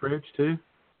in the fridge, too?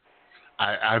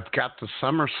 I've got the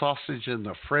summer sausage in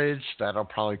the fridge. That'll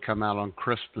probably come out on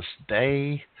Christmas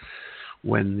Day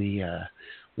when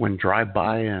when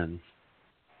drive-by and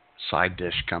side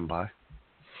dish come by.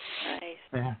 Nice.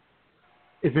 Yeah.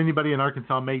 If anybody in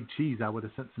Arkansas made cheese, I would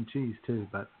have sent some cheese, too,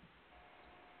 but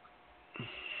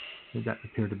it doesn't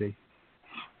appear to be.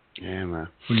 Yeah, man.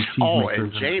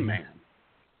 And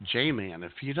Jayman,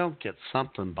 if you don't get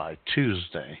something by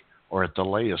Tuesday or at the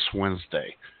latest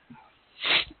Wednesday,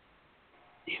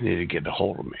 you need to get a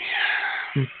hold of me.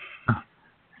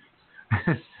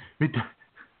 If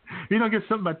you don't get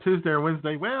something by Tuesday or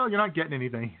Wednesday, well, you're not getting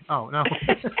anything. Oh, no.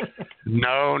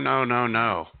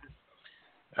 No.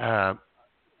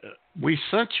 We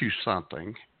sent you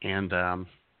something, and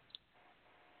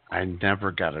I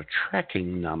never got a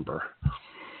tracking number.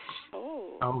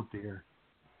 Oh, dear.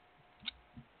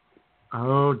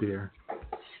 Oh, dear.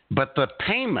 But the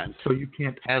payment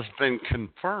has been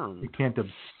confirmed. You can't...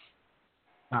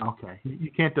 okay.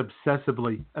 You can't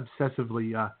obsessively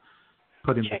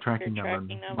put in the tracking number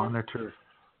and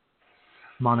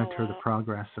monitor the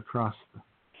progress across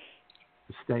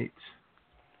the states.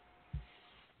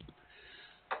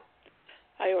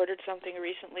 I ordered something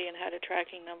recently and had a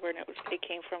tracking number, and it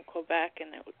came from Quebec,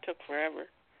 and it took forever.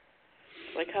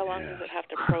 Like, how long does it have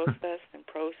to process and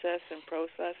process and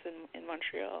process in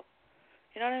Montreal?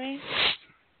 You know what I mean?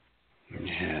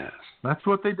 Yes. That's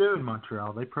what they do in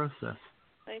Montreal. They process.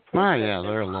 Well, yeah,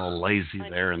 they're a little lazy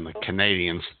there in the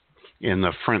Canadians, in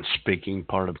the French-speaking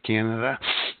part of Canada.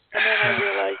 And then I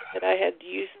realized that I had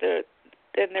used it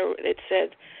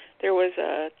said there was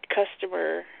a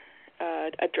customer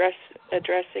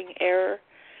addressing error,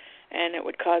 and it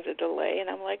would cause a delay. And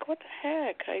I'm like, what the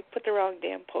heck? I put the wrong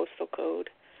damn postal code.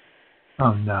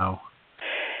 Oh, no.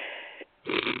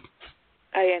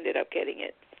 I ended up getting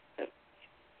it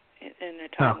in a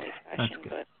timely fashion,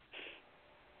 but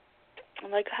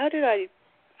I'm like, how did I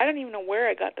don't even know where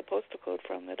I got the postal code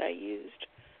from that I used,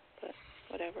 but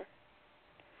whatever.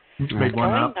 You made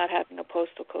one up. Not having a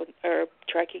postal code or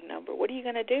tracking number. What are you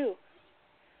going to do?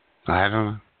 I don't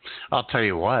know. I'll tell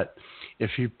you what.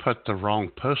 If you put the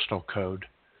wrong postal code,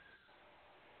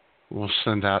 we'll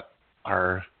send out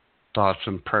our thoughts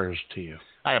and prayers to you.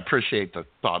 I appreciate the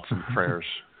thoughts and prayers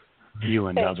you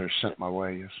and others sent my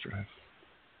way yesterday.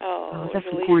 Oh, that's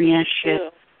some corny ass shit.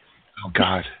 Oh,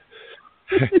 God.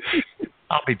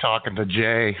 I'll be talking to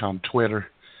Jay on Twitter.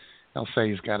 He'll say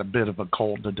he's got a bit of a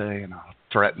cold today, and I'll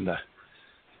threaten to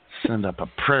send up a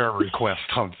prayer request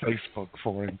on Facebook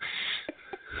for him.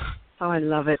 Oh, I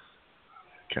love it.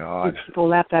 God. People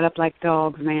lap that up like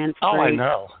dogs, man. It's great. I I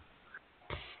know.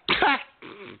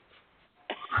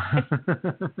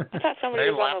 thought somebody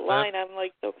was on the line. I'm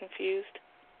like so confused.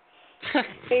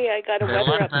 Hey, I got a weather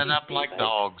update. They lap that up like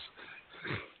dogs.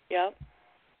 Yep.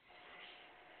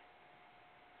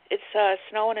 It's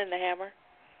snowing in the Hammer.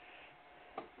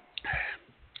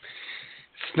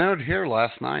 It snowed here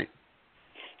last night.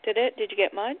 Did it? Did you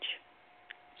get much?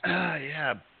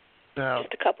 Yeah.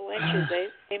 Just a couple inches,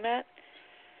 eh, Matt?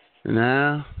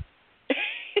 No.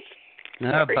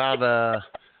 No, about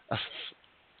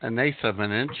an eighth of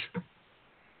an inch.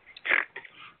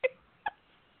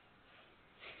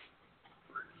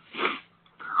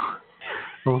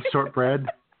 A little shortbread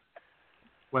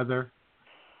weather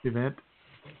event.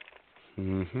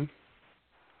 Mm-hmm.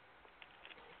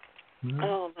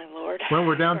 Oh, my Lord. Well,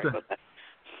 we're down to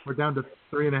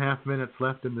 3.5 minutes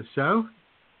left in the show.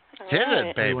 Hit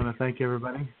it, baby. I want to thank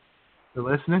everybody for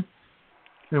listening.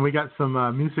 And we got some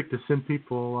music to send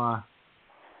people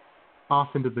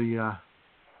off into the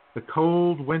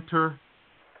cold winter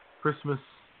Christmas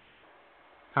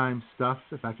time stuff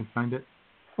if I can find it.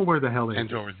 Well, where the hell is And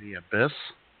it? over the abyss.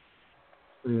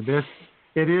 The abyss.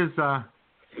 It is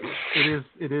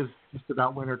just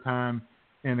about winter time,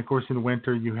 and of course in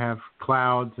winter you have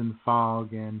clouds and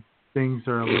fog, and things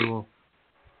are a little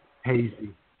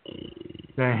hazy.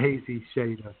 The hazy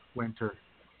shade of winter.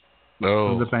 Oh.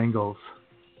 From the Bengals.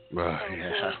 Oh,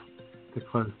 yeah. To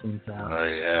close things out. Oh,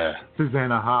 yeah.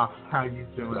 Susanna Hoff, how you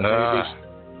doing, baby?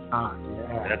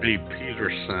 Yeah. Debbie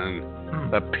Peterson.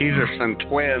 The Peterson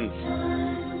twins.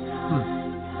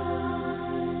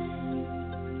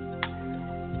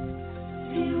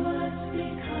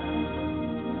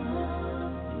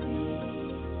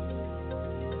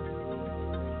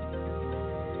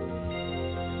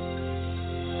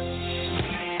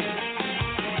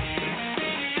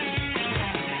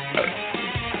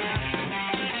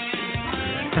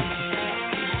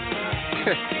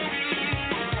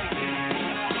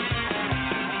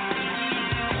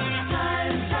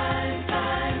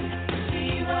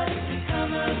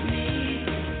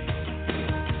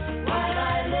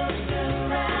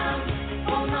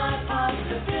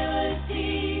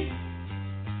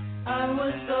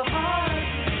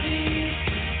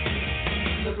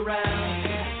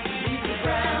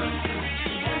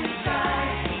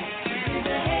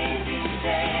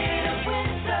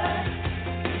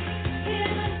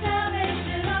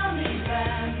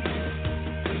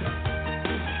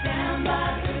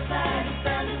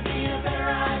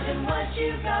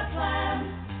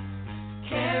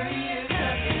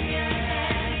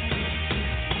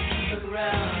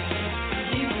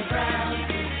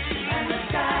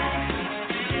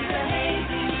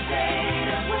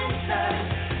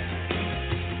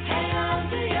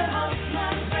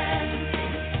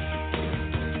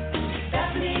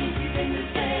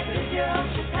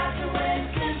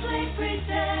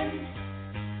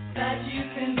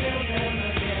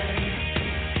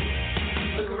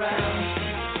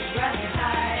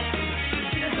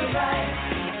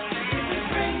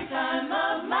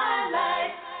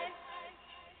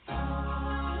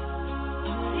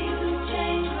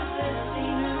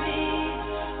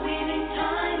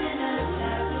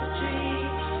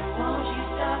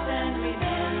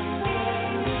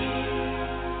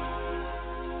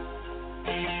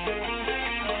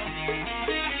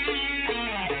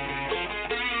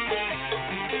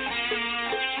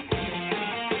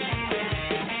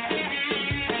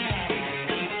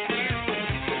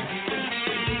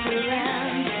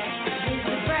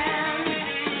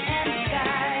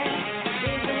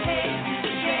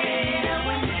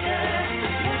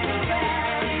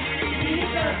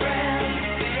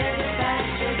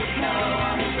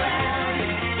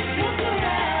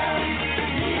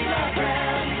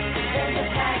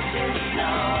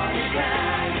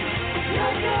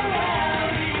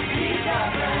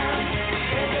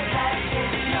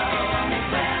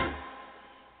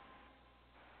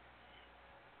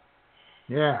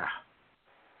 Yeah.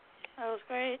 That was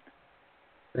great.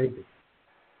 Baby.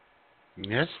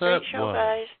 Yes, Great that show, was.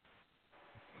 guys.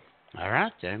 All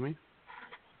right, Jamie.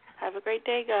 Have a great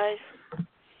day, guys.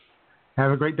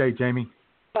 Have a great day, Jamie.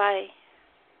 Bye.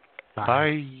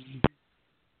 Bye.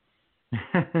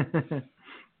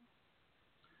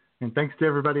 And thanks to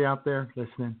everybody out there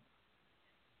listening,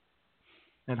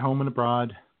 at home and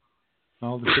abroad,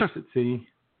 all the ships at sea,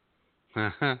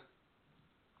 Uh-huh.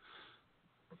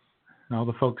 and all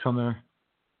the folks on their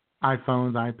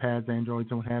iPhones, iPads, Androids,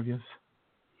 and what have you.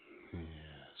 Yes.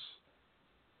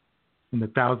 And the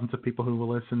thousands of people who will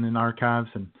listen in archives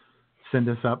and send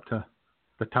us up to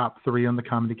the top 3 on the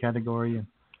comedy category. And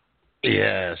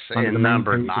Yes, under the and main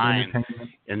number page of 9 entertainment.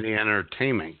 in the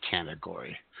entertainment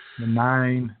category.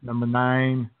 Number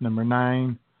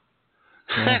nine.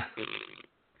 Yeah.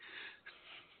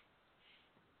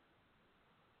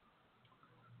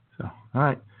 So, all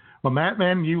right. Well,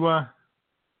 Matt-Man, you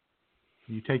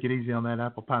take it easy on that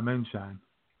apple pie moonshine.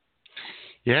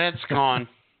 Yeah, it's gone.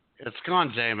 It's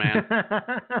gone, J-Man.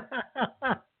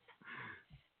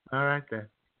 All right, then.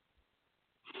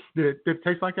 Did it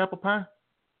taste like apple pie?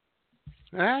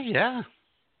 Yeah.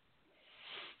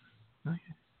 Okay.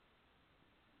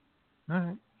 All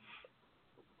right.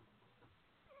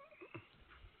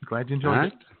 Glad you enjoyed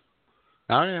it.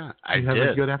 Oh, yeah. I you have did.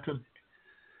 A good afternoon.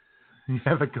 You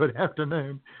have a good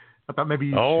afternoon. I thought maybe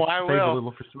you I save will. a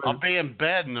little for Smoot. I'll be in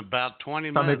bed in about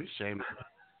 20 minutes, J-Man.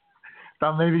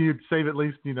 Thought maybe you'd save at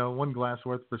least, one glass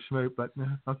worth for Smoot, but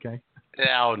okay.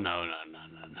 Oh, no.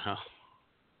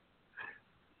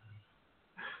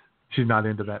 She's not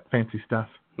into that fancy stuff.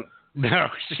 No,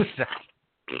 she's not.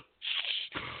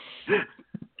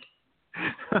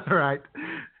 All right.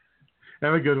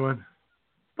 Have a good one.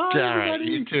 Bye, All right,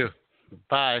 everybody. you too.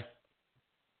 Bye.